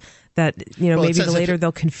places that, maybe later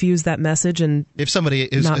they'll confuse that message. And if somebody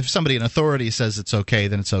in authority says it's okay,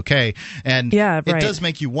 then it's okay. And it does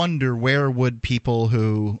make you wonder, where would people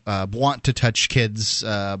who want to touch kids,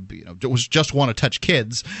 just want to touch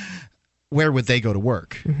kids, where would they go to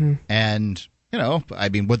work? Mm-hmm. And,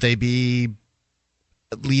 would they be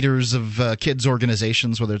leaders of kids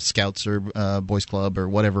organizations, whether it's Scouts or Boys Club or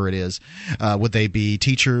whatever it is? Would they be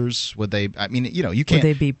teachers? Would they? You can't. Would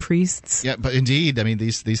they be priests? Yeah, but indeed,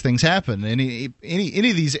 these things happen. Any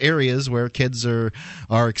of these areas where kids are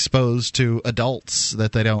exposed to adults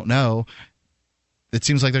that they don't know, it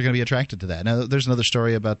seems like they're going to be attracted to that. Now, there's another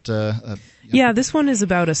story about. This one is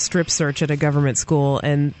about a strip search at a government school,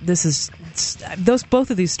 and both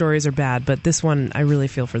of these stories are bad, but this one, I really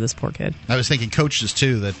feel for this poor kid. I was thinking coaches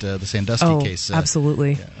too. That the Sandusky case.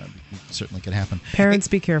 Absolutely. Certainly could happen. Parents,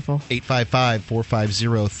 be careful.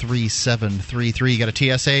 855-450-3733. You got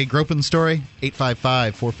a TSA groping story?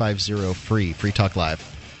 855-450-FREE. Free Talk Live.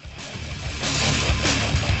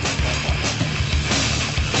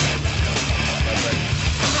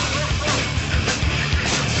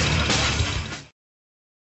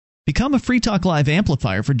 Become a Free Talk Live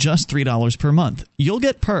amplifier for just $3 per month. You'll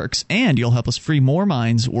get perks, and you'll help us free more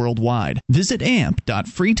minds worldwide. Visit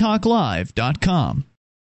amp.freetalklive.com.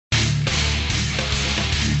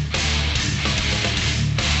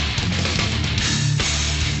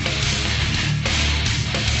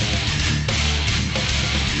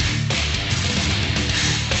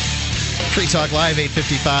 Free Talk Live,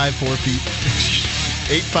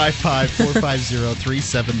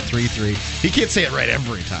 855-450-3733. He can't say it right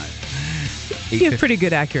every time. You have pretty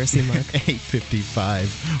good accuracy, Mark.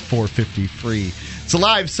 855-450-FREE. It's a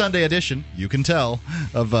live Sunday edition, you can tell,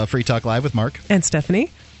 of Free Talk Live with Mark. And Stephanie.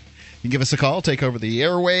 You can give us a call, take over the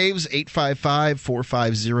airwaves,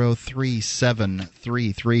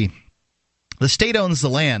 855-450-3733. The state owns the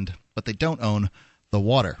land, but they don't own the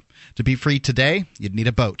water. To be free today, you'd need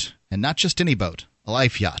a boat, and not just any boat, a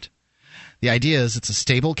life yacht. The idea is it's a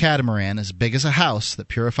stable catamaran as big as a house that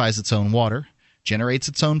purifies its own water, generates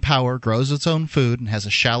its own power, grows its own food, and has a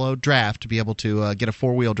shallow draft to be able to get a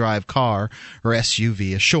four-wheel drive car or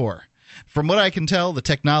SUV ashore. From what I can tell, the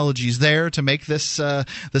technology's there to make this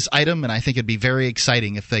item, and I think it'd be very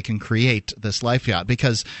exciting if they can create this life yacht,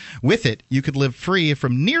 because with it, you could live free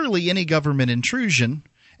from nearly any government intrusion,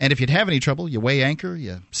 and if you'd have any trouble, you weigh anchor,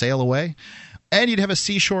 you sail away, and you'd have a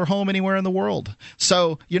seashore home anywhere in the world.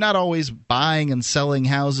 So you're not always buying and selling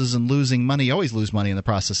houses and losing money. You always lose money in the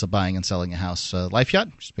process of buying and selling a house. Life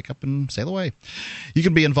yacht, just pick up and sail away. You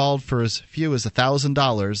can be involved for as few as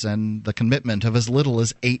 $1,000 and the commitment of as little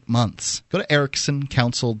as 8 months. Go to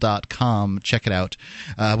EricksonCouncil.com. Check it out.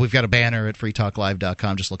 We've got a banner at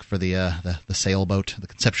freetalklive.com. Just look for the sailboat, the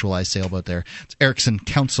conceptualized sailboat there. It's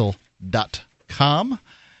EricksonCouncil.com.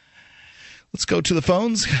 Let's go to the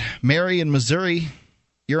phones. Mary in Missouri,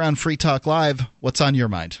 you're on Free Talk Live. What's on your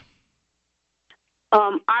mind?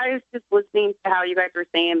 I was just listening to how you guys were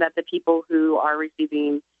saying that the people who are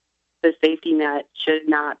receiving the safety net should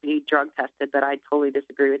not be drug tested, but I totally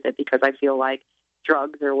disagree with it because I feel like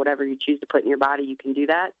drugs or whatever you choose to put in your body, you can do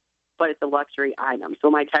that, but it's a luxury item.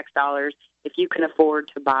 So my tax dollars, if you can afford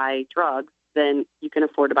to buy drugs, then you can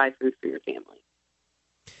afford to buy food for your family.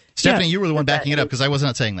 Stephanie, you were the one backing it up because I was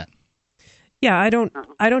not saying that. Yeah, I don't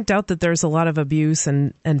doubt that there's a lot of abuse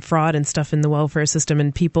and fraud and stuff in the welfare system,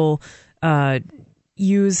 and people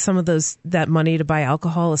use some of that money to buy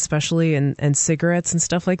alcohol, especially and cigarettes and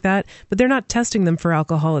stuff like that. But they're not testing them for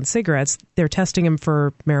alcohol and cigarettes. They're testing them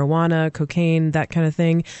for marijuana, cocaine, that kind of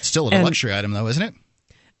thing. Still a luxury item, though, isn't it?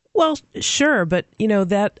 Well, sure, but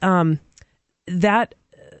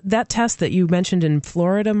that test that you mentioned in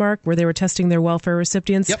Florida, Mark, where they were testing their welfare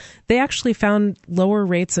recipients, they actually found lower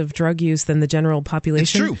rates of drug use than the general population.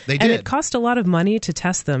 It's true, they did. And it cost a lot of money to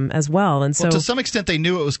test them as well. And so, to some extent, they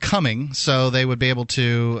knew it was coming, so they would be able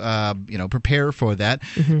to, prepare for that.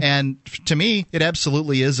 Mm-hmm. And to me, it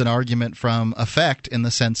absolutely is an argument from effect in the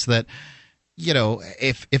sense that,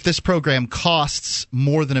 if this program costs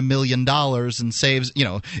more than $1 million and saves,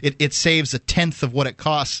 it saves a tenth of what it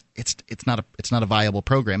costs, it's not a viable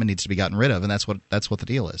program. It needs to be gotten rid of, and that's what the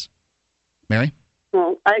deal is. Mary?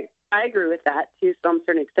 Well, I agree with that to some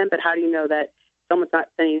certain extent, but how do you know that someone's not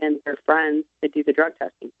sending in their friends to do the drug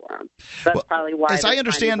testing for them? That's probably why. As I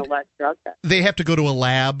understand, less drug test. They have to go to a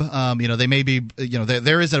lab. They may be.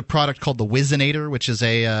 There is a product called the Whizzinator, which is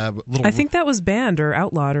a little. I think that was banned or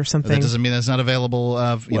outlawed or something. That doesn't mean that's not available.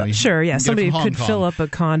 Sure, yeah. Somebody could fill up a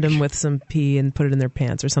condom with some pee and put it in their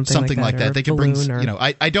pants or something like that. They can bring.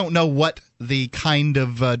 I don't know what the kind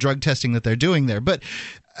of drug testing that they're doing there, but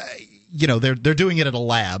they're doing it at a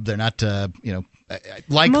lab. They're not.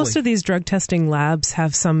 Likely. Most of these drug testing labs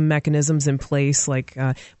have some mechanisms in place,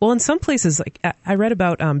 in some places, I read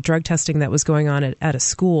about drug testing that was going on at a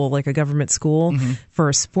school, like a government school,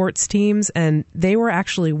 for sports teams, and they were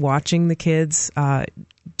actually watching the kids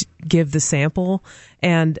give the sample,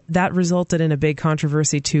 and that resulted in a big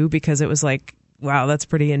controversy too, because it was like, wow, that's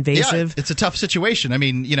pretty invasive. Yeah, it's a tough situation. I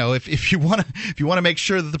mean, if you want to make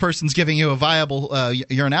sure that the person's giving you a viable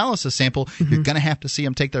urinalysis sample, you're going to have to see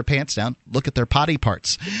them take their pants down, look at their potty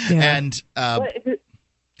parts, and go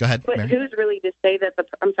ahead. But Mary. Who's really to say that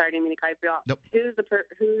I'm sorry, I didn't mean to cut you off. Nope. Who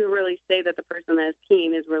really say that the person that is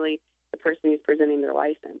peeing is really the person who's presenting their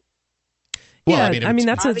license? Well, I mean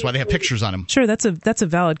that's why they have pictures on them. Sure, that's a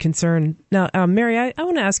valid concern. Now, Mary, I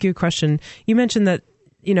want to ask you a question. You mentioned that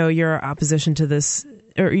your opposition to this,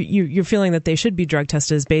 or you're feeling that they should be drug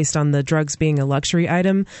tested is based on the drugs being a luxury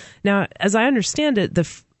item. Now, as I understand it,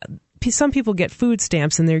 some people get food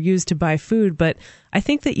stamps and they're used to buy food, but I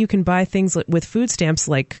think that you can buy things with food stamps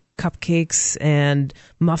like cupcakes and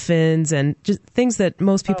muffins and just things that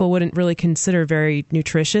most people wouldn't really consider very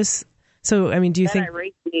nutritious. So, I mean, do you think?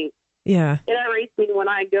 Irritates me. Yeah. It irritates me when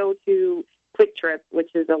I go to Quick Trip,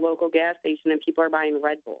 which is a local gas station, and people are buying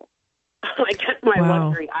Red Bull. Like, that's my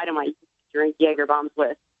luxury item I used to drink Jaeger bombs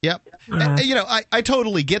with. Yep. Yeah. I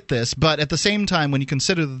totally get this, but at the same time, when you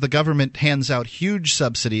consider that the government hands out huge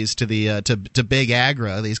subsidies to the to big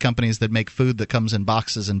agra, these companies that make food that comes in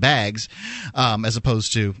boxes and bags, as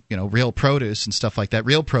opposed to real produce and stuff like that.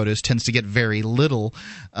 Real produce tends to get very little,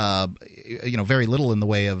 very little in the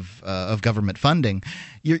way of government funding.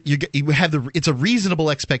 It's a reasonable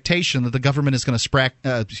expectation that the government is going to scratch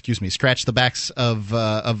the backs of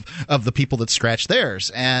the people that scratch theirs,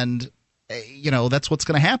 and that's what's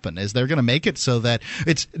going to happen. Is they're going to make it so that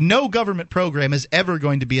no government program is ever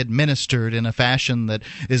going to be administered in a fashion that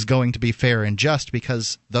is going to be fair and just,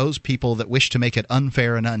 because those people that wish to make it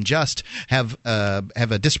unfair and unjust have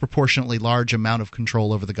a disproportionately large amount of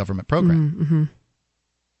control over the government program. Mm-hmm.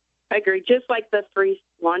 I agree. Just like the free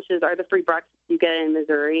lunches or the free breakfast you get in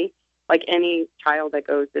Missouri, like any child that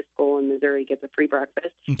goes to school in Missouri gets a free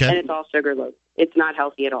breakfast, and it's all sugar loaf. It's not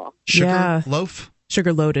healthy at all. Sugar loaf?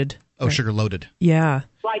 Sugar loaded. Oh, right. Sugar loaded. Yeah.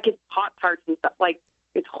 Like it's Pop-Tarts and stuff. Like,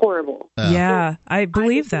 it's horrible. Yeah, I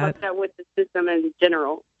believe that. That with the system in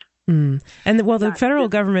general. And the federal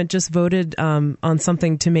government just voted on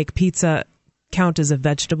something to make pizza count as a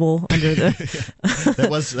vegetable under the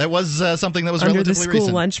that was something that was under relatively the school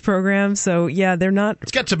recent. lunch program. So yeah, they're not.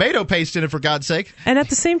 It's got tomato paste in it, for God's sake. And at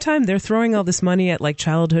the same time, they're throwing all this money at like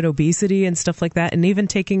childhood obesity and stuff like that, and even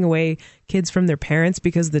taking away kids from their parents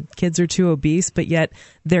because the kids are too obese. But yet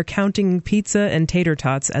they're counting pizza and tater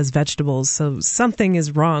tots as vegetables. So something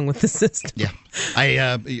is wrong with the system. Yeah,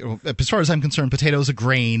 as far as I'm concerned, potato's a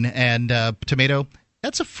grain, and tomato,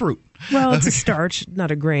 that's a fruit. Well, it's a starch,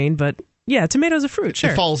 not a grain, but. Yeah, tomato's a fruit,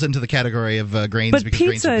 sure. It falls into the category of grains. But because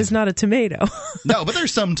pizza grains is not a tomato. No, but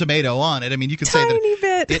there's some tomato on it. I mean, you could say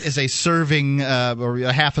that it is a serving or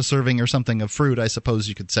a half a serving or something of fruit, I suppose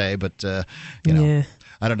you could say. But, I don't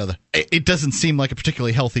know. It doesn't seem like a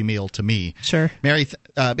particularly healthy meal to me. Sure. Mary,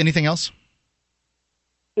 anything else?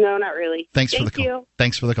 No, not really. Thanks for the call.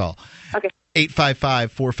 Thanks for the call. Okay.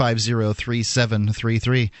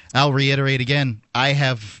 855-450-3733. I'll reiterate again. I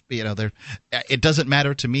have, it doesn't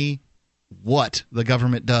matter to me what the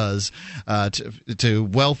government does to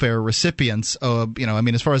welfare recipients.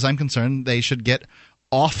 As far as I'm concerned, they should get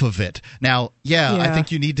off of it. Now, I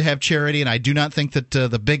think you need to have charity, and I do not think that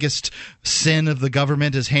the biggest sin of the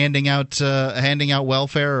government is handing out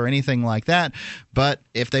welfare or anything like that. But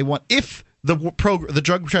if the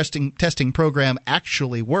drug testing program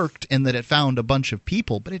actually worked in that it found a bunch of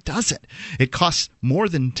people, but it doesn't. It costs more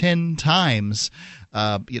than 10 times.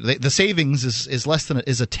 The savings is less than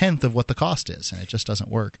is a tenth of what the cost is, and it just doesn't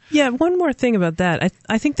work. Yeah, one more thing about that.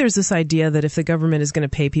 I think there's this idea that if the government is going to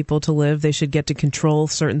pay people to live, they should get to control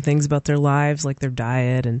certain things about their lives, like their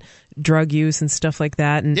diet and drug use and stuff like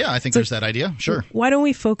that. And I think there's that idea. Sure. Why don't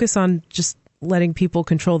we focus on just letting people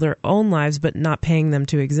control their own lives but not paying them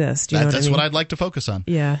to exist? That's what I'd like to focus on.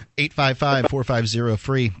 Yeah.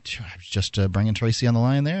 855-450-FREE. I was just bringing Tracy on the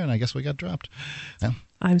line there, and I guess we got dropped. Yeah.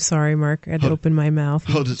 I'm sorry, Mark. I had to open my mouth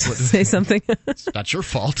and say something. It's not your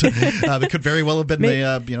fault. It could very well have been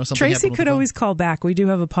something. Tracy could always call back. We do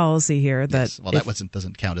have a policy here that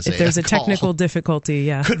doesn't count as if there's a technical difficulty.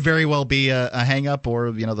 Yeah, could very well be a hang up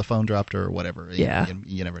or the phone dropped or whatever. Yeah,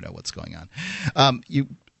 you never know what's going on.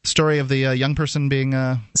 Story of the young person being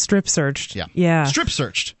strip searched. Yeah, strip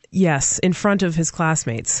searched. Yes, in front of his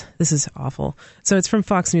classmates. This is awful. So it's from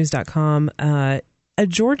FoxNews.com. A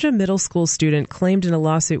Georgia middle school student claimed in a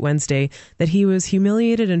lawsuit Wednesday that he was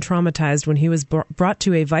humiliated and traumatized when he was brought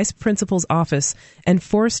to a vice principal's office and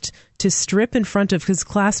forced to strip in front of his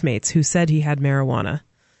classmates who said he had marijuana.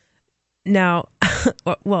 Now,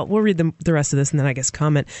 well, we'll read the rest of this and then I guess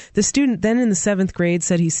comment. The student, then in the 7th grade,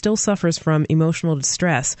 said he still suffers from emotional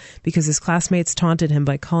distress because his classmates taunted him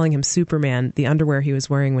by calling him Superman, the underwear he was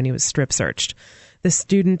wearing when he was strip searched. The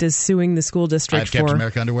student is suing the school district I have Captain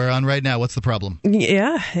America underwear on right now. What's the problem?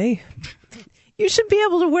 Yeah, hey. You should be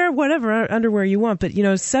able to wear whatever underwear you want, but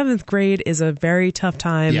 7th grade is a very tough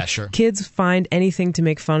time. Yeah, sure. Kids find anything to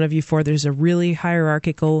make fun of you for. There's a really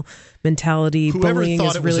hierarchical mentality. Whoever Bullying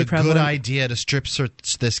thought is it really was a prevalent. good idea to strip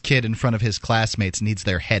search this kid in front of his classmates needs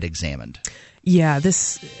their head examined. Yeah,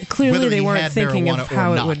 clearly Whether they he weren't had thinking of marijuana or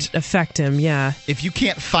how it not. would affect him. Yeah. If you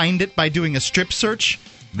can't find it by doing a strip search,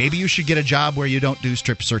 maybe you should get a job where you don't do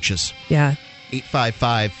strip searches. Yeah.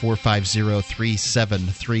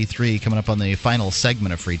 855-450-3733. Coming up on the final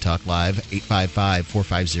segment of Free Talk Live,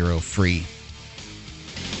 855-450-FREE.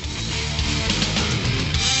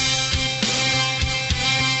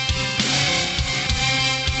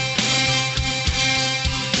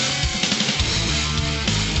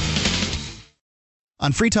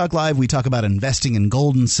 On Free Talk Live, we talk about investing in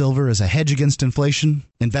gold and silver as a hedge against inflation,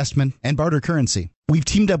 investment, and barter currency. We've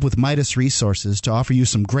teamed up with Midas Resources to offer you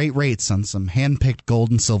some great rates on some hand-picked gold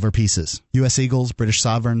and silver pieces. U.S. Eagles, British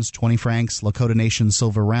Sovereigns, 20 francs, Lakota Nation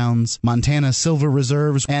silver rounds, Montana silver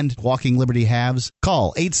reserves, and Walking Liberty halves.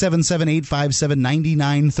 Call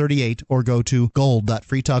 877-857-9938 or go to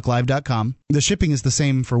gold.freetalklive.com. The shipping is the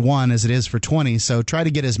same for 1 as it is for 20, so try to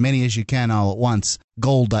get as many as you can all at once.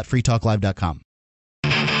 Gold.freetalklive.com.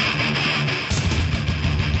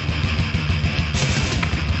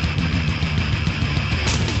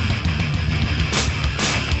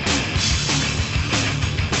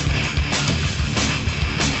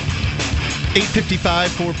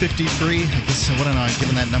 855, 453. I guess, what am I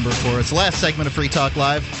giving that number for? It's the last segment of Free Talk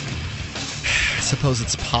Live. I suppose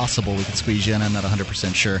it's possible we could squeeze you in. I'm not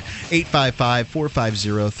 100% sure.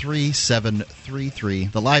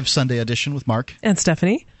 855-450-3733. The live Sunday edition with Mark. And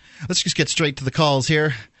Stephanie. Let's just get straight to the calls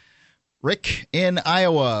here. Rick in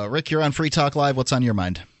Iowa. Rick, you're on Free Talk Live. What's on your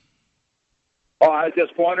mind? Oh, I was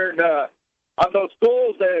just wondering, on those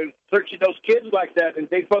schools that are searching those kids like that, are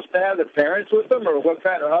they supposed to have the parents with them, or what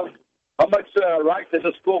kind of... How much right does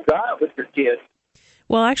the school got with your kids?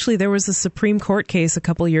 Well, actually, there was a Supreme Court case a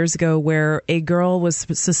couple years ago where a girl was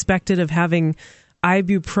suspected of having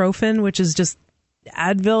ibuprofen, which is just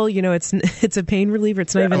Advil. You know, it's a pain reliever.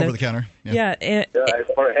 It's not even over the counter. Yeah,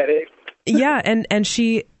 for a headache. Yeah, and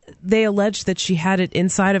they alleged that she had it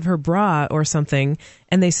inside of her bra or something,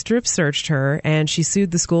 and they strip searched her, and she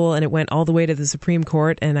sued the school, and it went all the way to the Supreme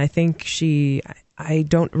Court. And I think I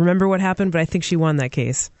don't remember what happened, but I think she won that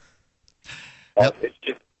case. Yep. It's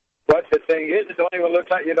just, but the thing is, it don't even look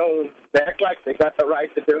like, they act like they got the right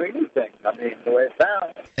to do anything. I mean, the way it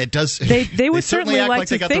sounds. It does. They would certainly like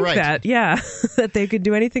to think that, yeah, that they could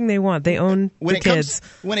do anything they want. They own the kids.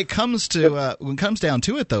 When it comes down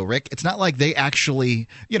to it, though, Rick, it's not like they actually,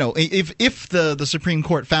 if the Supreme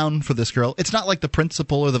Court found for this girl, it's not like the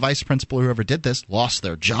principal or the vice principal or whoever did this lost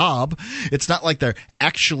their job. It's not like they're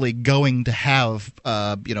actually going to have,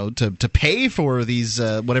 to pay for these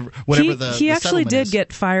whatever he actually did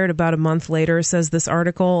get fired about a month later, says this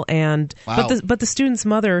article, and wow. but the student's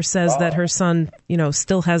mother says that her son,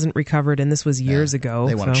 still hasn't recovered, and this was years ago.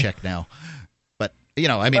 They want to check now, but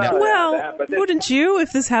well, wouldn't you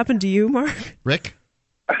if this happened to you, Mark? Rick?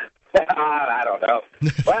 I don't know.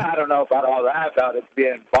 Well, I don't know about all that, about it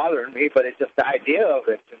being bothering me, but it's just the idea of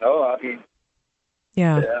it, I mean,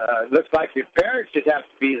 yeah. It looks like your parents should have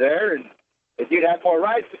to be there, and if you'd have more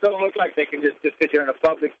rights, it doesn't look like they can just because you're in a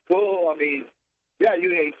public school. I mean, yeah,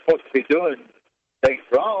 you ain't supposed to be doing things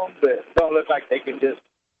wrong, but it don't look like they can just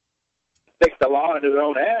take the law into their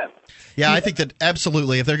own hands. Yeah, I think that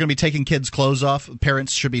absolutely. If they're going to be taking kids' clothes off,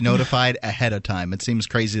 parents should be notified ahead of time. It seems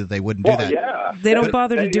crazy that they wouldn't do that. Yeah, they don't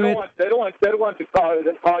bother to do it. They don't want to call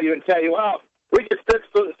you and tell you, well, we just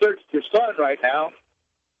searched your son right now.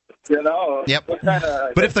 Yep.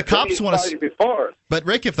 But if the cops want to, but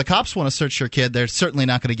Rick, if the cops want to search your kid, they're certainly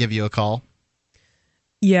not going to give you a call.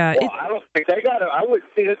 Yeah, well, I don't think they got it. I would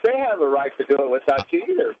see that they have a right to do it without you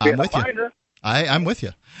either. I'm with you. I'm with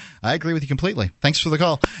you. I agree with you completely. Thanks for the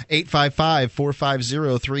call.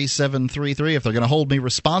 855-450-3733. If they're going to hold me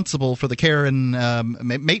responsible for the care and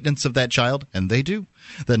maintenance of that child, and they do,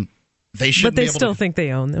 then they shouldn't. But they still think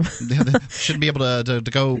they own them. They shouldn't be able to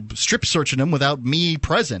go strip searching them without me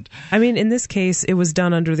present. I mean, in this case, it was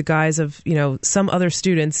done under the guise of, some other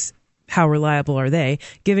students. How reliable are they?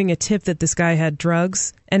 Giving a tip that this guy had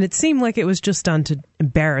drugs, and it seemed like it was just done to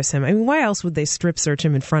embarrass him. I mean, why else would they strip search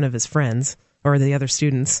him in front of his friends or the other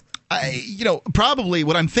students? Probably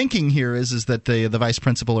what I'm thinking here is that the vice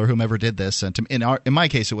principal or whomever did this, and in my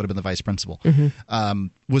case it would have been the vice principal,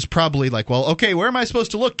 was probably like, well, okay, where am I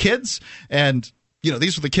supposed to look, kids? And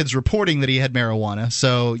these were the kids reporting that he had marijuana.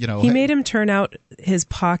 So he made him turn out his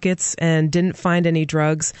pockets and didn't find any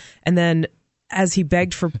drugs, and then. As he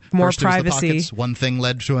begged for more First privacy, the pockets, one thing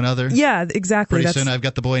led to another. Yeah, exactly. Pretty soon, I've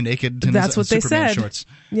got the boy naked in that's what they Superman said. Shorts.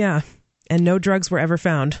 Yeah, and no drugs were ever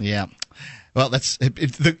found. Yeah. Well,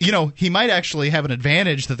 he might actually have an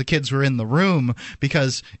advantage that the kids were in the room,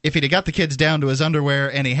 because if he'd have got the kids down to his underwear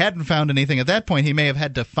and he hadn't found anything at that point, he may have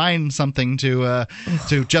had to find something to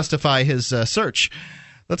justify his search.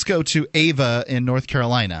 Let's go to Ava in North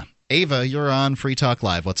Carolina. Ava, you're on Free Talk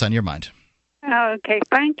Live. What's on your mind? Okay,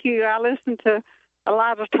 thank you. I listen to a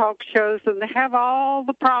lot of talk shows, and they have all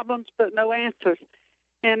the problems but no answers.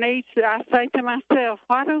 And I say to myself,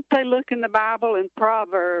 why don't they look in the Bible in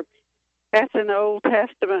Proverbs? That's in the Old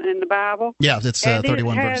Testament in the Bible. Yeah, it's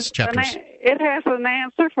 31 chapters. It has an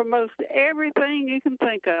answer for most everything you can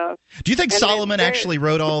think of. Do you think Solomon actually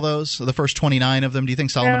wrote all those, the first 29 of them? Do you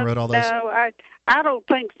think Solomon wrote all those? No, I don't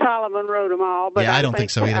think Solomon wrote them all. But yeah, I don't think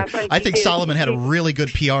so either. I think Solomon had a really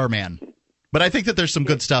good PR man. But I think that there's some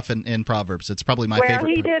good stuff in Proverbs. It's probably my favorite.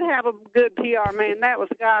 Well, he did have a good PR man. That was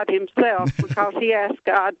God himself, because he asked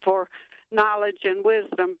God for knowledge and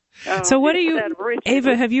wisdom. So what do you,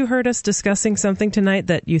 Ava, have you heard us discussing something tonight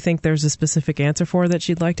that you think there's a specific answer for that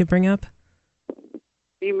she'd like to bring up?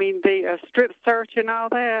 You mean the strip search and all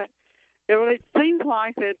that? Well, it seems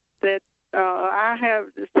like it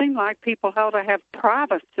seems like people ought to have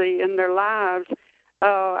privacy in their lives.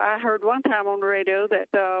 I heard one time on the radio that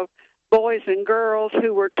boys and girls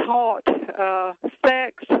who were taught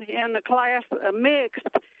sex in the class mixed,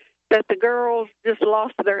 that the girls just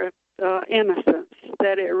lost their innocence,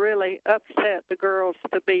 that it really upset the girls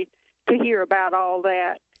to hear about all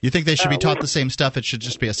that. You think they should be taught the same stuff? It should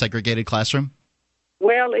just be a segregated classroom?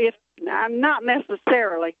 Well, not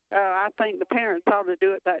necessarily. I think the parents ought to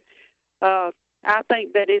do it. But I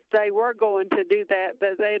think that if they were going to do that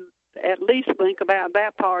they'd at least think about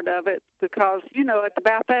that part of it, because, at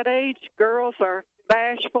about that age, girls are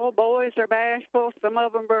bashful, boys are bashful, some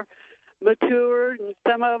of them are mature and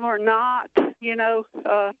some of them are not,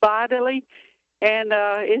 bodily, and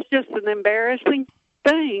it's just an embarrassing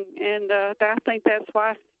thing, and I think that's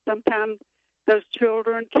why sometimes those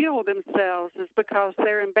children kill themselves, is because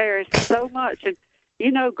they're embarrassed so much. And,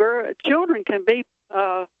 children can be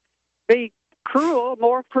cruel,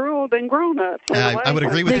 more cruel than grown-ups. I would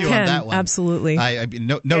agree with you on that one. Absolutely.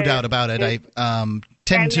 No doubt about it. I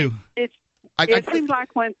tend to. It seems like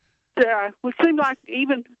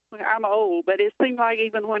even I'm old, but it seemed like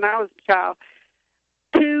even when I was a child,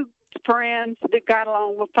 two friends that got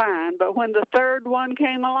along were fine, but when the third one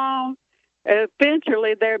came along,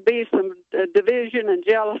 eventually there'd be some division and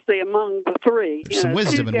jealousy among the three. There's some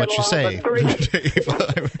wisdom in what you say.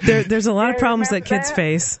 There's a lot of problems that kids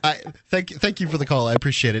face. Thank you for the call. I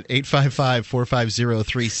appreciate it.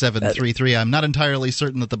 855-450-3733. I'm not entirely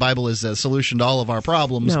certain that the Bible is a solution to all of our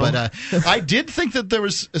problems, but I did think that there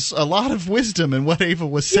was a lot of wisdom in what Ava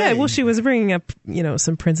was saying. Yeah, well, she was bringing up,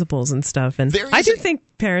 some principles and stuff. And I do think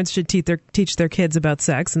parents should teach their kids about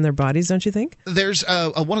sex and their bodies, don't you think? There's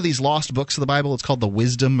one of these lost books of the Bible. It's called the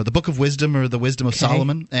Wisdom, or the Book of Wisdom, or the Wisdom of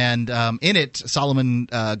Solomon. And in it, Solomon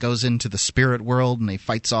goes into the spirit world and he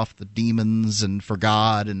fights off the demons and for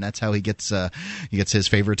God, and that's how he gets his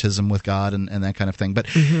favoritism with God and that kind of thing. But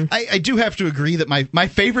I do have to agree that my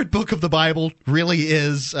favorite book of the Bible really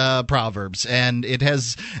is Proverbs, and it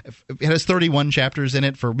has 31 chapters in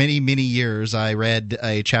it. For many years, I read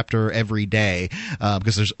a chapter every day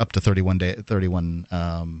because there's up to 31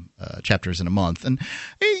 chapters in a month, and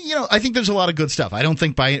I think there's a lot of good stuff. I don't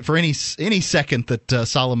think for any second that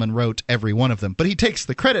Solomon wrote every one of them, but he takes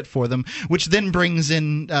the credit for them, which then brings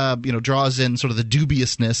in, draws in sort of the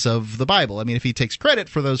dubiousness of the Bible. I mean, if he takes credit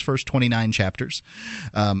for those first 29 chapters,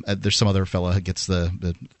 there's some other fellow who gets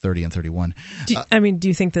the 30 and 31. Do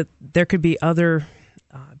you think that there could be other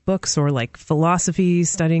books or like philosophy,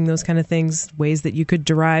 studying those kind of things, ways that you could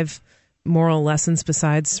derive moral lessons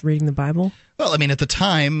besides reading the Bible? Well, I mean, at the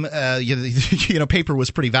time, paper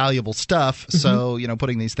was pretty valuable stuff. So,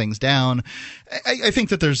 putting these things down, I think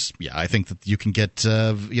that I think that you can get,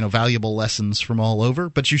 valuable lessons from all over,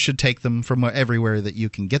 but you should take them from everywhere that you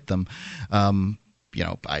can get them. I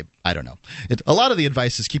don't know. A lot of the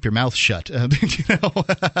advice is keep your mouth shut, which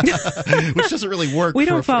doesn't really work. We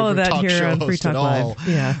don't follow for that talk here on show Free host Talk at all. Live.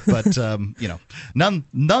 Yeah. But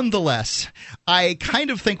nonetheless, I kind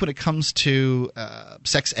of think when it comes to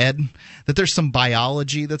sex ed that there's some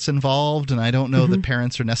biology that's involved, and I don't know that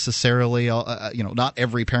parents are necessarily, not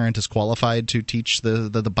every parent is qualified to teach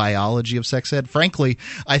the biology of sex ed. Frankly,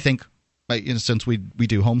 I think, since we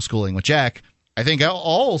do homeschooling with Jack, I think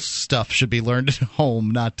all stuff should be learned at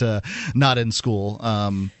home, not in school.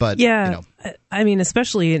 But yeah, I mean,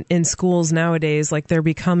 especially in schools nowadays, like they're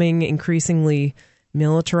becoming increasingly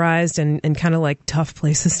militarized and kind of like tough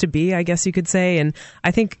places to be, I guess you could say. And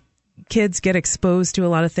I think kids get exposed to a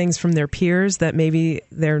lot of things from their peers that maybe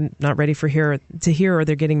they're not ready to hear, or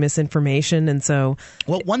they're getting misinformation. And so,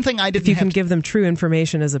 one thing if you can give them true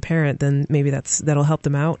information as a parent, then maybe that'll help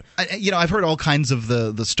them out. I've heard all kinds of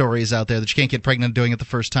the stories out there that you can't get pregnant doing it the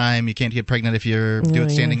first time. You can't get pregnant if you're doing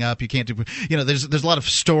standing up. You can't do. There's a lot of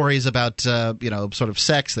stories about sort of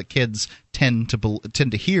sex that kids tend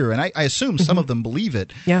to hear, and I assume some of them believe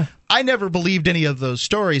it. Yeah. I never believed any of those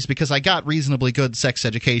stories because I got reasonably good sex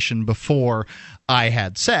education before I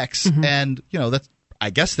had sex, and I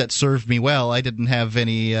guess that served me well. I didn't have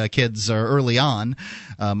any kids early on,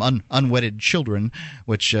 unwedded children,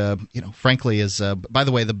 which frankly is, by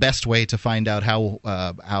the way, the best way to find out how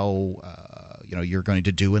you're going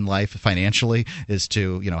to do in life financially is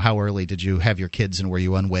to how early did you have your kids and were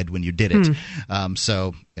you unwed when you did it.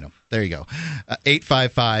 So there you go.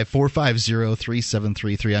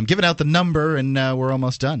 855-450-3733. I'm giving out the number, and we're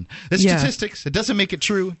almost done. It's statistics. It doesn't make it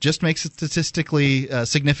true, just makes it statistically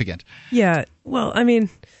significant. Yeah. Well, I mean,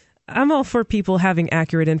 I'm all for people having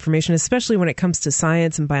accurate information, especially when it comes to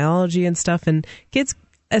science and biology and stuff. And kids,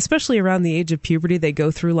 especially around the age of puberty, they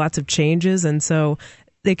go through lots of changes, and so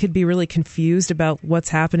they could be really confused about what's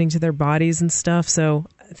happening to their bodies and stuff. So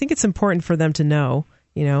I think it's important for them to know,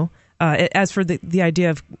 as for the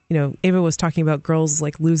idea of, Ava was talking about girls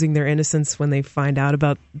like losing their innocence when they find out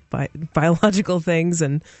about biological things.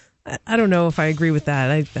 And I don't know if I agree with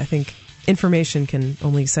that. I think information can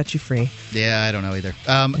only set you free. Yeah, I don't know either.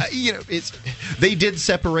 They did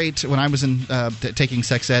separate when I was in taking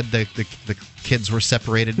sex ed. The kids were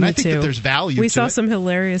separated, and I think that there's value. We to saw it. Some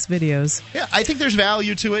hilarious videos. Yeah, I think there's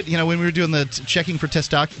value to it. When we were doing the checking for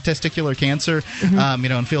testicular cancer,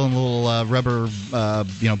 and feeling a little rubber,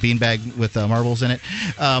 beanbag with marbles in it.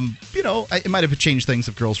 It might have changed things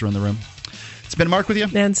if girls were in the room. It's been Mark with you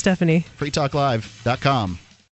and Stephanie. FreeTalkLive.com.